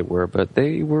old they were, but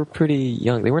they were pretty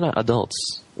young. They were not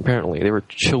adults, apparently. They were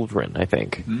children, I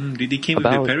think. Did they came with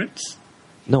their parents?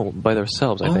 No, by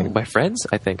themselves, I think. By friends,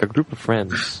 I think. A group of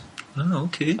friends. Oh,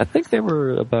 okay. I think they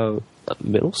were about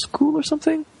middle school or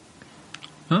something.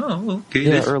 Oh, okay.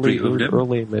 Yeah, That's early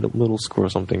middle school or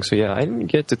something. So yeah, I didn't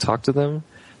get to talk to them,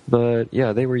 but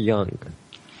yeah, they were young.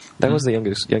 That was the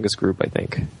youngest group, I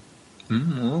think.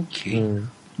 Okay.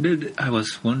 I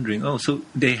was wondering. Oh, so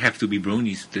they have to be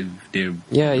bronies. They're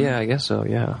Yeah, I guess so.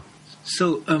 Yeah.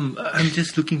 So I'm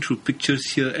just looking through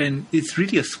pictures here, and it's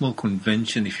really a small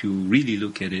convention if you really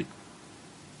look at it.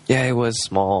 Yeah, it was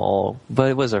small, but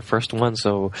it was our first one,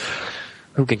 so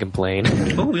who can complain?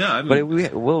 Oh yeah, I mean,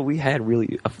 but we had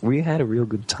a real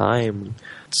good time,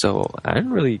 so I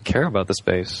didn't really care about the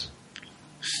space.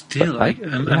 Still,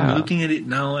 I'm looking at it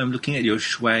now. I'm looking at your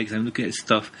swags. I'm looking at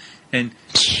stuff, and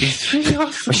it's really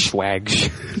awesome. My swags.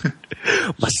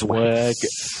 My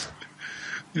swags.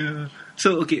 Yeah.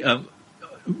 So, okay,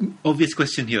 obvious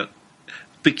question here.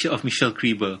 Picture of Michelle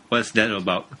Krieber. What's that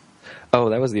about? Oh,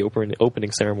 that was the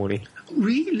opening ceremony.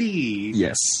 Really?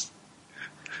 Yes.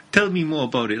 Tell me more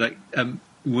about it. Like,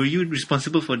 were you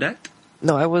responsible for that?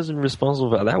 No, I wasn't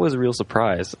responsible for that. That was a real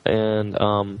surprise. And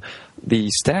the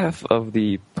staff of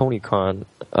the PonyCon,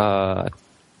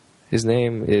 his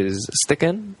name is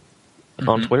Sticken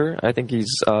on Twitter. I think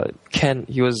he's Ken.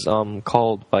 He was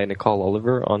called by Nicole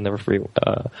Oliver on Never Free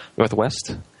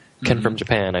Northwest, Ken from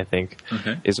Japan, I think,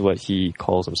 is what he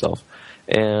calls himself.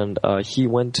 And he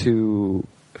went to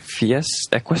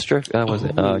Fiesta Equestria.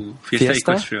 Fiesta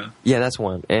Equestria. Yeah, that's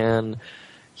one. And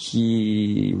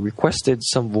he requested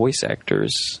some voice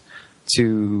actors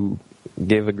to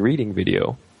give a greeting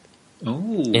video.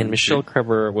 Oh, and Michelle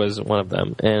Crever was one of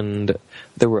them. And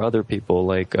there were other people,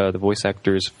 like the voice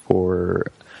actors for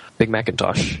Big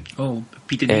Macintosh. Oh,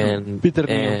 Peter Neal.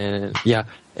 And yeah,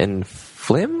 and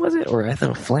Flim, was it? Or I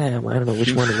thought Flam. I don't know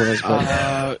which one it was.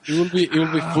 But it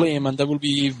will be Flim, and that will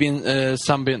be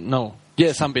Sam Vincent. No.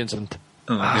 Yeah, Sam Vincent.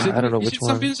 Oh, okay. I don't know which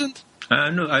one. Sam Vincent?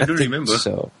 No, I don't remember.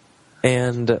 So.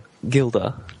 And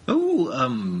Gilda.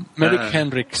 Oh, Merrick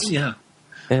Hendricks. Yeah.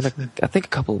 And I think a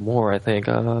couple more,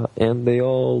 and they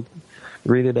all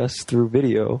greeted us through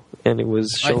video, and it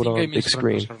was showed on big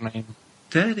screen.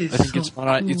 That is I think it's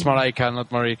Marika, not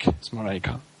Marik. It's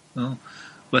Marika. Oh,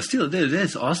 but still,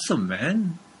 that's awesome,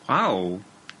 man. Wow.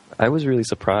 I was really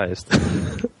surprised.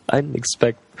 I didn't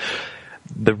expect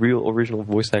the real original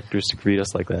voice actors to greet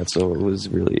us like that, so it was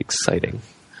really exciting.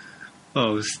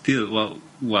 Oh, still,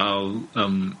 wow.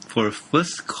 For a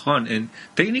first con, and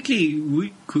technically,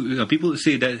 we could, people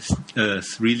say that's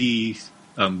really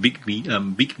big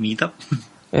meetup.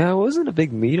 Yeah, it wasn't a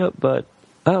big meetup, but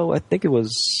I think it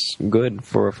was good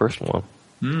for a first one.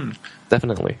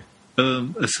 Definitely.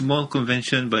 A small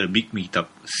convention, but a big meetup.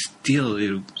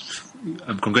 Still,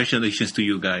 congratulations to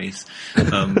you guys.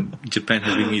 Japan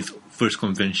having its first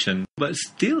convention, but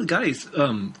still, guys,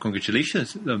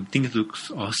 congratulations. Things look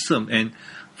awesome, and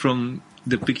from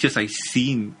the pictures I've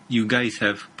seen, you guys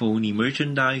have pony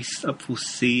merchandise up for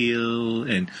sale,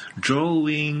 and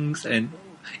drawings, and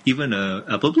even a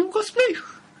Apple Bloom cosplay.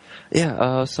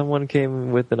 Yeah, someone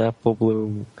came with an Apple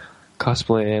Bloom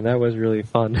cosplay, and that was really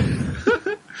fun.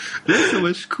 That's so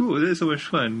much cool. That's so much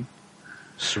fun.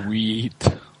 Sweet.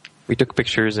 We took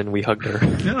pictures and we hugged her.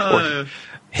 Or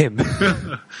him.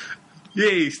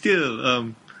 Yay,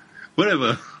 still,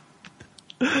 whatever.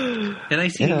 And I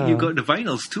see you got the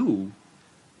vinyls too.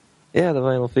 Yeah, the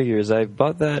vinyl figures. I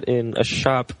bought that in a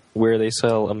shop where they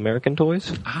sell American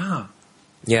toys. Ah.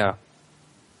 Yeah.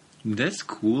 That's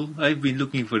cool. I've been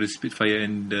looking for the Spitfire,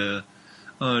 and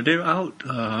they're out.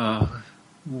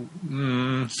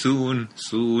 Soon.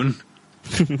 Soon.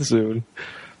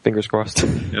 Fingers crossed.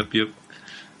 Yep.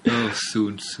 Oh,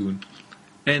 soon.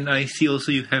 And I see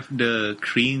also you have the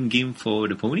crane game for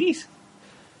the ponies?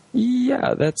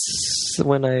 Yeah, that's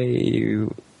when I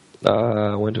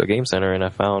went to a game center and I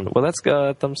found... Well, that's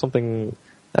something...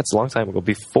 That's a long time ago,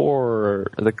 before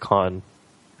the con,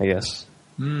 I guess.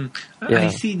 Yeah. I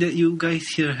see that you guys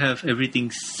here have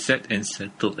everything set and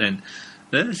settled, and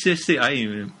let's just say I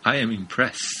am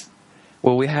impressed.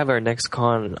 Well, we have our next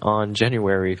con on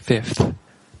January 5th,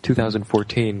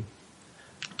 2014.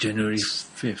 January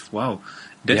 5th, wow.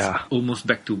 That's almost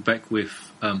back to back with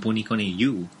PonyCon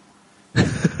EU.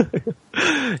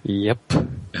 Yep.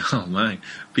 Oh my.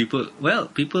 People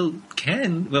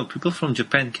from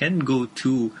Japan can go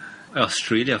to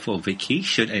Australia for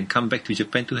vacation and come back to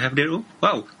Japan to have their own.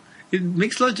 Wow. It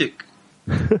makes logic.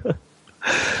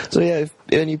 So yeah, if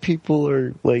any people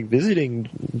are like visiting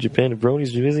Japan, if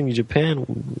bronies are visiting Japan,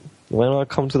 why not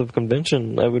come to the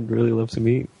convention? I would really love to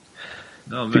meet.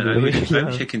 Oh man, I wish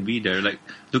I can be there. Like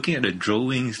looking at the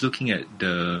drawings, looking at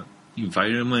the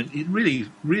environment, it really,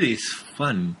 really is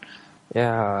fun.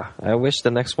 Yeah, I wish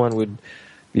the next one would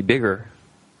be bigger,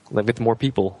 like with more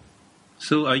people.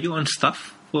 So, are you on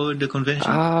staff for the convention?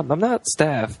 I'm not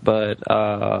staff, but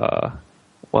I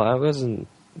wasn't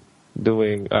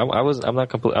doing. I'm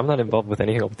not involved with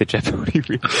anything with the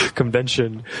Japanese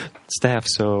convention staff.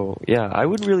 So yeah, I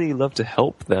would really love to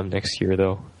help them next year,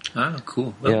 though. Ah,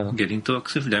 cool. Well, get in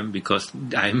talks with them because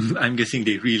I'm guessing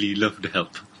they really love the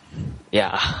help.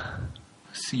 Yeah.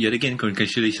 So yet again,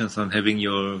 congratulations on having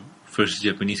your first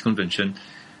Japanese convention.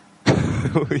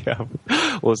 Yeah.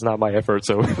 Well, it's not my effort,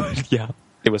 so yeah,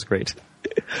 it was great.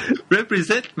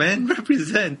 Represent, man,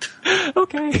 represent.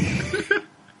 Okay.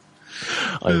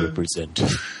 I represent.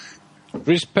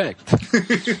 Respect.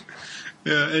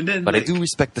 Yeah, and then. But I do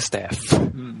respect the staff.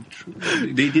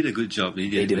 True. They did a good job. They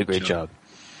did a great job.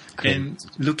 And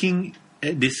looking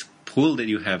at this poll that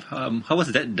you have, how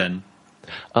was that done?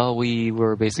 We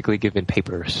were basically given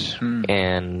papers,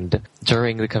 and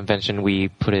during the convention, we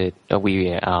put it.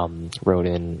 We wrote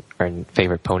in our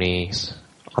favorite ponies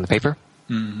on the paper,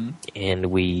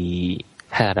 and we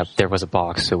there was a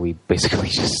box, so we basically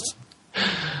just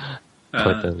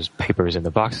put those papers in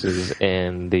the boxes,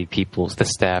 and the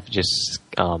staff just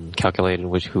calculated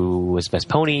who was best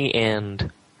pony,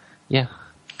 and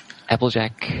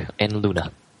Applejack and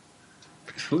Luna.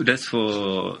 That's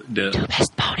for the Two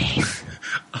best ponies.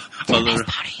 all, Best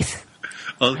ponies.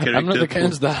 all character. I'm not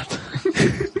against that.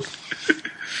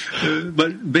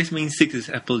 But best main 6 is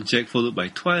Applejack, followed by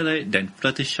Twilight, then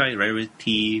Fluttershy,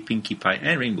 Rarity, Pinkie Pie,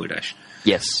 and Rainbow Dash.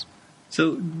 Yes.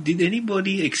 So, did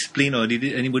anybody explain or did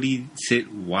anybody say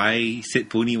why said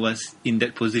Pony was in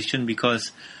that position?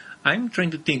 Because I'm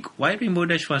trying to think why Rainbow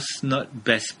Dash was not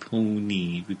best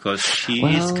pony, because she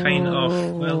is kind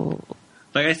of, well,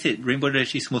 like I said, Rainbow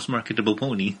Dash is most marketable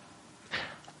pony.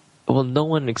 Well, no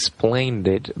one explained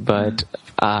it, but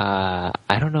I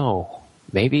don't know.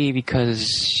 Maybe because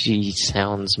she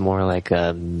sounds more like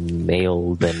a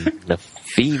male than a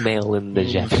female in the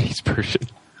Japanese version.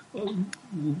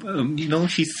 No,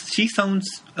 she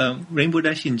sounds Rainbow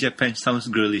Dash in Japan sounds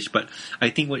girlish, but I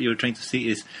think what you're trying to say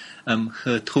is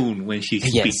her tone when she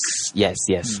speaks.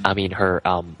 Yes. I mean, her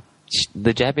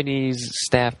the Japanese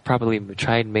staff probably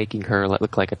tried making her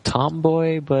look like a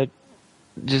tomboy, but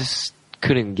just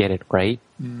couldn't get it right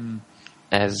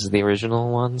as the original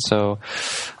one. So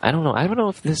I don't know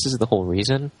if this is the whole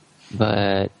reason.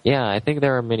 But yeah, I think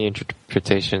there are many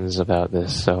interpretations about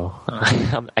this, so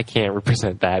I can't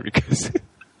represent that because.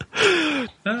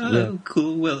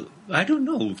 Cool. Well, I don't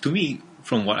know. To me,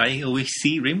 from what I always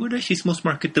see, Rainbow Dash is most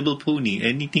marketable pony.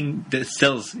 Anything that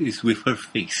sells is with her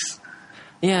face.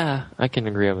 Yeah, I can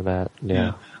agree with that.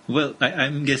 Yeah. Well,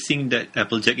 I'm guessing that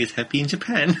Applejack is happy in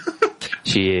Japan.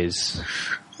 She is.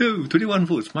 Oh, 21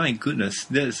 votes. My goodness,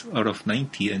 that's out of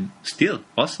 90, and still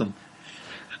awesome.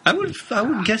 I would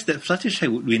guess that Fluttershy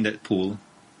would win that poll.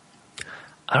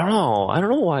 I don't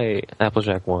know why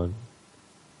Applejack won.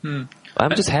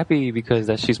 I'm just happy because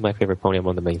she's my favorite pony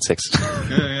among the main 6.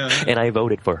 Yeah. And I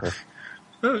voted for her.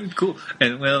 Oh, cool.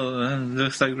 And well,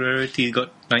 looks like Rarity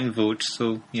got 9 votes,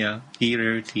 so yeah,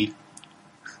 Rarity.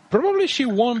 Probably she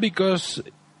won because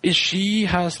she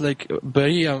has like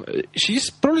very. She's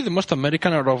probably the most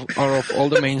American out of all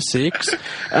the main 6,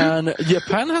 and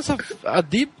Japan has a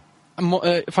deep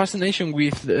fascination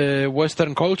with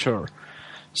Western culture.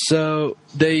 So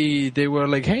they were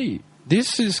like, hey,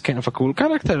 this is kind of a cool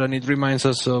character, and it reminds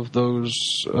us of those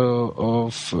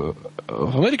of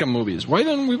American movies. Why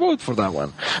don't we vote for that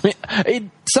one? I mean, it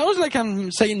sounds like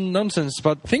I'm saying nonsense,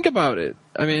 but think about it.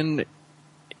 I mean,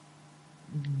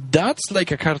 that's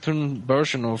like a cartoon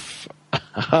version of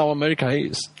how America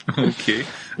is. Okay.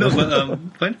 No,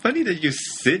 but funny that you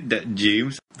said that,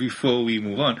 James. Before we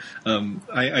move on,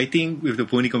 I think with the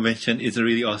pony convention, it's a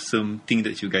really awesome thing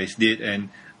that you guys did, and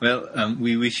well,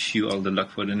 we wish you all the luck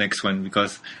for the next one,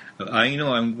 because I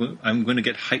know I'm going to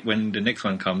get hyped when the next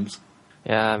one comes.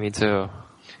 Yeah, me too.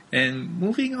 And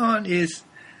moving on is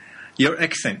your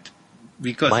accent,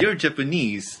 because you're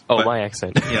Japanese. Oh, my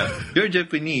accent. Yeah, you're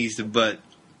Japanese, but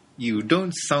you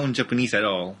don't sound Japanese at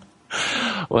all.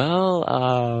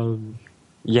 Well,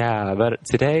 yeah, but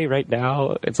today, right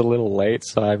now, it's a little late,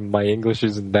 so my English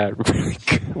isn't that really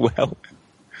good, well,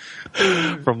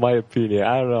 from my opinion.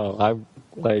 I don't know. I'm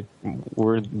like,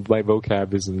 my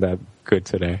vocab isn't that good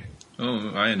today. Oh,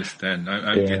 I understand.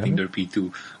 I'm getting derpy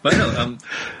too. But no,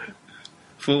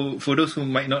 for those who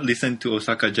might not listen to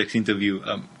Osaka Jack's interview,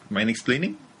 mind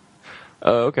explaining?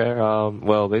 Okay.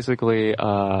 Well, basically,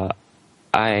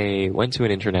 I went to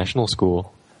an international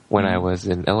school when I was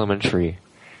in elementary.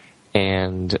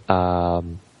 And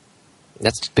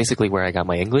that's basically where I got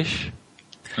my English.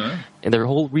 Huh? And the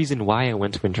whole reason why I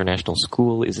went to international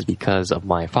school is because of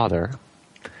my father.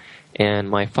 And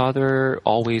my father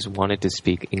always wanted to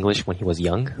speak English when he was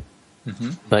young.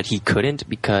 But he couldn't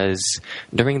because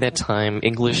during that time,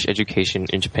 English education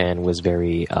in Japan was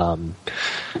very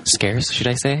scarce, should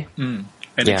I say? And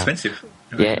expensive.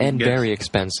 Yeah, and very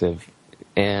expensive.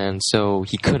 And so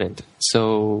he couldn't.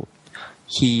 So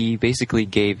he basically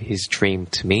gave his dream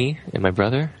to me and my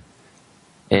brother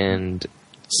and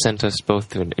sent us both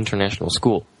to an international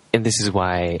school. And this is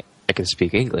why I can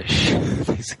speak English,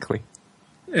 basically.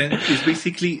 And it's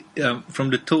basically, from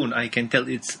the tone, I can tell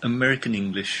it's American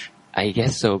English. I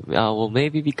guess so. Well,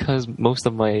 maybe because most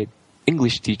of my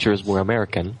English teachers were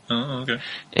American. Oh, okay.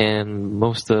 And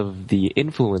most of the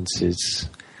influences,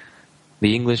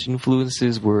 the English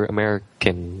influences were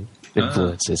American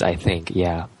influences, I think,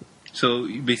 yeah. So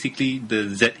basically, the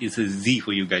Z is a Z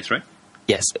for you guys, right?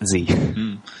 Yes, Z.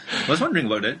 I was wondering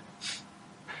about that.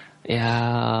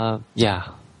 Yeah.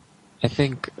 I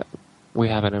think we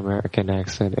have an American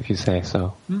accent, if you say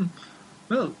so.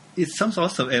 Well, it sounds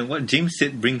awesome, and what James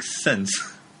said brings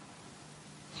sense.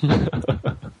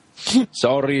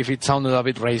 Sorry if it sounded a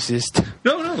bit racist.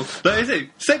 No. Like I said,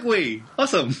 segue.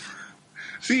 Awesome.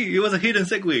 See, it was a hidden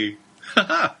segue.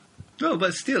 No,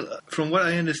 but still, from what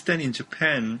I understand in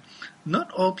Japan,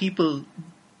 not all people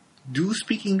do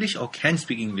speak English or can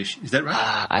speak English. Is that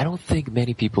right? I don't think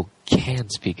many people can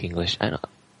speak English. I don't.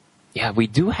 Yeah, we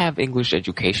do have English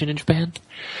education in Japan,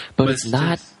 but it's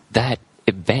not that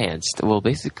advanced. Well,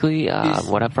 basically,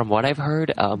 from what I've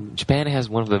heard, Japan has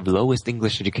one of the lowest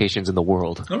English educations in the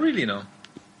world. Oh, really? No.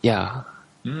 Yeah.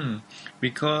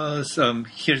 Because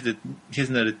here's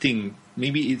another thing.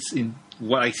 Maybe it's in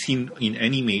what I've seen in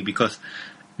anime, because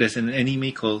there's an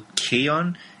anime called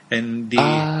K-On! And they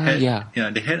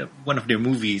they had one of their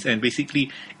movies, and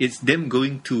basically it's them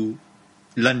going to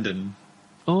London.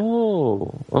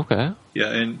 Oh, okay.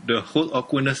 Yeah, and the whole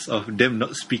awkwardness of them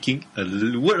not speaking a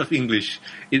word of English,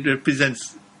 it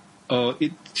represents, or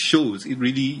it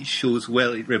really shows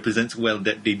well, it represents well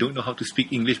that they don't know how to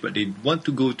speak English, but they want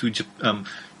to go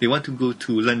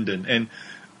to London, and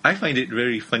I find it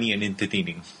very funny and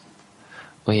entertaining.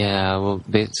 Well,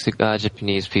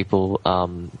 Japanese people,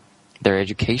 their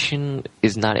education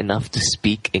is not enough to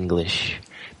speak English.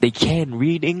 They can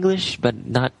read English, but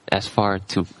not as far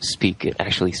to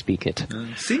actually speak it.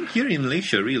 Same here in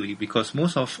Malaysia, really, because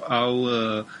most of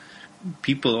our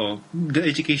people, or the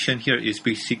education here is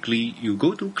basically you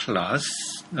go to class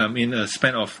in a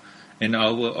span of an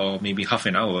hour or maybe half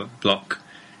an hour block,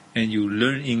 and you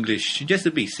learn English, just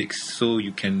the basics. So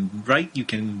you can write, you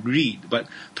can read, but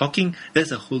talking,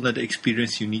 that's a whole other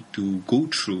experience you need to go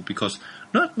through, because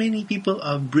not many people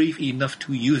are brave enough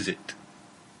to use it.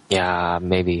 Yeah,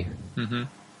 maybe. Mm-hmm.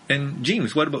 And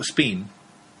James, what about Spain?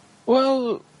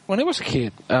 Well, when I was a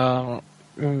kid,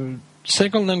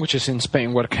 second languages in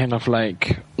Spain were kind of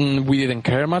like, we didn't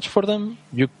care much for them.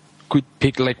 You could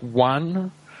pick like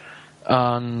one.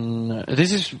 And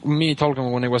this is me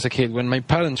talking when I was a kid. When my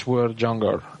parents were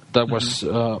younger, that was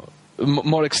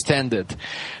more extended.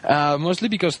 Mostly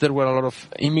because there were a lot of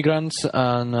immigrants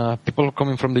and people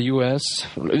coming from the US,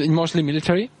 mostly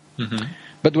military. Mm-hmm.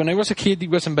 But when I was a kid, it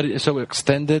wasn't so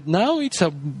extended. Now it's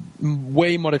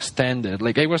way more extended.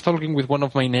 Like, I was talking with one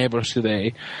of my neighbors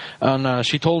today, and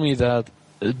she told me that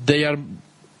they are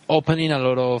opening a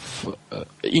lot of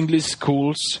English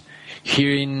schools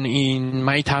here in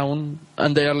my town,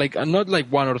 and they are like not like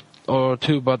one or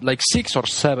two, but like 6 or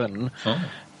 7,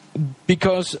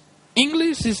 because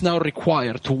English is now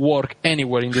required to work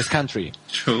anywhere in this country.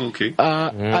 Sure, okay.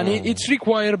 And it's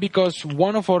required because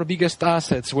one of our biggest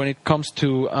assets when it comes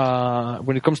to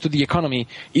the economy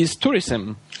is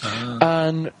tourism,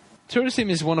 and tourism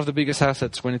is one of the biggest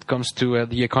assets when it comes to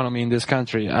the economy in this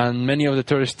country. And many of the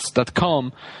tourists that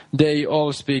come, they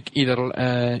all speak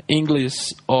either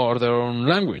English or their own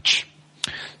language.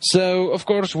 So, of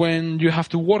course, when you have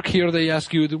to work here, they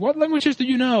ask you, what languages do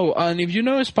you know? And if you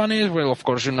know Spanish, well, of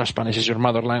course, you know Spanish is your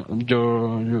mother language,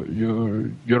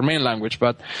 your main language.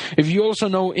 But if you also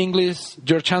know English,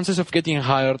 your chances of getting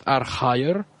hired are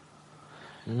higher.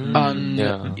 And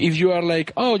if you are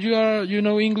like, you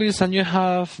know English and you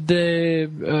have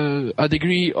a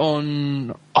degree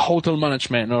on hotel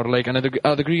management or like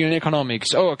a degree in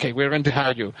economics, okay, we're going to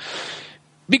hire you.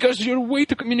 Because your way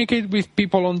to communicate with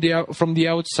people from the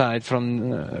outside,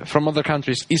 from other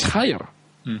countries, is higher.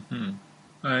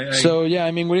 Mm-hmm. So yeah,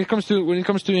 I mean, when it comes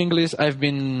to English, I've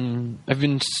been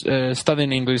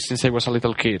studying English since I was a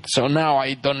little kid. So now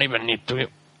I don't even need to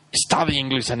study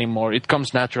English anymore. It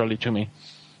comes naturally to me.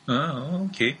 Oh,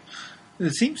 okay.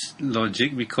 It seems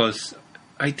logic, because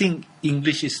I think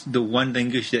English is the one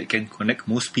language that can connect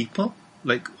most people.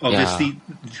 Like, obviously,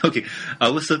 okay,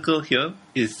 our circle here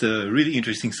is a really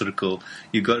interesting circle.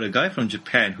 You got a guy from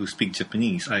Japan who speaks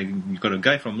Japanese. You got a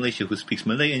guy from Malaysia who speaks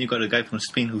Malay, and you got a guy from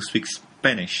Spain who speaks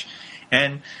Spanish.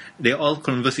 And they all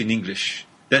converse in English.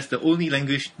 That's the only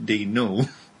language they know.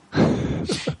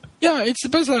 Yeah, it's the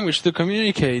best language to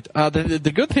communicate.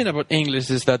 The good thing about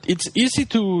English is that it's easy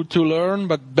to learn,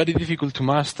 but very difficult to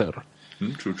master.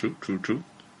 True.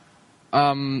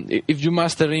 If you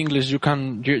master English, you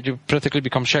practically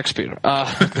become Shakespeare.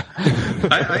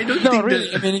 I don't think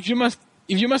really. that... I mean, if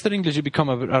you master English, you become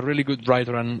a really good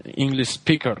writer and English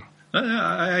speaker.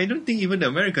 I don't think even the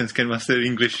Americans can master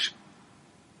English.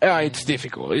 It's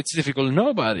difficult.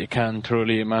 Nobody can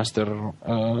truly master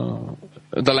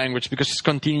the language, because it's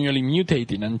continually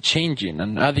mutating and changing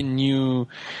and adding new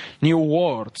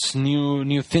words,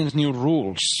 new things, new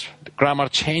rules. The grammar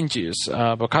changes,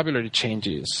 vocabulary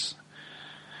changes.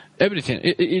 Everything.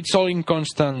 It's all in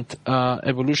constant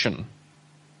evolution.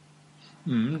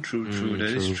 True.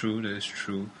 That is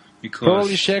true. Because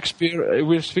probably Shakespeare,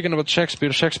 we're speaking about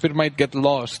Shakespeare. Shakespeare might get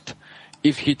lost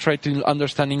if he tried to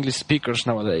understand English speakers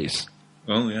nowadays.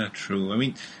 Oh, yeah, true. I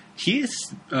mean, he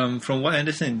is, from what I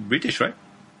understand, British, right?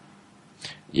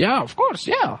 Yeah, of course,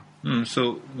 yeah.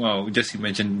 So, wow, just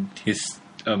imagine his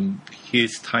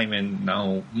his time and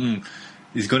now,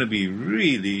 it's going to be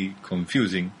really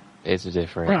confusing. It's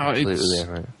different. Well, Completely it's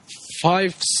different.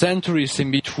 5 centuries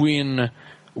in between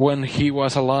when he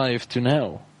was alive to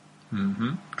now.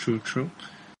 True.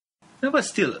 No, but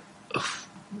still,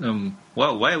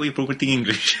 wow, why are we promoting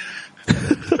English?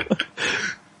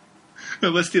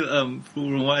 No, but still,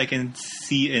 from what I can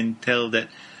see and tell, that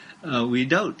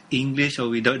without English or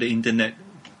without the internet,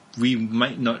 we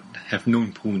might not have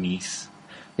known ponies.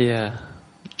 Yeah.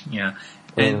 Yeah,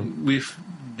 and with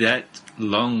that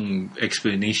long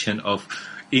explanation of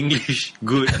English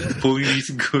good,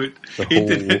 ponies good, The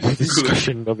internet whole good,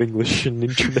 discussion of English and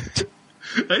internet.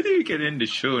 I think we can end the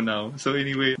show now. So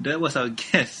anyway, that was our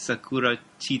guest, Sakura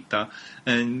Cheetah.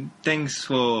 And thanks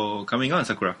for coming on,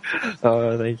 Sakura.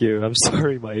 Thank you. I'm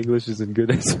sorry my English isn't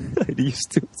good as I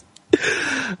used to.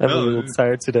 I'm a little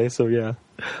tired today, so yeah.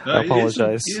 I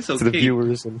apologize it's to the okay.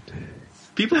 viewers. And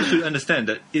People should understand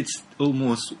that it's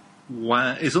almost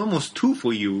 2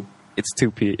 for you. it's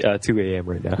 2 a.m.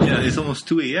 right now. Yeah, it's almost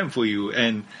 2 a.m. for you.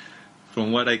 And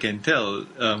from what I can tell,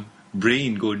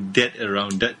 brain go dead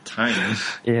around that time.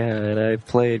 Yeah, and I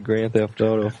played Grand Theft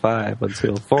Auto 5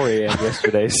 until 4 a.m.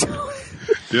 yesterday. So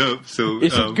Yeah, so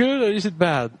Is it good or is it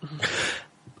bad?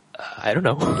 I don't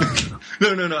know.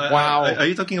 No. Wow. Are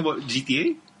you talking about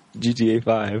GTA? GTA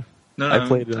 5. No, I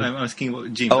played it. I'm asking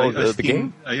about James. Oh, Are you the asking-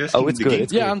 game? Are you asking Oh, it's the good. game?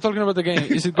 It's Yeah, good. I'm talking about the game.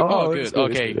 Is it good? Oh, it's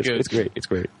good. Okay, it's good. It's great. It's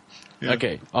great. Yeah.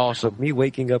 Okay, awesome. Me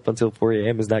waking up until 4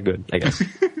 a.m. is not good, I guess.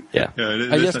 Yeah. Yeah, I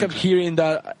that's just not kept good. hearing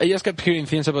that. I just kept hearing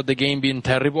things about the game being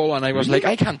terrible, and I was like,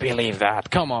 I can't believe that.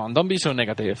 Come on, don't be so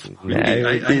negative. Really?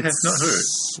 I have It's- not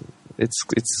heard.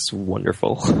 It's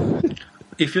wonderful.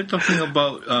 If you're talking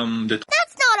about the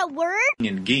That's not a word.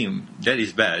 in game, that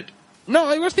is bad. No,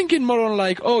 I was thinking more on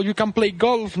like, oh, you can play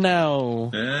golf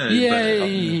now.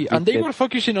 Yay! And they were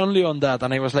focusing only on that,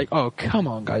 and I was like, oh, come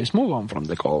on, guys, move on from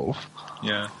the golf.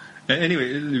 Yeah.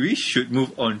 Anyway, we should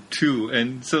move on too.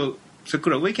 And so,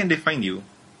 Sakura, where can they find you?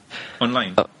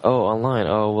 Online. Online.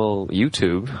 Oh, well,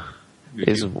 YouTube.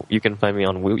 You can find me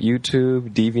on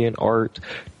YouTube, DeviantArt,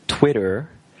 Twitter,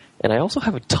 and I also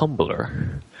have a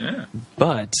Tumblr. Yeah.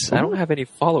 But I don't have any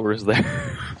followers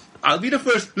there. I'll be the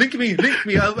first. Link me.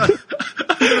 I'm gonna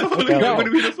follow you. I'm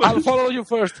gonna be the first. I'll follow you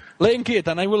first. Link it,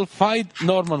 and I will fight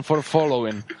Norman for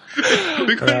following.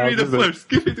 We're gonna be the first.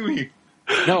 Give it to me.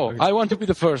 No, I want to be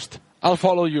the first. I'll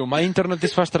follow you. My internet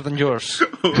is faster than yours.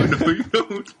 Oh, no, you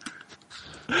don't.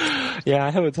 Yeah,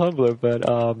 I have a Tumblr, but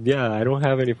I don't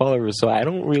have any followers, so I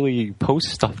don't really post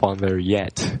stuff on there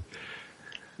yet.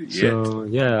 So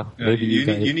yeah, maybe you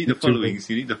guys- need the YouTube- followings.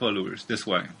 You need the followers. That's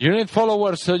why. You need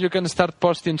followers so you can start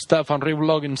posting stuff and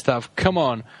reblogging stuff. Come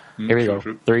on. Here we go.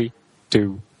 True. 3,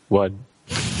 2, 1.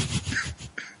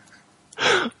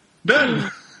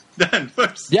 Done. Done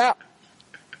first. Yeah.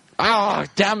 Ah,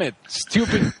 damn it.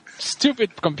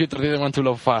 Stupid computer didn't want to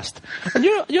load fast. And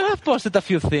you have posted a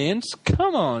few things.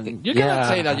 Come on. You cannot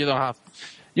say that you don't have.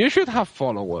 You should have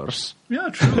followers. Yeah,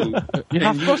 true. You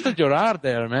have posted your art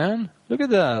there, man. Look at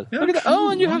that. Yeah, Look at that. true. Oh,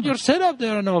 and you have your setup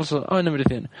there and also and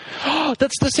everything. Oh,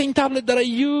 that's the same tablet that I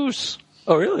use.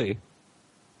 Oh, really?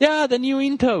 Yeah, the new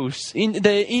Intuos.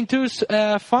 The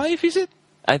Intuos 5, is it?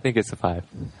 I think it's a 5.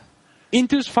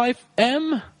 Intuos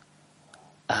 5M?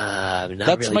 I'm not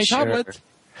That's really my sure. tablet.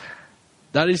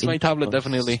 That is my tablet, Intuos.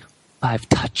 definitely. 5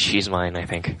 Touch is mine, I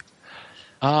think.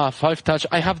 5 Touch.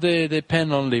 I have the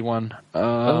pen only one.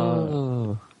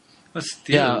 Oh. But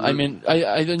still, Yeah, I mean,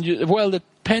 I don't use. Well, the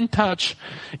pen touch,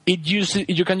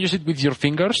 you can use it with your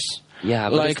fingers. Yeah,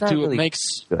 but like it's not to really makes.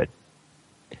 good.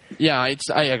 Yeah,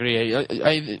 I agree.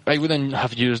 I wouldn't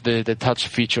have used the touch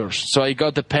features, so I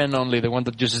got the pen only, the one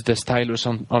that uses the stylus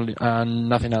only, and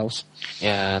nothing else.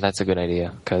 Yeah, that's a good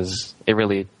idea, because it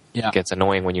really gets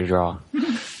annoying when you draw.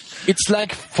 It's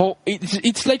like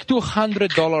it's like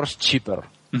 $200 cheaper.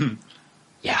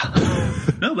 Yeah.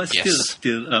 no, but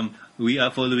still, we are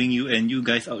following you, and you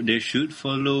guys out there should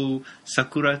follow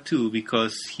Sakura too,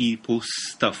 because he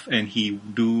posts stuff and he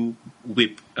do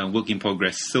whip work in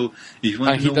progress. So if you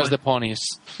want And to he know does the ponies.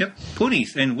 Yep,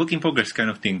 ponies and work in progress kind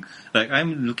of thing. Like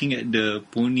I'm looking at the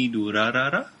Pony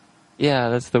Durarara. Yeah,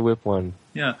 that's the whip one.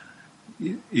 Yeah,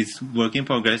 it's work in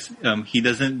progress. He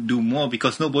doesn't do more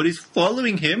because nobody's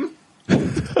following him.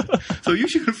 So you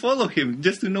should follow him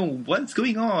just to know what's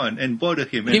going on and bother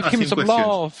him and Give ask him him some questions.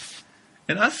 love.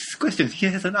 And ask questions. He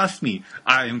hasn't asked me.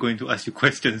 I am going to ask you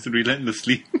questions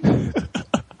relentlessly.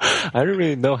 I don't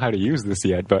really know how to use this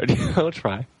yet, but I'll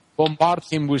try. Bombard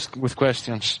him with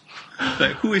questions.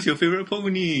 Like, who is your favorite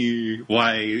pony?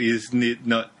 Why isn't it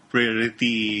not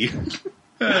priority?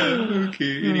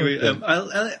 Okay. Anyway,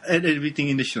 I'll add everything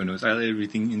in the show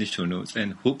notes.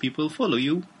 And hope people follow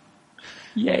you.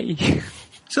 Yay.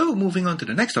 So, moving on to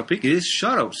the next topic is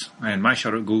shoutouts. And my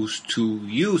shoutout goes to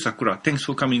you, Sakura. Thanks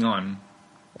for coming on.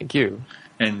 Thank you.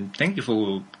 And thank you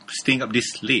for staying up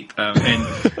this late and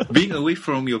being away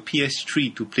from your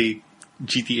PS3 to play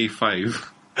GTA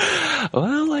 5.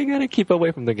 Well, I gotta keep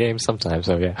away from the game sometimes,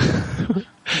 so yeah.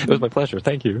 It was my pleasure.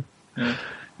 Thank you. Yeah,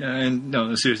 and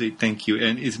no, seriously, thank you.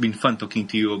 And it's been fun talking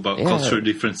to you about cultural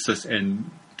differences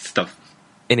and stuff.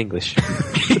 In English.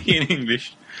 In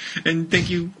English. And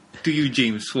thank you to you,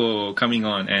 James, for coming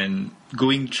on and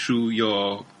going through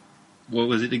your, what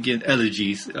was it again,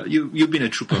 allergies. You've been a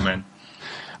trooper, man.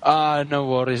 No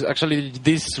worries. Actually,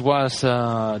 this was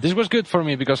good for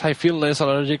me because I feel less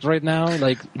allergic right now.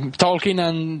 Like talking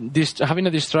and having a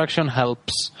distraction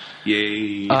helps.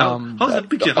 Yay! How's the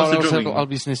picture? How's the drawing? I'll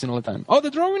be sneezing all the time. Oh,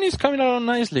 the drawing is coming along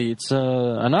nicely. It's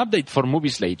an update for Movie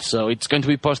Slate, so it's going to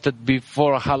be posted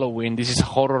before Halloween. This is a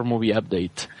horror movie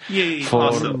update. Yay! For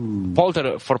Awesome.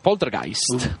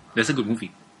 Poltergeist. Ooh, that's a good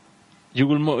movie. You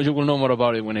will know more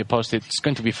about it when I post it. It's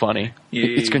going to be funny.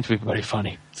 Yay. It's going to be very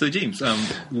funny. So, James,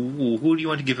 who do you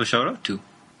want to give a shout out to?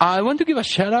 I want to give a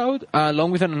shout out,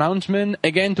 along with an announcement,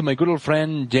 again to my good old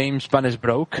friend James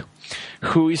Panesbrook,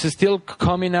 who is still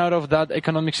coming out of that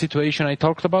economic situation I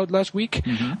talked about last week.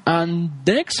 Mm-hmm. And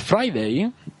next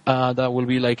Friday, that will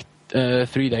be like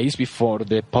 3 days before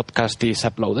the podcast is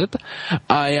uploaded,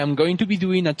 I am going to be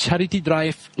doing a charity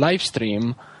drive live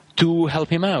stream to help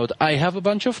him out. I have a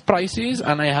bunch of prizes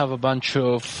and I have a bunch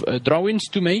of drawings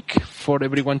to make for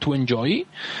everyone to enjoy.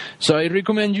 So I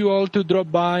recommend you all to drop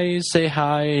by, say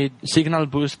hi, signal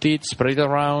boost it, spread it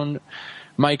around.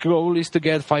 My goal is to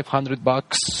get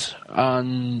 $500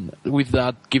 and with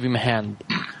that give him a hand.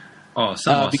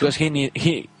 Awesome. Because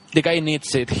the guy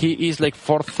needs it. He is like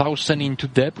 4,000 into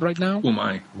debt right now. Oh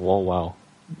my. Whoa, wow.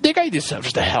 The guy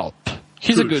deserves the help.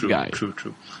 He's a good guy. True.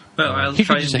 Well, I'll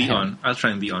try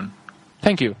and be on.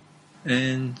 Thank you.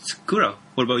 And Sakura,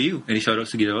 what about you? Any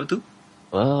shout-outs to give out to?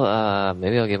 Well,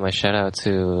 maybe I'll give my shout out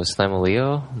to Slime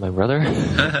Leo, my brother.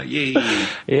 Yay!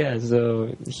 Yeah,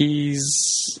 so he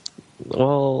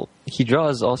also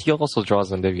draws on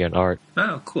DeviantArt.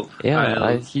 Oh, cool.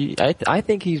 Yeah, I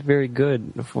think he's very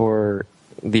good for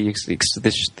the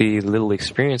little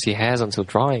experience he has until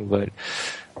drawing, but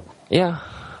yeah.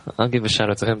 I'll give a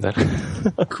shout out to him then.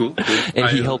 Cool.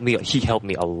 And he helped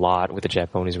me a lot with the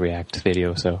Japanese React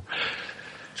video, so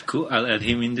cool. I'll add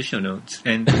him in the show notes.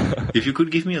 And if you could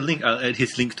give me a link, I'll add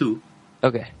his link too.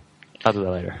 Okay. I'll do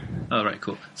that later. Alright,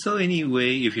 cool. So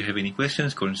anyway, if you have any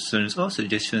questions, concerns, or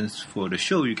suggestions for the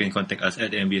show, you can contact us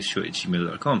at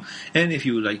mbsshow@gmail.com. And if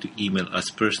you would like to email us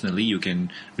personally, you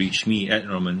can reach me at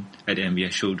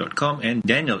norman@mbsshow.com and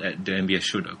Daniel at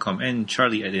thembsshow.com and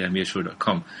Charlie at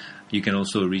thembsshow.com. You can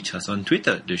also reach us on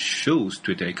Twitter. The show's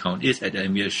Twitter account is at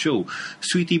MBS Show.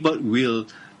 SweetieBot will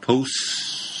post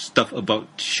stuff about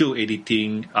show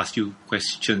editing, ask you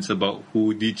questions about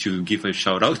who did you give a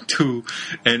shout out to,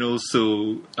 and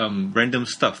also random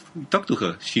stuff. Talk to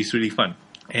her. She's really fun.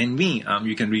 And me,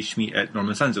 you can reach me at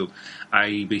Norman Sanzo.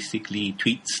 I basically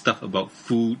tweet stuff about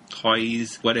food,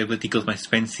 toys, whatever tickles my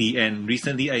fancy, and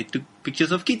recently I took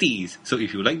pictures of kitties. So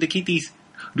if you like the kitties,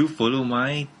 do follow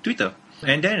my Twitter.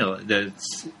 And Daniel,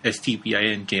 that's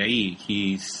STPINKIE.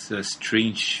 He's a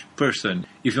strange person.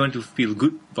 If you want to feel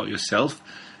good about yourself,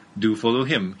 do follow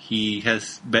him. He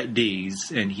has bad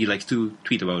days and he likes to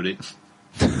tweet about it.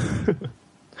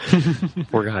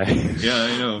 Poor guy. Yeah,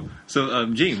 I know. So,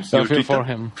 James, I feel for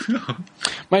him.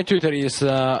 My Twitter is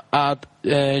at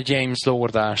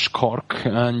James_Cork,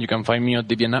 and you can find me on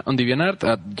DeviantArt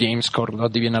at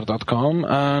jamescork.deviantart.com,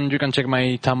 and you can check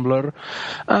my Tumblr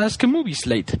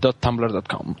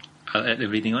askmovieslate.tumblr.com. I'll add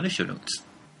everything on the show notes.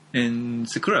 And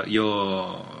Sakura,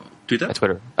 your Twitter? My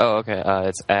Twitter. Oh, okay.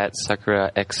 It's at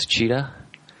SakuraXCheetah.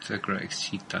 Sakura X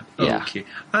Cheetah. Yeah. Okay.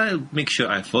 I'll make sure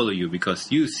I follow you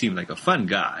because you seem like a fun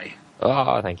guy.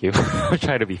 Oh, thank you. I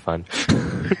try to be fun.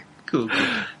 Cool.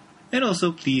 And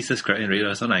also, please subscribe and rate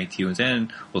us on iTunes,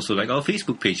 and also like our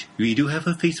Facebook page. We do have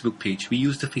a Facebook page. We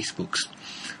use the Facebooks.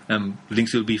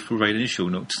 Links will be provided in the show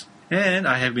notes. And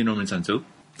I have been Norman Sanzo.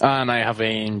 And I have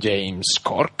been James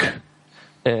Cork.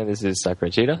 And this is Sakura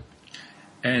Cheetah.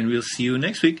 And we'll see you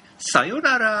next week.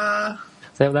 Sayonara!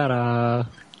 Sayonara!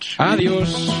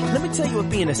 Adios! Let me tell you what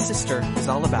being a sister is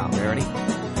all about, Rarity.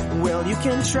 Well, you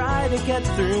can try to get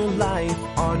through life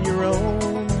on your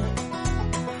own,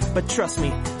 but trust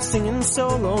me, singing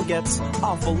solo gets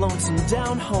awful lonesome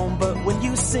down home. But when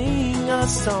you sing a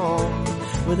song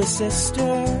with a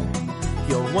sister,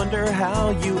 you'll wonder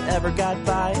how you ever got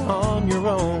by on your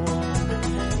own.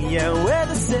 Yeah,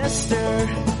 with a sister,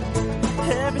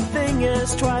 everything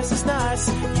is twice as nice.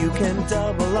 You can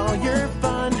double all your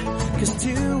fun, 'cause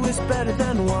two is better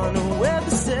than one with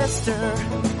a sister.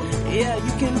 Yeah,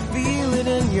 you can feel it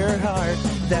in your heart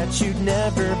that you'd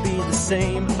never be the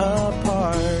same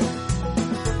apart.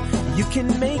 You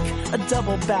can make a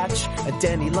double batch, a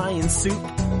dandelion soup.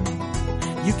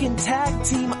 You can tag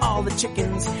team all the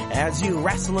chickens as you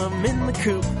wrestle them in the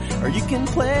coop. Or you can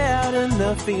play out in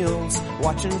the fields,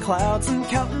 watching clouds and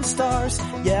counting stars.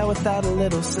 Yeah, without a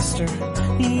little sister,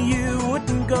 you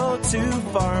wouldn't go too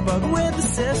far. But with a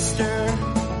sister,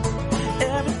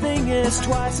 everything is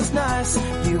twice as nice.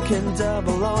 You can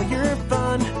double all your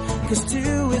fun, 'cause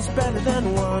two is better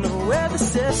than one with a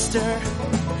sister.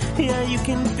 Yeah, you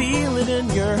can feel it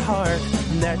in your heart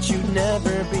that you'd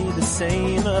never be the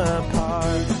same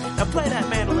apart. Now play that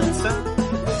mandolin, son.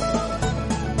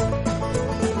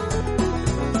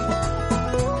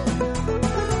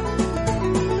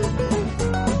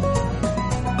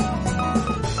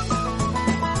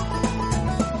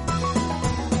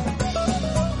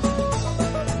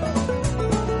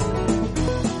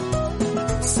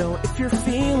 So if you're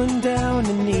feeling down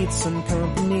and need some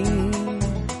company,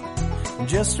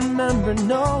 just remember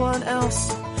no one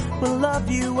else will love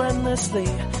you endlessly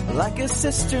like a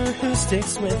sister who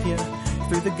sticks with you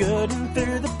through the good and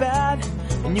through the bad.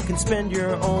 And you can spend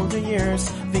your older years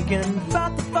thinking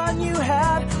about the fun you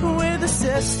had with a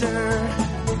sister.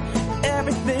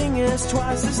 Everything is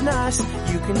twice as nice.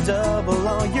 You can double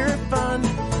all your fun,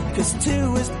 'cause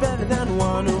two is better than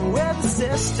one with a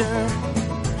sister.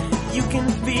 You can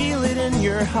feel it in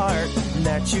your heart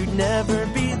that you'd never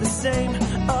be the same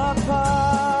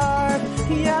apart.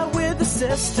 Yeah, with a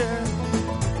sister,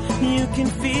 you can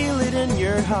feel it in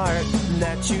your heart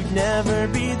that you'd never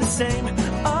be the same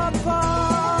apart.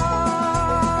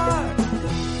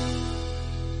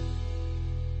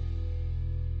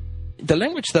 The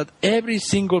language that every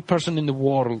single person in the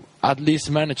world at least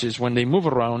manages when they move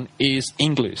around is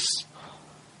English.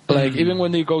 Like, even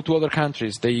when they go to other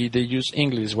countries, they use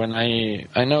English. When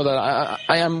I know that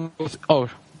I am... Oh,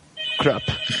 crap.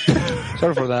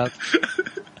 Sorry for that.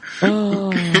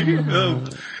 Oh.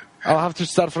 I'll have to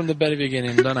start from the very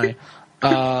beginning, don't I?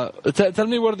 Tell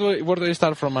me where do I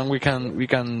start from, and we can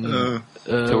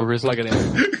tourism. plug it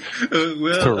in.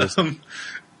 Well,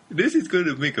 this is going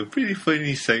to make a pretty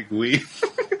funny segue.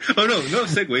 Oh no, no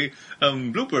segue.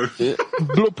 Blooper.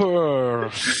 Blooper.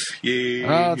 Yay.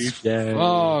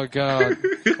 Oh god.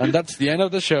 And that's the end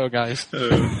of the show, guys.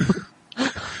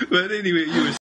 But anyway, you were